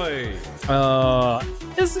 Competitive play.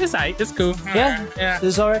 It's aight. It's cool. yeah, Yeah.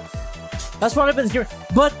 it's alright. That's what I've been hearing.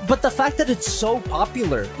 But the fact that it's so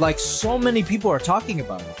popular, like so many people are talking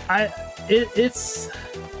about it. It's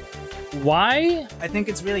why? I think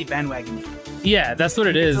it's really bandwagon. Yeah, that's what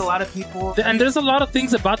it is. There's a lot of people. And there's a lot of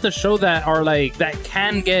things about the show that are like that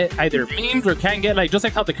can get either memed or can get like just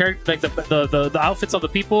like how the character, like the outfits of the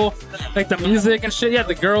people, like the music and shit. Yeah,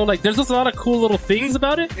 the girl. Like there's just a lot of cool little things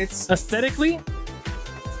about it. It's aesthetically.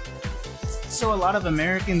 So a lot of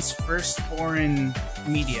Americans' first foreign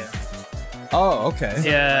media. Oh, okay.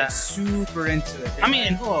 Yeah. Like, super into it. I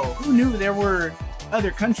mean, whoa, who knew there were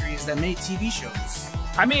other countries that made TV shows?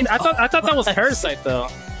 I mean, I thought that was Parasite though.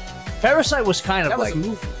 Parasite was kind of That like was a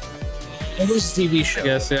movie. it was a TV show. I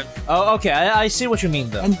guess, yeah. Oh, okay. I see what you mean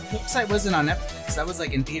though. And Parasite wasn't on Netflix. That was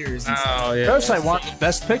like in theaters and stuff. Oh yeah. Parasite won the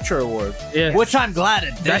Best Picture award. Yeah. Which I'm glad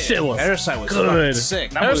it did. That shit was Parasite was good. fucking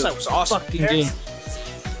sick. That Parasite was awesome. Fucking game.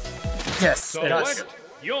 Yes. It is. Select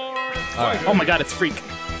your Alright. Oh my god, it's Freak.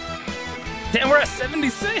 Damn, we're at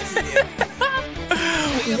 76.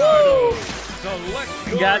 Select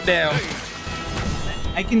your Goddamn.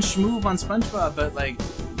 I can schmoove on SpongeBob, but like,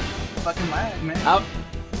 fucking lag, man.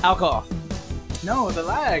 Alcohol. No, the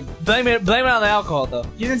lag. Blame it on the alcohol though.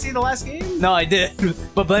 You didn't see the last game? No, I did,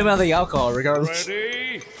 but blame it on the alcohol regardless.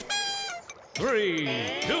 Ready? 3,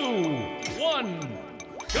 2, 1,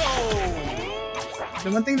 go! The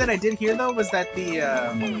one thing that I did hear though was that the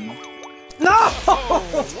No.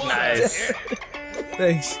 Nice.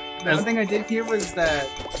 Thanks. the one thing I did hear was that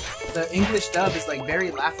the English dub is like very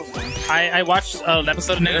laughable. I watched an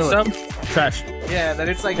episode of Nick Sub. Trash. Yeah, that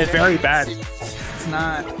it's like It's very bad. It's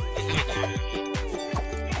not.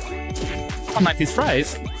 Unlike these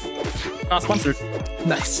fries. Not sponsored.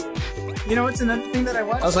 Nice. You know, it's another thing that I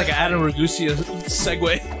watched. That was like an Adam Ragusa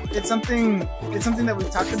segue. It's something. It's something that we've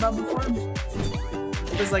talked about before.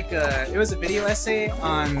 It was like it was a video essay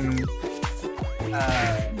on.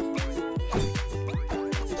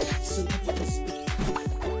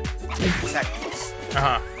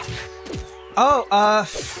 Oh,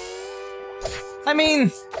 I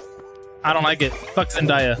mean, I don't like it. Fuck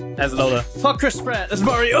Zendaya as Lola. fuck Chris Pratt as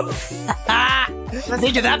Mario.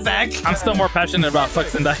 Take that back. I'm still more passionate about fuck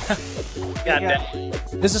Zendaya. God damn.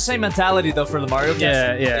 It's the same mentality though for the Mario.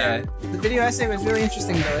 Yeah, yeah. The video essay was really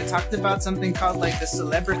interesting though. It talked about something called like the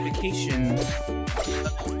celebrification.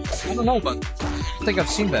 I don't know, but I think I've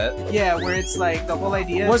seen that. Yeah, where it's like the whole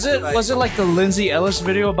idea. Was it like, like the Lindsay Ellis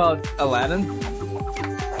video about Aladdin?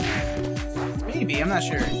 Maybe, I'm not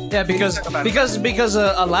sure. Yeah, because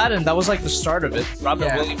Aladdin, that was like the start of it. Robin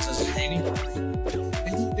Yeah. Williams as a genie.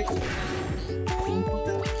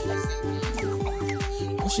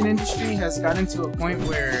 Fashion industry has gotten to a point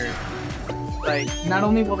where, like, not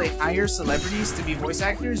only will they hire celebrities to be voice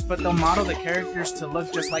actors, but they'll model the characters to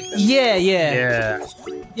look just like them. Yeah, Yeah.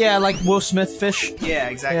 yeah, like Will Smith fish. Yeah,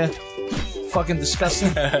 exactly. Fucking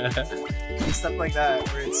disgusting. And stuff like that,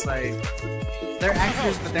 where it's like they're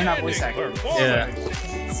actors, but they're not voice actors. Yeah.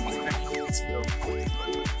 It's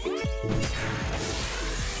dope.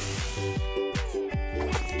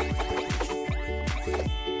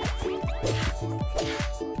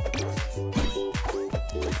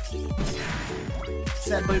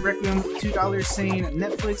 Sad Boy Requiem, $2 saying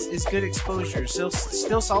Netflix is good exposure. Still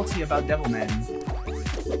salty about Devilman.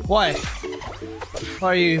 Why?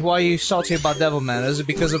 Why are you salty about Devilman? Is it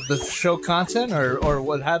because of the show content or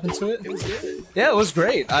what happened to it? It was good. Yeah, it was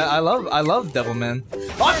great. I love Devilman.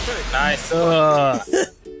 Nice.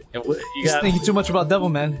 You Just got thinking too much about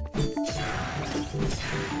Devilman.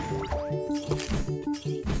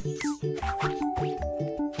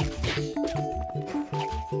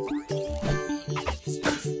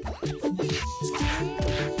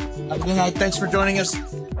 Good night. Thanks for joining us.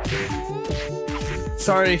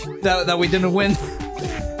 Sorry that we didn't win.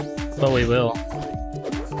 but we will.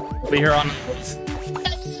 We'll be here on.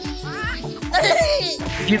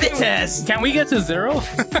 You think, can we get to 0?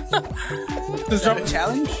 Just A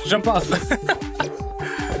challenge? jump off.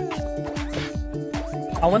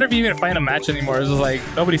 I wonder if you even find a match anymore. It's just like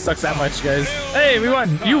nobody sucks that much, guys. Hey, we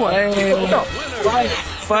won. You won. Hey,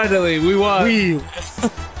 finally, we won.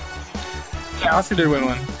 Yeah, Oscar did win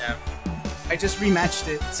one. Yeah. I just rematched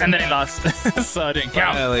it. And then he lost, so it didn't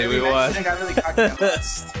count. Finally, we won. I got really cocky and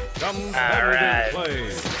lost. Competitive play.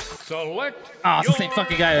 Select Oh, it's the same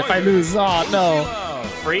fucking guy. If I lose, oh no.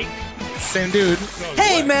 Freak. Same dude.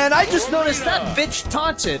 Hey man, I just noticed that bitch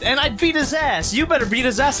taunted, and I beat his ass. You better beat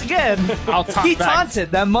his ass again. I'll taunt He back.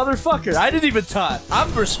 taunted that motherfucker. I didn't even taunt.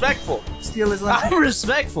 I'm respectful. Steal his lunch. I'm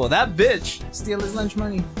respectful. That bitch. Steal his lunch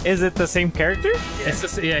money. Is it the same character? It's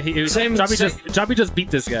just, yeah, he was, Same- Jobby just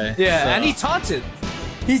beat this guy. Yeah, so, and he taunted.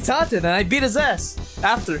 He taunted, and I beat his ass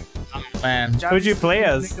after. man. Who'd you play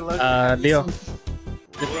as? Leo.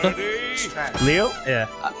 Ready? Leo? Yeah.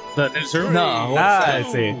 The Ninja Turtle? No. Ah, I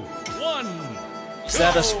see. 1. Is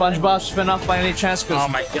that a SpongeBob spinoff by any chance? 'Cause Oh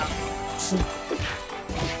my god.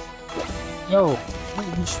 Yo,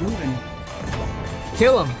 He's moving.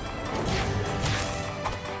 kill him.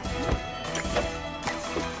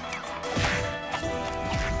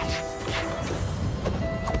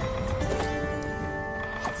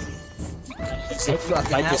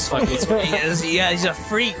 Like this fucking. Yeah, he's a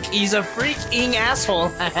freak. He's a freaking asshole.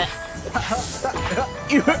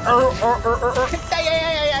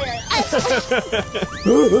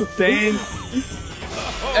 Dang.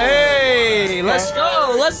 Hey, let's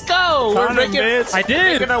go. Let's go. We're Found him, making, bitch. I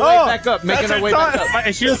did. making our way back up. Making that's our her way back time. up.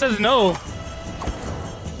 My shield says no.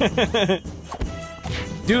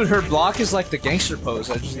 Dude, her block is like the gangster pose.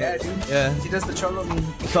 I just, Yeah, dude. yeah. She does the cholo lean.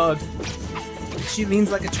 Thug. She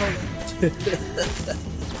leans like a cholo.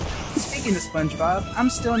 Speaking of SpongeBob, I'm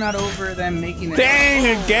still not over them making it.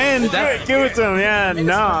 Dang again! That- Give it to him, yeah.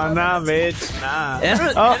 Nah, bitch. Nah.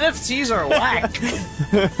 NFTs are whack.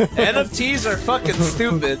 NFTs are fucking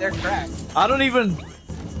stupid. They're cracked. I don't even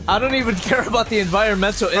care about the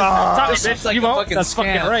environmental impact. Stop, This bitch. looks like You a won't. fucking That's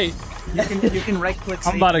scam. fucking right. You can right click.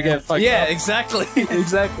 I'm about to get fucked Yeah, up. exactly.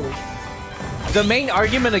 Exactly. The main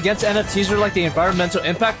argument against NFTs are like the environmental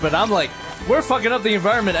impact, but I'm like, we're fucking up the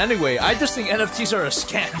environment anyway. I just think NFTs are a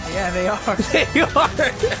scam. Yeah, they are. They are.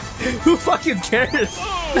 Who fucking cares?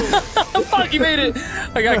 Fuck, you made it.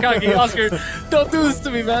 I got cocky. Oscar, don't do this to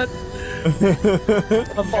me, man.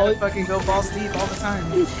 I'm falling. Fucking go balls deep all the time.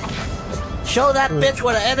 Show that bitch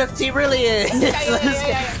what an NFT really is.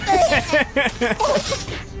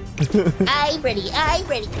 I'm ready. I'm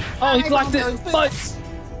ready. Oh, he blocked it. Fuck.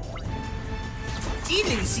 See,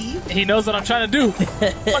 Lucy. He knows what I'm trying to do.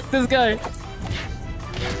 Fuck this guy.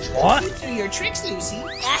 What? Through your tricks, Lucy.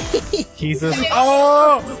 Jesus.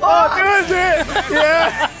 Oh, do it!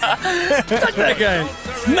 Yeah! Fuck that guy.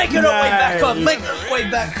 Make it our way back up. Make our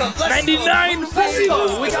way back up. Let's 99. Go. Let's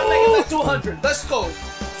go. We gotta make it back to 100. Let's go.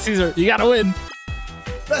 Caesar, you gotta win.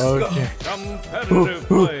 Let's Okay. Competitive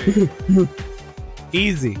play.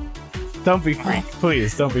 Easy. Don't be freak,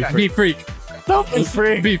 please. Don't be Be freak. freak. Don't be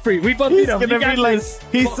freak. Be freak. We both beat He's him. gonna You got be like, this.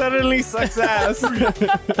 he suddenly sucks ass. go.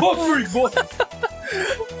 Free, boy.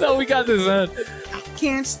 No, we got this, man.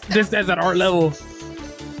 Can't stop This is at our level.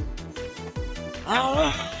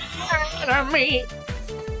 me.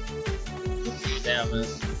 Damn, man.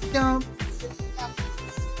 Don't.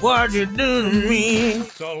 What'd you do to me?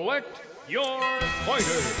 Select your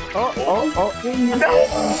pointers. Oh,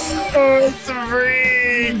 it's a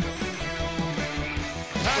freak.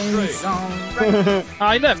 Patrick.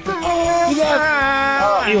 Oh, he left. He left.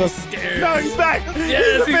 Oh, he was scared. No, he's back.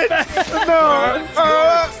 Yes, he's back. No.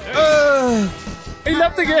 He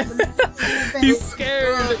left again. He's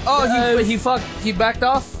scared. Oh, he backed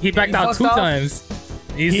off? He backed out fucked 2 off? times.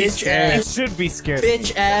 He's Bitch scared. He should be scared.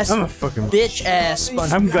 Bitch ass. I'm a fucking. Bitch ass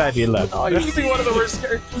SpongeBob. I'm glad you left. Oh, you're using one of the worst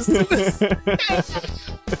characters.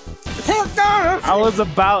 I was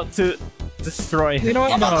about to destroy him. You know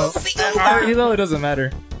what? No. You know it doesn't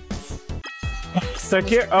matter. Stuck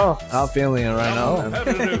here? Oh. I'm feeling it right now.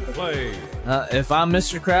 Competitive play. If I'm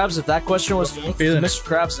Mr. Krabs, if that question was feeling it. Mr.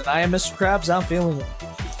 Krabs and I am Mr. Krabs, I'm feeling it.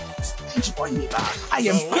 I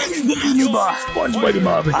am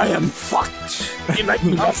SpongeBob. I am fucked. You like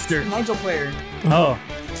me, Buster. Nigel player. Oh.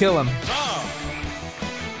 Kill him.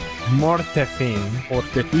 Mortefin.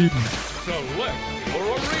 Select your arena.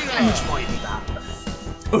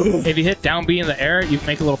 If you hit down B in the air, you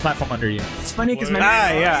make a little platform under you. It's funny because my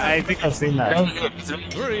Yeah, I think I've seen that.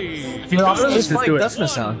 3. If you do What does just do it. Dustman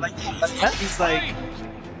sound? he's like,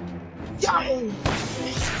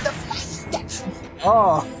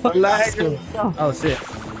 Oh, Oh shit.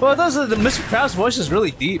 well, the Mr. Krabs voice is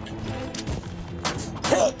really deep.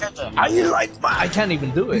 I can't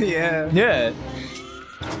even do it. yeah. Yeah.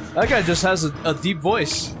 That guy just has a deep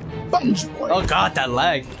voice. Oh god, that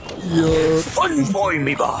lag.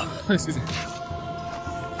 Excuse me.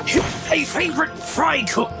 A favorite fry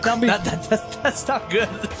cook. That's not good.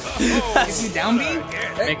 Is he down B?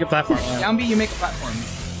 Make a platform. Yeah. Down B, you make a platform.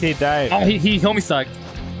 He died. Oh, he homie stuck.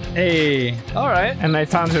 Hey. All right. And I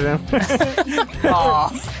taunted him. Aw.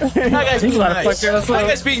 That guy's being nice. Motherfucker, that's That what-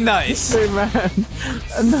 guy's being nice. Hey, man.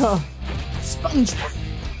 No. SpongeBob.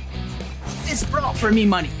 This brought for me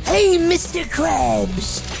money. Hey, Mr.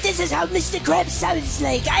 Krabs. This is how Mr. Krabs sounds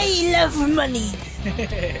like. I love money.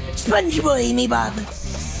 SpongeBob, me Bob.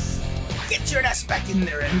 Get your ass back in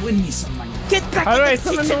there and win me some money. Get back How in do I the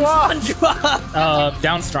summon kitchen, the wall? SpongeBob.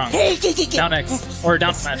 Down strong. Hey, Down X. Or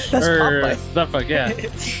down smash. That's or Popeye. the fuck, yeah.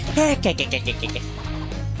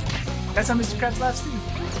 That's how Mr. Krabs laughs too.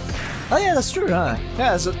 Oh yeah, that's true, huh?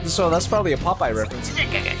 Yeah, so that's probably a Popeye reference.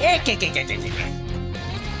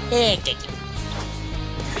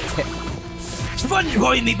 Sponge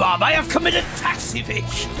Boy me Bob, I have committed tax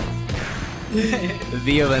evasion.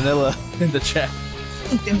 Via Vanilla in the chat.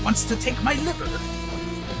 Plankton wants to take my liver.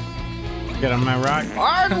 Get on my rock.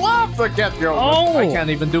 I'd love to get your. Oh, I can't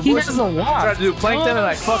even do he voices. has a wasp. I tried to do Plankton and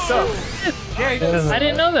I fucked up. I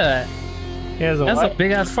didn't know that. He has a That's what? a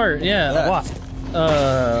big ass fart. Yeah, Yeah. a wasp.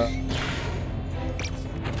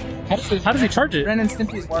 How does he charge it? Ren and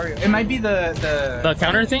Stimpy's Wario. It might be the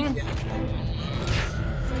counter thing?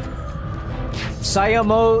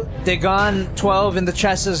 Sayamo Degan 12 in the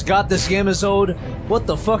chat says, "God, this game is old." What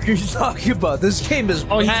the fuck are you talking about? This game is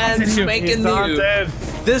Oh, he's brand taunted you. spanking He's new. taunted.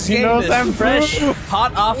 This He game knows is I'm fresh, blue.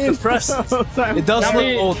 hot off the press. It does How look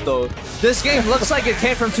many- old though. This game looks like it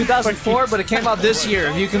came from 2004, but it came out this year,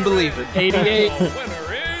 if you can believe it. 88. The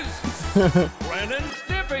winner is Brennan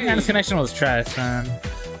Stimpy. Man, this connection was trash, man.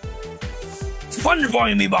 Sponge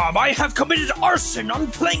Boy me Bob, I have committed arson on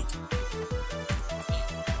Plank.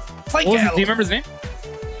 What was his, do you remember his name?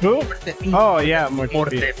 Who? Oh yeah, Morty.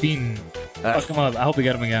 Mortefin. Fuck him up. I hope we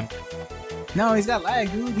get him again. No, he's got lag,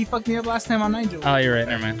 dude. He fucked me up last time on Nigel. Oh, you're right.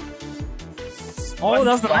 Never mind. Oh,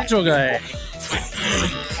 that's the Nitro guy.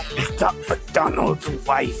 Stop McDonald's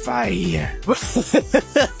Wi-Fi.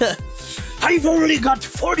 I've only got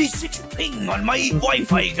 46 ping on my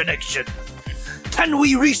Wi-Fi connection. Can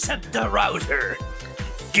we reset the router?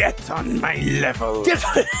 Get on my level.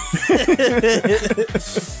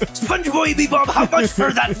 Sponge Boy Bebop, how much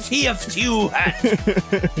for that TF2 hat?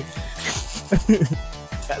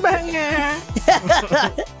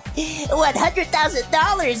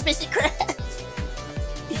 $100,000, Mr. Krabs.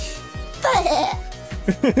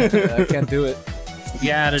 I can't do it.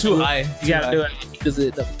 Yeah, Too high. You gotta do it. He does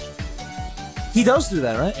it. He does do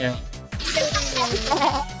that, right? Yeah.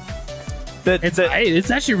 The, It's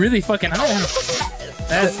actually really fucking high.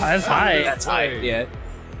 That's high. That's high. Yeah.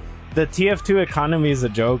 the TF2 economy is a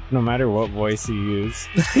joke, no matter what voice you use.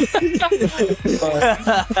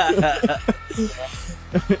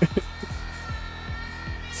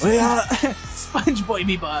 Sponge Boy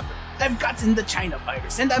me Bob. I've gotten the China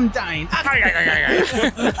virus and I'm dying.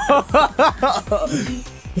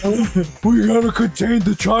 We gotta contain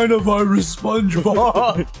the China virus,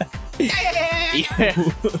 SpongeBob.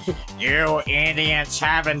 You idiots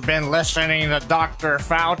haven't been listening to Dr.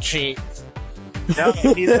 Fauci. No,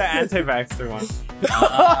 he's the anti-vaxxer one.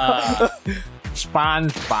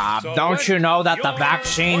 SpongeBob, don't you know that the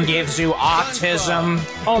vaccine gives you autism?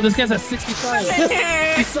 Oh, this guy's at 65.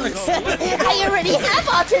 He sucks. I already have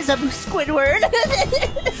autism, Squidward.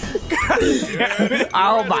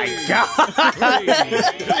 Oh my god!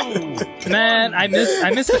 Man, I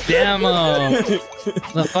miss the damn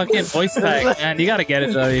the fucking voice pack. Man, you gotta get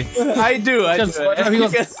it, Jobby. I do. Because he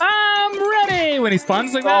goes, "I'm ready" when he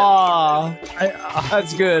spawns like that. Aw,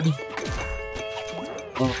 that's good.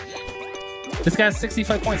 This guy's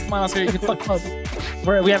 65 points. Come on, Oscar, you can fuck him up.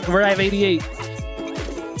 We're at 88.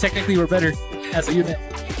 Technically, we're better as a unit.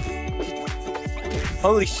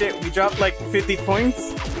 Holy shit, we dropped like 50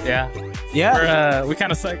 points? Yeah, Yeah. we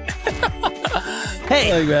kind of suck.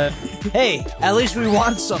 Hey, Like that. hey, at least we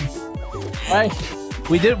won some, right?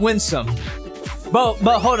 We did win some. But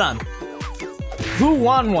hold on. Who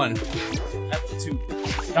won one?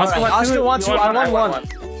 Alright, Oscar won two. I won one.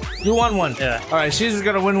 You won one. Yeah. All right, Caesar's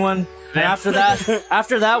gonna win one. And after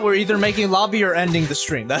that, we're either making lobby or ending the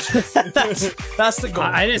stream. That's the goal.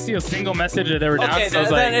 I didn't see a single message that they were down, Okay, so I was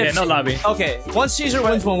then like, if yeah, no lobby. Okay, once Caesar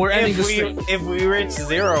wins one, we're ending the stream. If we reach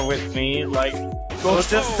 0 with me, like, we'll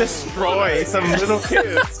just destroy some little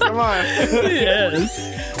kids. Come on.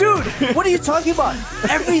 Yes. Dude, what are you talking about?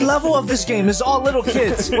 Every level of this game is all little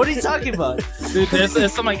kids. What are you talking about? Dude,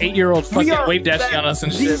 there's some like 8-year-old fucking are- wave dashing on us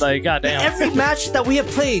and shit. Like, goddamn. Every match that we have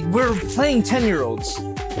played, we're playing 10-year-olds.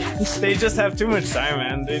 They just have too much time,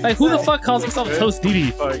 man. They Like, who the fuck calls himself Toast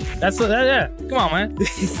Didi? That's yeah. Come on, man.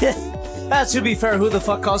 To be fair, who the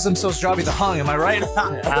fuck calls themselves JobbytheHong? Am I right?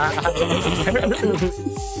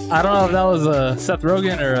 I don't know if that was Seth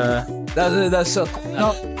Rogen or That's Seth.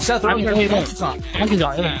 No, Seth I mean, Rogen. hey, no. Donkey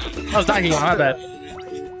Kong. Yeah. That was Donkey Kong. My bad.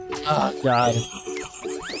 Oh god.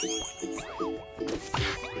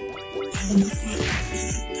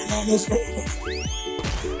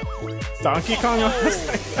 Donkey Kong?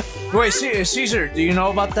 Wait, Caesar, do you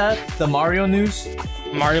know about that? The Mario news?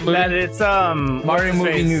 Mario movie. That it's, Mario what's his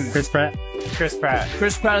movie face? news. Chris Pratt. Chris Pratt.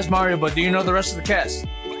 Chris Pratt is Mario, but do you know the rest of the cast?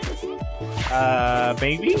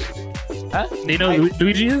 Baby? Huh? Do you know who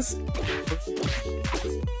Luigi is?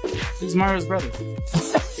 He's Mario's brother.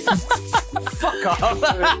 Fuck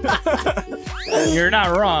off. You're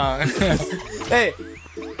not wrong. Hey,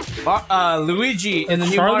 Luigi in the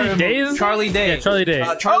new Charlie Mario movie. Day is- Charlie Day. Yeah, Charlie Day.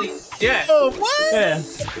 Yeah. Oh, what? Yeah.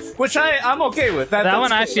 Which I'm okay with. That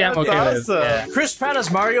one actually I'm okay with. awesome. Yeah. Chris Pratt as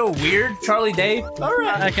Mario, weird. Charlie Day, all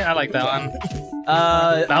right. I like that one.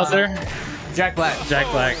 Bowser, Jack Black, Jack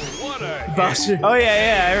Black. Bowser, Oh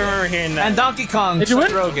yeah, I remember hearing that. and Donkey Kong. Did you win?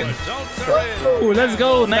 Seth Rogen. Ooh, let's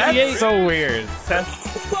go. 98. That's so weird.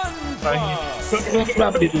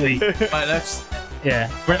 My next. Yeah,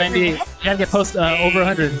 we're 98. You gotta get post over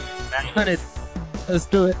 100. 100. Let's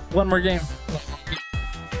do it. One more game.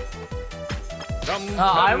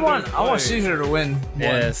 I want Caesar to win.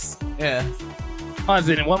 Yes. Yeah. Oh, it's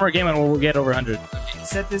in one more game and we'll get over 100.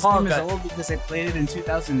 Except this Oh, game is God. old because I played it in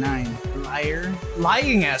 2009. Liar.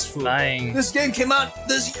 Lying ass fool. Lying. This game came out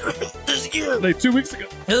this year. This year. Like 2 weeks ago.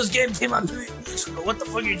 This game came out 3 weeks ago. What the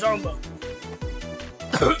fuck are you talking about?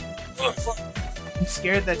 I'm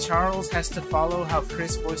scared that Charles has to follow how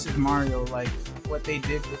Chris voices Mario, like what they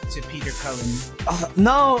did to Peter Cullen.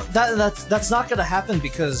 No, that's not gonna happen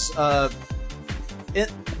because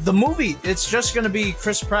the movie, it's just gonna be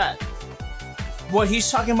Chris Pratt. What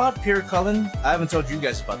he's talking about, Peter Cullen, I haven't told you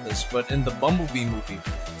guys about this, but in the Bumblebee movie,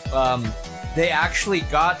 they actually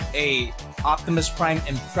got a Optimus Prime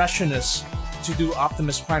impressionist to do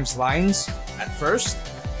Optimus Prime's lines at first,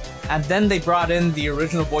 and then they brought in the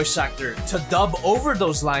original voice actor to dub over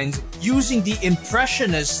those lines using the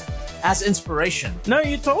impressionist as inspiration. No,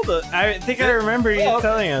 you told us. I think I remember you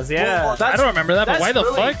telling us. Yeah. Well, I don't remember that, but that's why the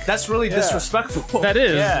really- fuck? That's really disrespectful. That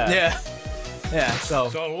is. Yeah. Yeah, so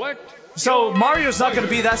Select Mario's not gonna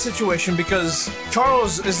be that situation because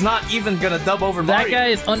Charles is not even gonna dub over That Mario. guy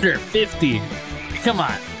is under 50. Come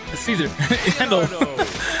on. Caesar. Handle.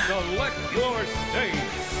 select your stage.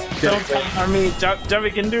 I mean,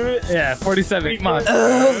 Jobby can do it. Yeah, 47. Come on.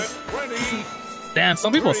 Ready? Damn,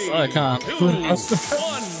 some people suck, huh? 2, 1,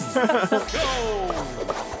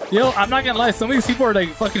 go! Yo, I'm not gonna lie, some of these people are like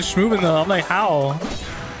fucking schmooving though. I'm like, how?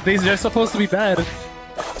 They're supposed to be bad.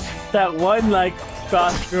 That one like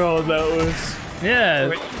goth girl that was. Yeah,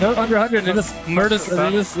 they're under 100. They just murder.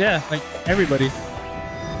 They just, yeah, like everybody.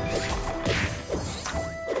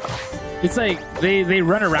 It's like they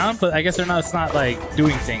run around, but I guess they're not. It's not like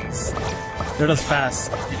doing things. They're just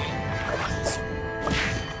fast.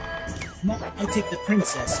 Now I take the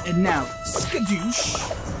princess, and now skadoosh.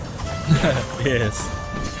 Yes.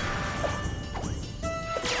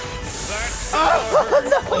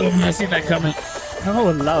 Oh, I seen that coming.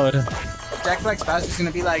 Oh, loud. Jack Black's Bowser's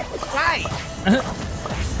gonna be like, "Hi,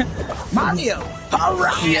 Mario, all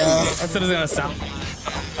right." That's what it's gonna sound.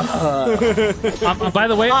 By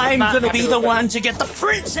the way, I'm not gonna happy be the with one to get the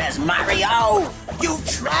princess, Mario! You've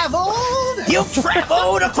traveled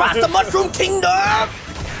across the Mushroom Kingdom!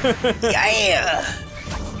 Yeah!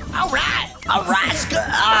 Alright! Alright,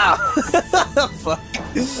 Fuck.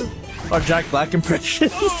 Or Jack Black impression.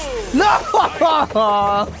 No!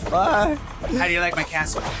 Fuck. How do you like my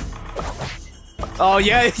castle? Oh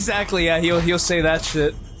yeah, exactly. Yeah, he'll say that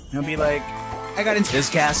shit. He'll be like, "I got into This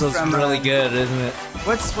castle's from, really good, isn't it?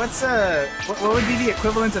 what would be the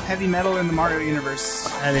equivalent of heavy metal in the Mario universe?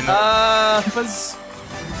 I didn't know. Was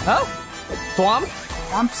Oh, Thwomp.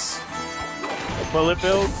 chomps, Bullet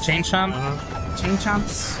build. Chain chomp. chain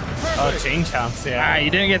chomps? Oh, chain chomps. Yeah. Ah, you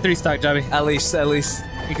didn't get 3 stock, Jobby. At least.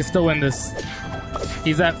 You can still win this.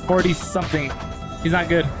 He's at 40 something. He's not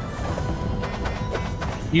good.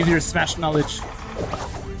 Use your smash knowledge,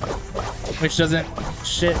 which doesn't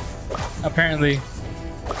shit apparently.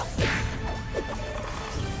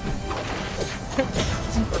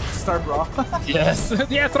 Star Brawl. Yes.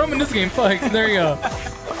 Yeah, throw him in this game. Fuck. There you go.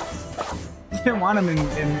 You didn't want him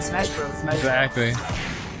in Smash Bros. Might as well. Exactly.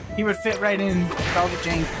 He would fit right in with all the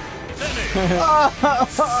jank.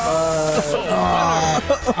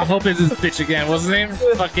 I hope it's this bitch again. What's his name?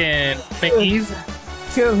 Fucking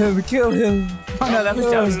McEve? Kill him. Oh no, that was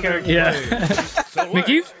Jobby's character. Yeah.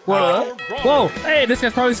 McEve? What? Whoa. Hey, this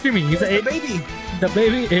guy's probably screaming. He's The a baby. the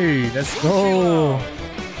baby. Hey, let's go.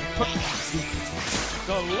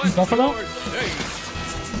 Select Buffalo? your stage.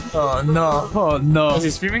 Oh no. Is he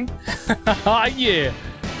screaming? Oh yeah.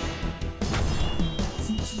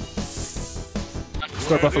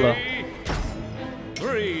 Score Buffalo.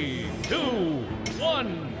 3, 2,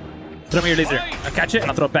 1. Throw me your laser. I'll catch it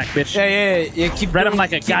and I'll throw it back, bitch. Yeah. Keep Read him doing-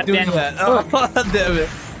 like a keep goddamn- doing that. Oh, damn it.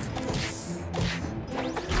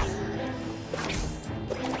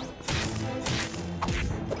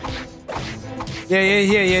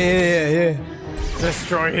 Yeah.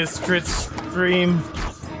 Destroy his stream.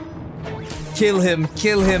 Kill him.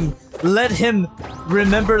 Let him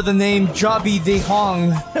remember the name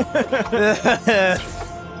JobbytheHong.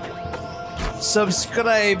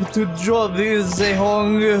 Subscribe to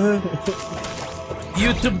JobbytheHong.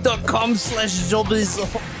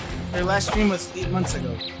 YouTube.com/JobbytheHong. Their last stream was 8 months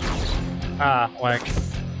ago. Ah, whack.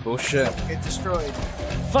 Bullshit. Get destroyed.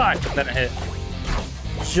 Fuck! Then it hit.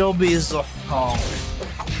 JobbytheHong.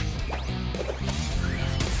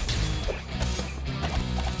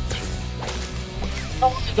 Oh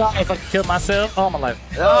my god, if I could kill myself, all my life.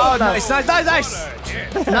 Oh, nice.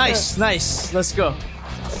 Nice. Let's go.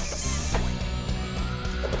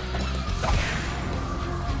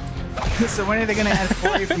 So when are they gonna add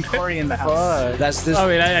Corey from Corey in the house? That's this. I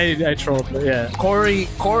mean, I trolled, but yeah. Corey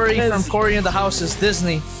from Corey in the House is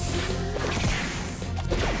Disney.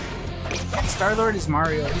 Star-Lord is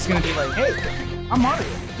Mario. He's gonna be like, hey, I'm Mario.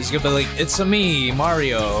 He's gonna be like, it's a me,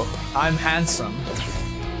 Mario. I'm handsome.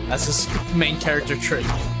 That's his main character trait.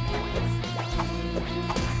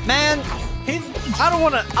 Man, I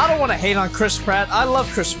don't wanna hate on Chris Pratt. I love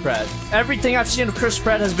Chris Pratt. Everything I've seen of Chris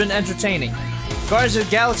Pratt has been entertaining. Guardians of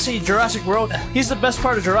the Galaxy, Jurassic World. He's the best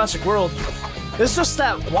part of Jurassic World. It's just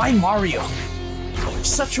that, why Mario?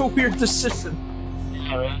 Such a weird decision.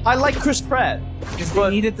 I like Chris Pratt. Because they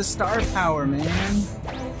needed the star power, man.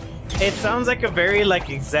 It sounds like a very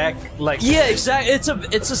exact Yeah, exactly.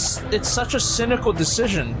 It's such a cynical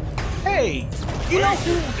decision. Hey, you know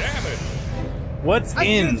who? Damn it. What's I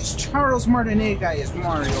in? think this Charles Martinet guy is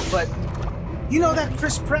Mario, but you know that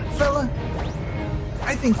Chris Pratt fella?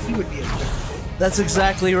 I think he would be a good fit. That's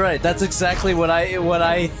exactly right. That's exactly what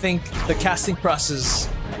I think the casting process.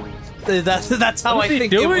 That's how I What's he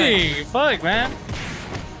think it went. doing? Fuck, man.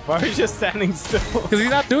 Why are you just standing still? Because he's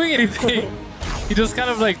not doing anything. He's just kind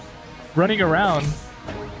of running around.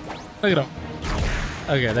 Look at him.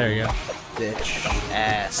 Okay, there you go. Bitch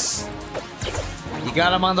ass. You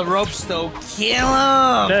got him on the ropes though. Kill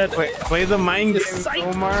him! Dead. Play the mind game, Psych.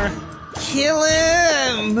 Omar. Kill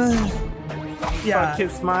him! Fuck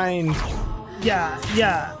his mind. Yeah.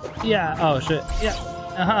 Oh shit.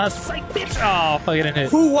 Yeah. Psych, bitch. Oh, fuck, it didn't hit.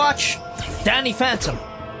 Who watched Danny Phantom?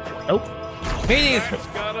 Nope. Me neither. That's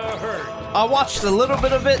gotta hurt. I watched a little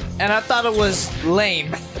bit of it and I thought it was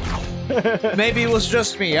lame. Maybe it was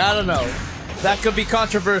just me. I don't know. That could be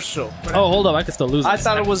controversial. Oh, hold up. I could still lose. I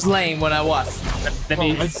thought it was lame when I watched. Let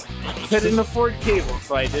me. Couldn't afford cable,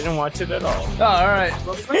 so I didn't watch it at all. Oh, alright.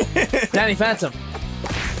 Danny Phantom.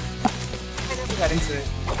 I never got into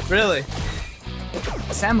it. Really?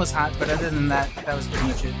 Sam was hot, but other than that, that was pretty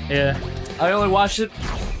much it. Yeah. I only watched it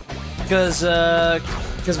because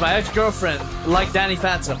my ex-girlfriend liked Danny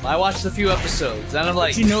Phantom. I watched a few episodes, and I'm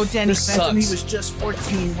like, Did you know Danny this Phantom? He sucks. was just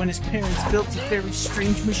 14 when his parents built a very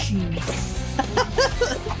strange machine.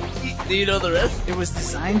 Do you know the rest? It was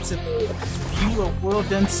designed to view a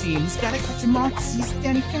world unseen. He's gotta catch him all because he's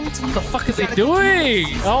Danny Phantom. What the fuck is he doing?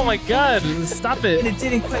 Oh my god. Stop And it. it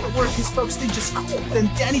didn't quite work. His folks did just quit. Then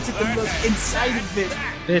Danny took a look inside of it.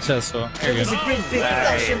 Bitch asshole. Here It you was a go. great big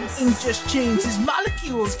flash. Everything just changed. His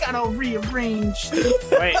molecules got all rearranged.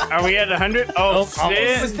 Wait, are we at 100? Oh, Oh, It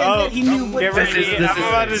shit. was then that he knew what Get ready. this I'm is-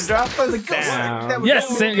 about to drop us the ghost down. that was Yes,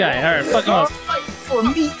 going same guy. Alright, fuck him All up. fight for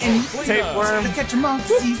me and Tapeworm. to catch him all.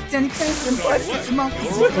 He's Danny Phantom. Gotta catch him all.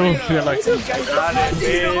 Oh, you're like,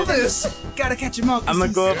 Gotta catch him all. I'm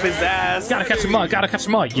gonna go up his ass. gotta catch him all. Gotta catch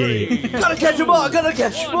him all. Yeah. Gotta catch them all, gotta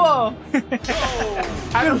catch them all.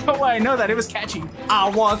 I don't know why I know that. It was catchy. I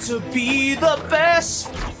want to be the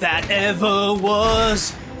best that ever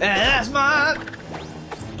was. And that's my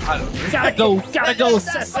Gotta go.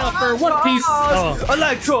 Set sail for One Piece. Oh.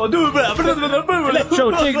 Electro.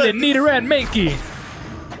 Electro Diglett, Nita and Mankey.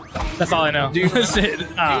 That's all I know. Do you remember- Shit.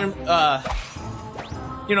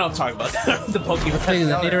 You know what I'm talking about. The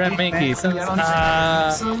Pokemon. Nita and Mankey.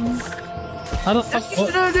 How the fuck?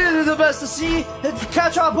 What? The best to see.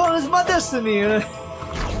 Catch up on is my destiny.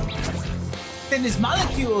 Then his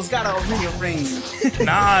molecules got all rearranged.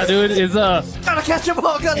 Nah, dude. It's Gotta catch them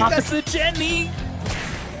all. Gotta catch Officer Jenny.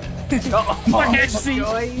 Oh, I can't see.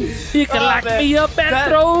 You can Oh, lock man. me up and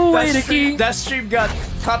throw away the key. That stream got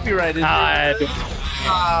copyrighted.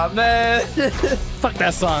 Ah, Man. fuck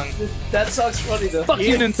that song. That song's funny though. Fuck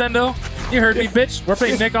you, Nintendo. You heard me, bitch. We're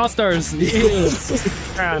playing Nick All Stars.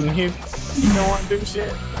 Around here. You don't want to do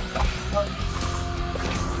shit.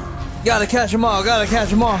 Gotta catch them all. Gotta catch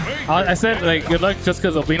them all. I said, good luck just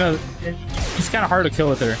because Obina, it's kind of hard to kill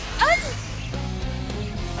with her.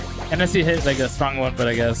 Unless you hit, a strong one, but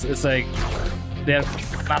I guess it's they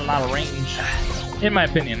have not a lot of range. In my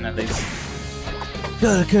opinion, at least.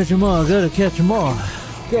 Gotta catch them all. Gotta catch them all.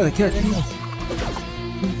 Gotta catch them all.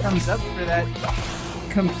 Thumbs up for that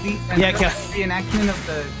complete and Yeah, reenactment of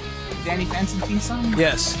the Danny Phantom theme song.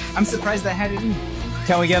 Yes. I'm surprised I had it in.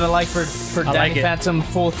 Can we get a like for I Danny like it. Phantom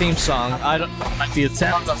full theme song? I don't. Like the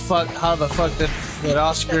attempt. How the fuck did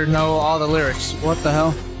Oscar know all the lyrics? What the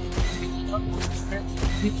hell?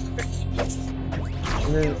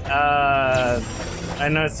 I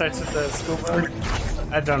know it starts with the school board.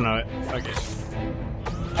 I don't know it. Okay.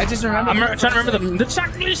 I just remember. I'm trying to remember the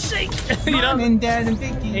chocolate shake. You know, Mom and Dad and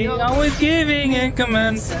Vicky. he always giving and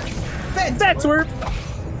commands. That's where.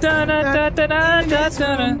 Da da da da da da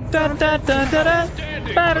da da da da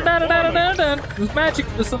da da. Magic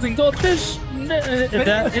with something goldfish. There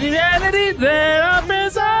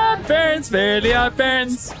are parents, fairly odd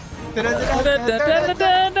parents. That's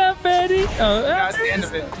the end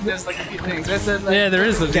of it. There's like a few things. That's it. Like, Yeah, there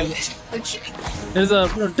is a. There's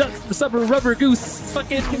a rubber goose.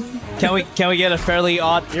 Fucking. Can we get a fairly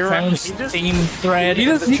odd parents theme thread? He in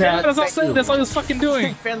just, the chat? that's all saying. That's all he was fucking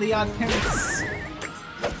doing. Fairly Odd Parents.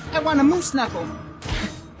 I want a moose knuckle.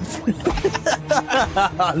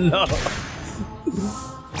 No.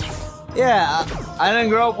 Yeah, I didn't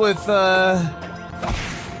grow up with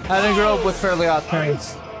Fairly Odd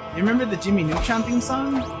Parents. You remember the Jimmy Neutron theme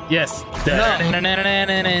song? Yes.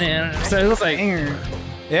 So it was like.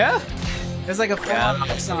 Yeah? It's like a full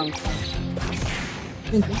song. I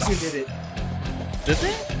think Weezer did it. Did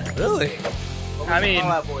they? Really? I mean,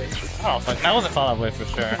 Fall Out Boy. oh fuck, that wasn't Fall Out Boy for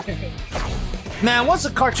sure. Man, what's a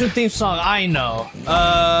cartoon theme song I know?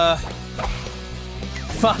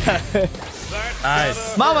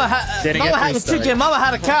 Nice. Mama had a chicken, Mama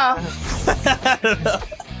had a cow.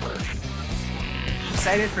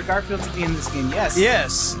 Excited for Garfield to be in this game. Yes.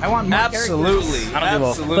 Yes. I want more absolutely. characters. I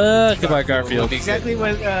don't give a fuck about Garfield. Exactly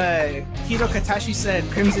what Hiro Katashi said.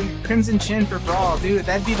 Crimson Chin for Brawl, dude.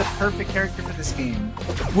 That'd be the perfect character for this game.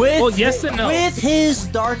 With yes and no. With his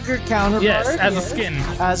darker counterpart. Yes, as a skin.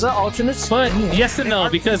 As an alternate skin. But yes and no,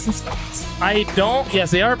 because I don't. Yes,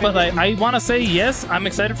 they are. But like, I want to say yes. I'm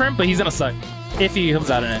excited for him, but he's gonna suck if he comes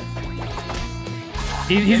out in it.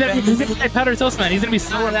 He's gonna be like Powdered Toast Man. He's gonna be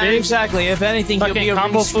so big. Exactly. If anything, he'll Fucking be a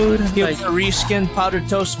combo food. He'll Like, be a reskinned Powdered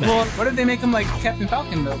Toast Man. Well, what if they make him like Captain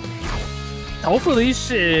Falcon though? hopefully,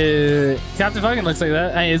 shit. Captain Falcon looks like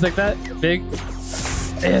that. He's like that big.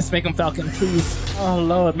 Yes, make him Falcon, please. Oh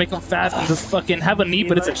lord, make him fast and just fucking have a knee,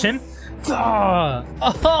 but it's a chin.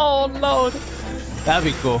 Oh lord. That'd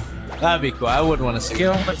be cool. That'd be cool. I would want to see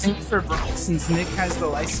it. But for Brawl, since Nick has the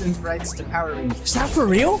license rights to Power Rangers. Is that for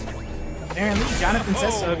real? Apparently, Jonathan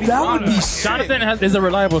says so. That would be sick. Jonathan is a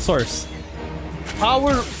reliable source.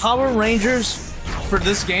 Power Rangers for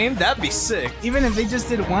this game? That'd be sick. Even if they just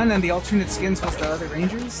did one and the alternate skins was the other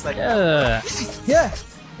Rangers, like Yeah. Yeah.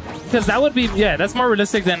 Because that would be, yeah, that's more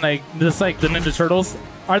realistic than like just like the Ninja Turtles.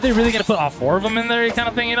 Are they really gonna put all 4 of them in there, kind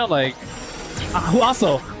of thing? You know, like.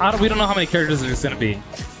 Also, we don't know how many characters there's gonna be.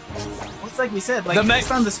 it's like we said, like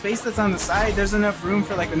based on the space that's on the side, there's enough room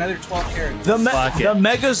for like another 12 characters. The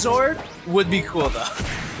Megazord would be cool though.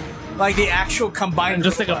 Like the actual combined.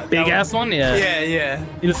 Just like a big ass one, yeah. Yeah, yeah.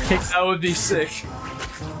 He just kicks. That would be sick.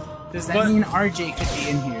 Does that mean RJ could be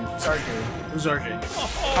in here? Who's RJ? Who's RJ?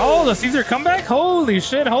 Oh, the Caesar comeback? Holy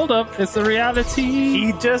shit! Hold up, it's the reality.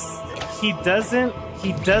 He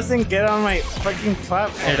doesn't get on my fucking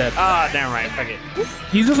platform. Ah, never mind. Fuck it.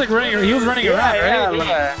 He's just like running. He was running around,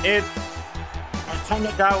 right? I kind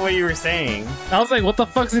of got what you were saying. I was like, what the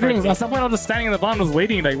fuck's he doing? At some point, I was just standing in the bottom, was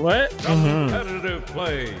waiting. Like, what? Competitive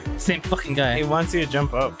play. Same fucking guy. He wants you to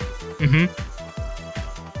jump up. Mm-hmm.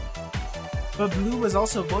 But Blue was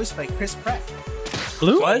also voiced by Chris Pratt.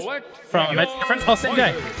 Blue? What? From Magic Friends? Oh, same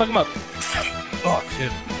guy. Fuck him up. Oh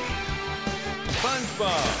shit.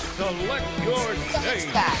 SpongeBob, select your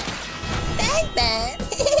stage. Bang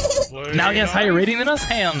bang. Now he has higher rating than us?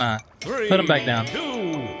 Hell nah. Put him back down. 2,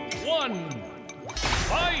 1,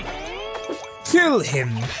 fight! Kill him.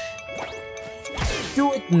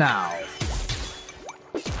 Do it now.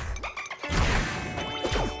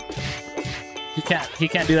 He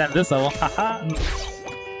can't do that at this level. Haha.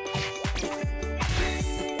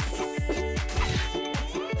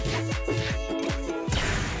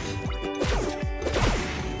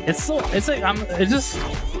 It's like it's just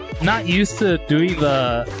not used to doing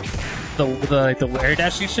the air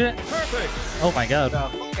dashing shit. Perfect! Oh my god.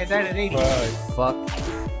 I died at 80. Fuck.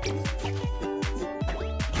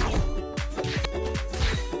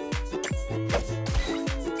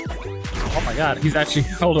 Oh my god, he's actually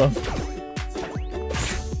hold up.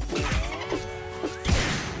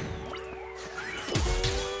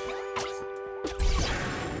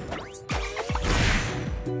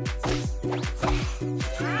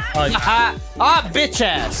 Oh, Bitch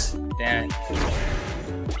ass. damn it.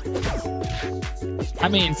 I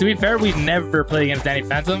mean, to be fair, we never play against Danny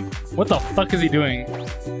Phantom. What the fuck is he doing?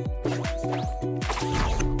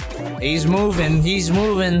 He's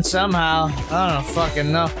moving somehow. I don't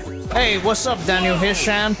fucking know. Hey, what's up, Daniel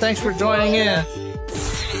Hisham? Thanks for joining in.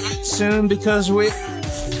 Soon because we.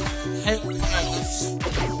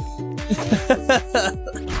 A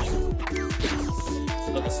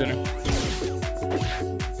little sooner.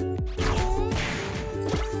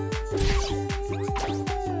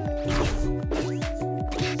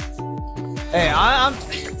 Hey, I'm.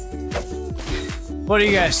 What do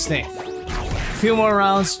you guys think? A few more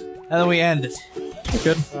rounds, and then we end it.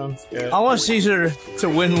 Good. Sounds good. I want Caesar to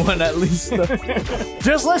win one at least.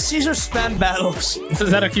 Just let Caesar spam battles. So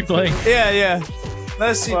is that I keep playing? Yeah.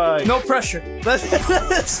 Let's see. Fuck. No pressure. Let's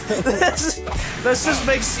just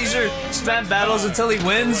make Caesar spam battles until he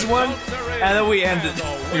wins one, and then we end it.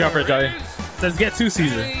 You got for it, Jobby. Let's get 2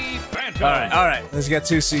 Caesar. Alright. Let's get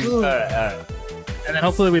 2 Caesar. Alright. And then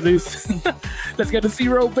hopefully we lose. Let's get a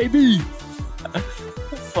 0, baby!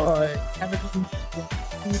 Fuck.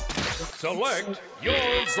 Select your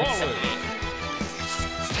brawler.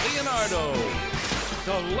 Leonardo.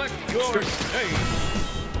 Select your stage.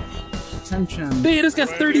 Dude, this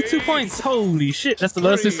guy's 32 points. Holy shit, that's the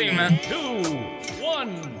lowest we've seen, man. 2,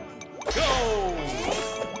 1, go!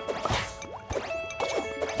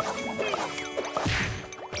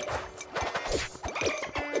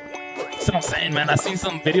 That's what I'm saying, man. I've seen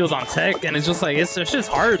some videos on tech, and it's just like, it's just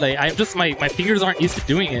hard. Like, I'm just, my fingers aren't used to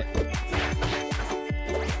doing it.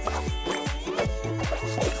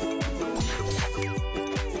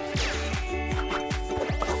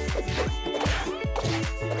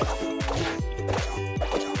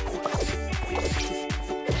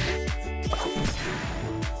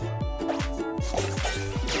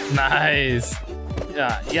 Nice.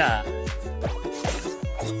 Yeah.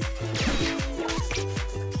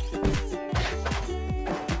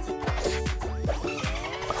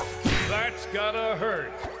 That's gotta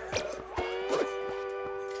hurt.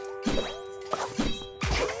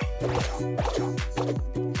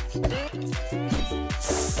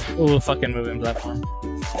 Oh, fucking moving platform.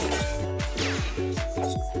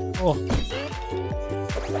 Oh.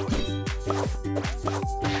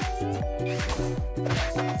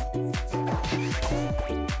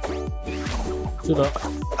 Too low.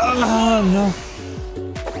 Oh no.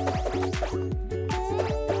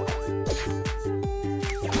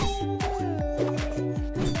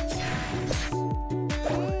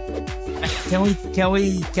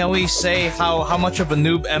 Can we say how much of a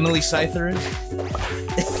noob Emily Scyther is?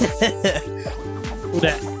 Who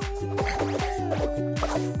that?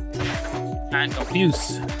 I'm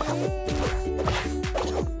confused.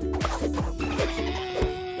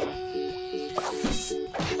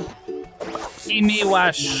 Kimi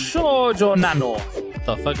wa shoujo nano. What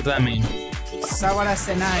the fuck does that mean? Sawara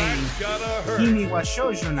senai. Gotta hurt. Kimi wa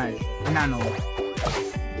shoujo nano.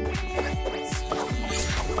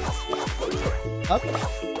 Up?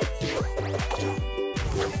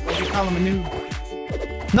 Why'd you call him a noob?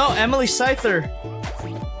 No, Emily Scyther.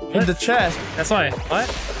 In the chat. That's why. What?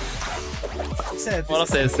 He said What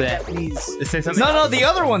else did it say? Japanese. It say something? No, the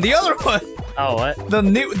other one. Oh, what? The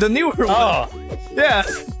newer one. Oh. Yeah.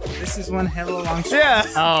 This is one hella long shot. Yeah.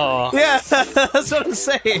 Oh. Yeah. That's what I'm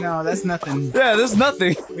saying. No, that's nothing. Yeah, there's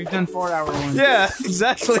nothing. We've done 4-hour ones. Yeah,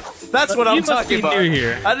 exactly. That's what I'm You must talking be about. new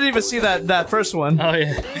here. I didn't even see that first one. Oh,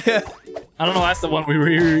 yeah. Yeah. I don't know. That's the one we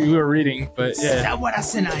were reading, but yeah. Sawara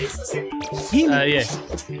senai. Yeah.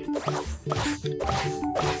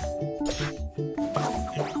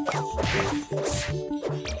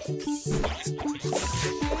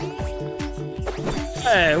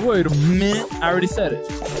 Hey, wait a minute. I already said it.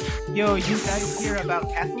 Yo, you guys hear about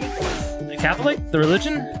Catholic? The Catholic? The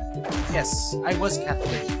religion? Yes, I was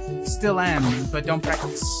Catholic. Still am, but don't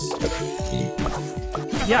practice.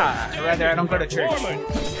 Yeah. Or rather, I don't go to church.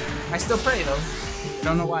 I still pray though.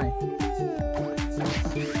 Don't know why.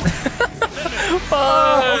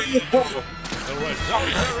 The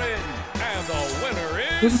results are in, and the winner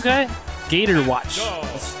is. Who's this guy? Gator Watch.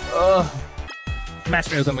 Go. Match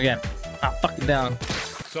me with him again. I'm fucking down.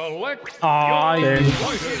 Select Aw, your yeah.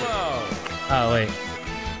 choice love. Oh, wait.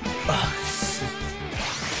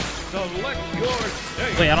 Select your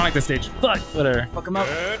stage. Wait, I don't like this stage. Fuck. Whatever. Fuck him up.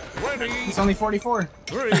 Get ready. He's only 44.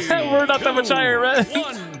 3, We're not that much higher, right?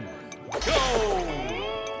 1, go.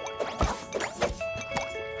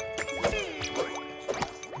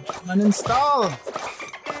 Uninstall.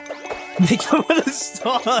 Make him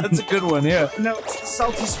uninstall. That's a good one, yeah. No, it's the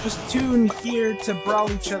salty spittoon here to brawl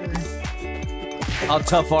each other. How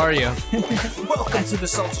tough are you? Welcome to the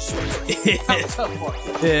salty spittoon. How tough are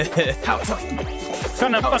you? Yeah. How tough?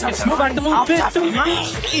 Trying to fucking smooth like the move,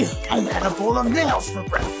 bitch. I had a bowl of nails for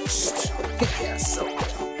breakfast. Yeah, so.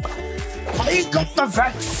 I got the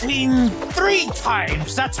vaccine 3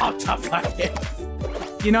 times. That's how tough I am.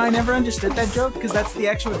 You know, I never understood that joke because that's the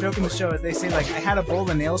actual joke in the show. Is they say like, I had a bowl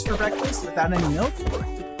of nails for breakfast without any milk.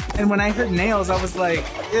 And when I heard nails, I was like,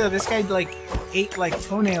 ew, this guy like ate like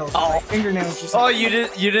toenails, or, like, fingernails. Or something. Oh, you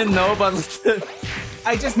didn't know about the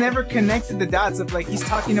I just never connected the dots of like he's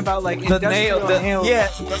talking about like industrial nails. Yeah,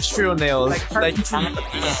 industrial nails. Like Parkinson's.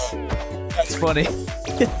 That's funny.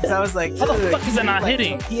 So I was like, how the fuck is that not like,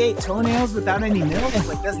 hitting? He ate toenails without any milk?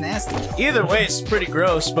 Like, that's nasty. Either way, it's pretty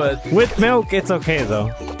gross, but With milk, it's okay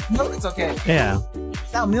though. Milk, it's okay. Yeah.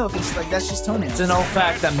 Without milk, it's like, that's just toenails. it's an old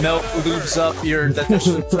fact that milk lubes up your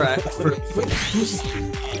digestive tract.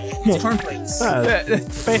 It's cornflakes.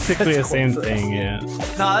 Basically the same thing, yeah.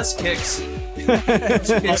 Nah, that's kicks.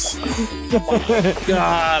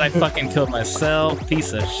 God, I fucking killed myself.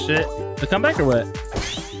 Piece of shit. To come back or what?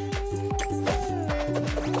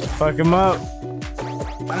 Fuck him up.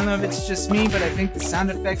 I don't know if it's just me, but I think the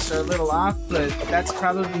sound effects are a little off, but that's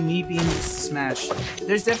probably me being used to Smash.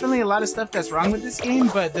 There's definitely a lot of stuff that's wrong with this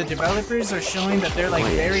game, but the developers are showing that they're like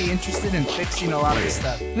very interested in fixing a lot of this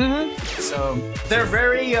stuff. So They're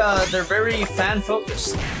very fan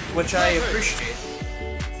focused, which I appreciate.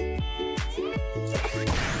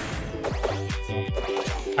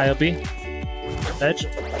 ILB. Edge.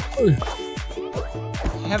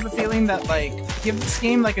 I have a feeling that like give this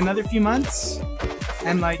game like another few months,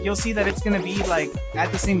 and like you'll see that it's gonna be like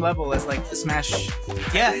at the same level as like the Smash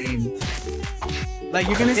game. Like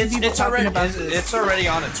you're gonna see people talking about this. It's already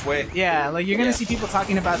on its way. Yeah, like you're gonna see people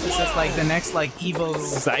talking about this as like the next like evil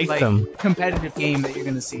like competitive game that you're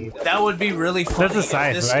gonna see. That would be really funny. That's a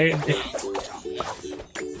scythe, right?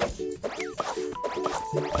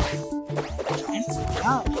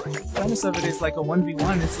 Wow. The premise of it is like a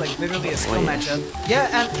 1v1. It's like literally a skill matchup. Yeah,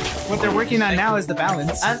 and What they're working on now is the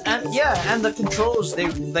balance. and the controls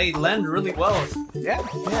they lend really well. Yeah.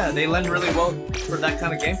 Yeah, they lend really well for that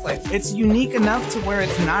kind of gameplay. It's unique enough to where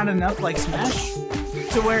it's not enough like Smash.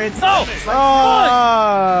 To where it's it's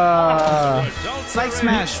like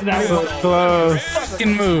Smash. So close.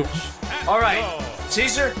 Fucking move. All right,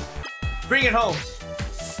 Caesar, bring it home.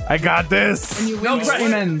 I got this. And you win the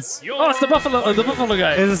game ends. Oh, it's the buffalo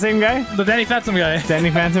guy. Is it the same guy? The Danny Phantom guy. Danny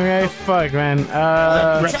Phantom guy? Fuck, man.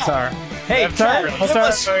 Reptar. Hey, Reptar?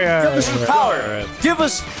 Chad, give us your power. Alright.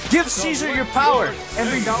 Give Caesar your power.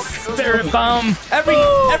 Every dollar. Spirit bomb.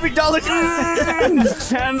 Every dollar. I'm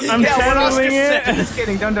channeling it. Just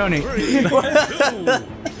kidding. Don't donate.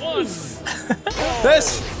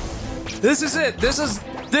 This is it. This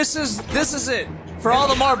is it. For all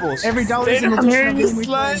the marbles. Every dollar is an additional game we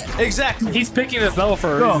play. Exactly. He's picking this level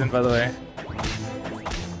for a reason, by the way.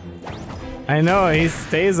 I know, he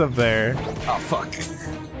stays up there. Oh fuck.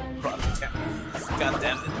 God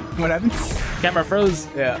damn it. What happened? Camera froze.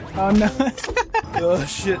 Yeah. Oh no. Oh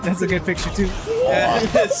shit. That's a good picture too. Yeah,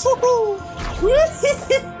 it is. Oh,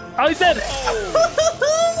 he's dead.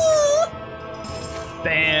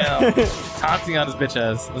 Damn. Taunting on his bitch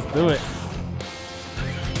ass. Let's do it.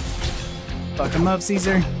 Fuck him up,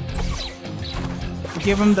 Caesar.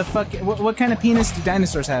 Give him the fuck. What kind of penis do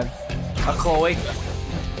dinosaurs have? A cloaca.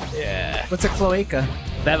 Yeah. What's a cloaca?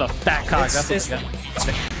 They have a fat cock. That's what they got.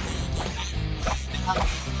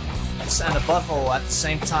 And a butthole at the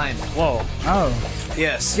same time. Whoa. Oh.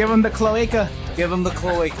 Yes. Give him the cloaca. Give him the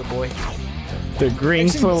cloaca, boy. The green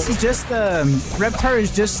Actually, this is just Reptar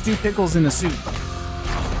is just Stu Pickles in a suit.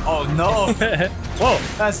 Oh no. Whoa.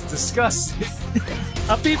 That's disgusting.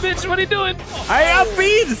 Upbeat bitch, what are you doing? I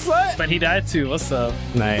upbeat, slut! But he died too. What's up?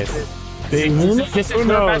 Nice. Who Who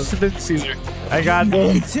knows? to the Caesar. I got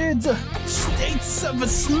this. United States of a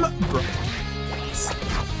slut, bro.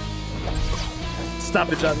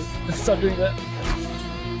 Stop it, Jobby. Stop doing that.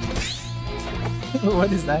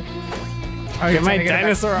 What is that? Get my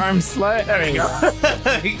dinosaur arm slut. There we go.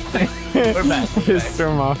 We're back. Just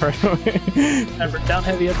throw him off right away. Remember, down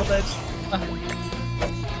heavy at the ledge.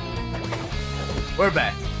 We're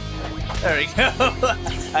back. There we go.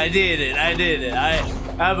 I did it.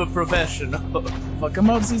 I'm a professional. Fuck him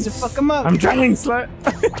up, Caesar. Fuck him up. I'm trying, slut.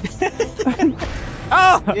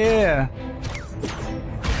 Oh! Yeah.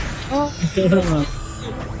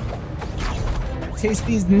 Taste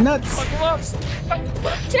these nuts. Fuck him up.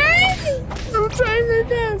 I'm trying my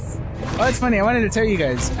best. Oh, it's funny. I wanted to tell you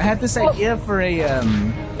guys. I had this idea for a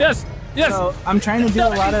Yes. Yes. So I'm trying to do a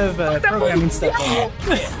lot of programming stuff.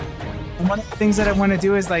 And one of the things that I want to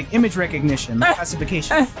do is like image recognition, like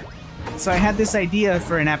classification. So I had this idea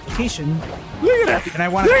for an application. Look at that. And I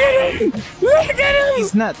want to Look at him!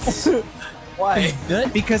 these nuts. Why?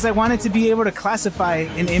 Because I wanted to be able to classify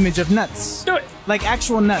an image of nuts. Do it. Like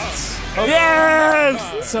actual nuts.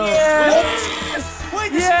 Yes! So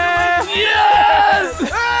Wait, Yes! Yes!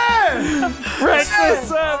 Wreck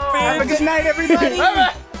this up, have a bitch! good night, everybody.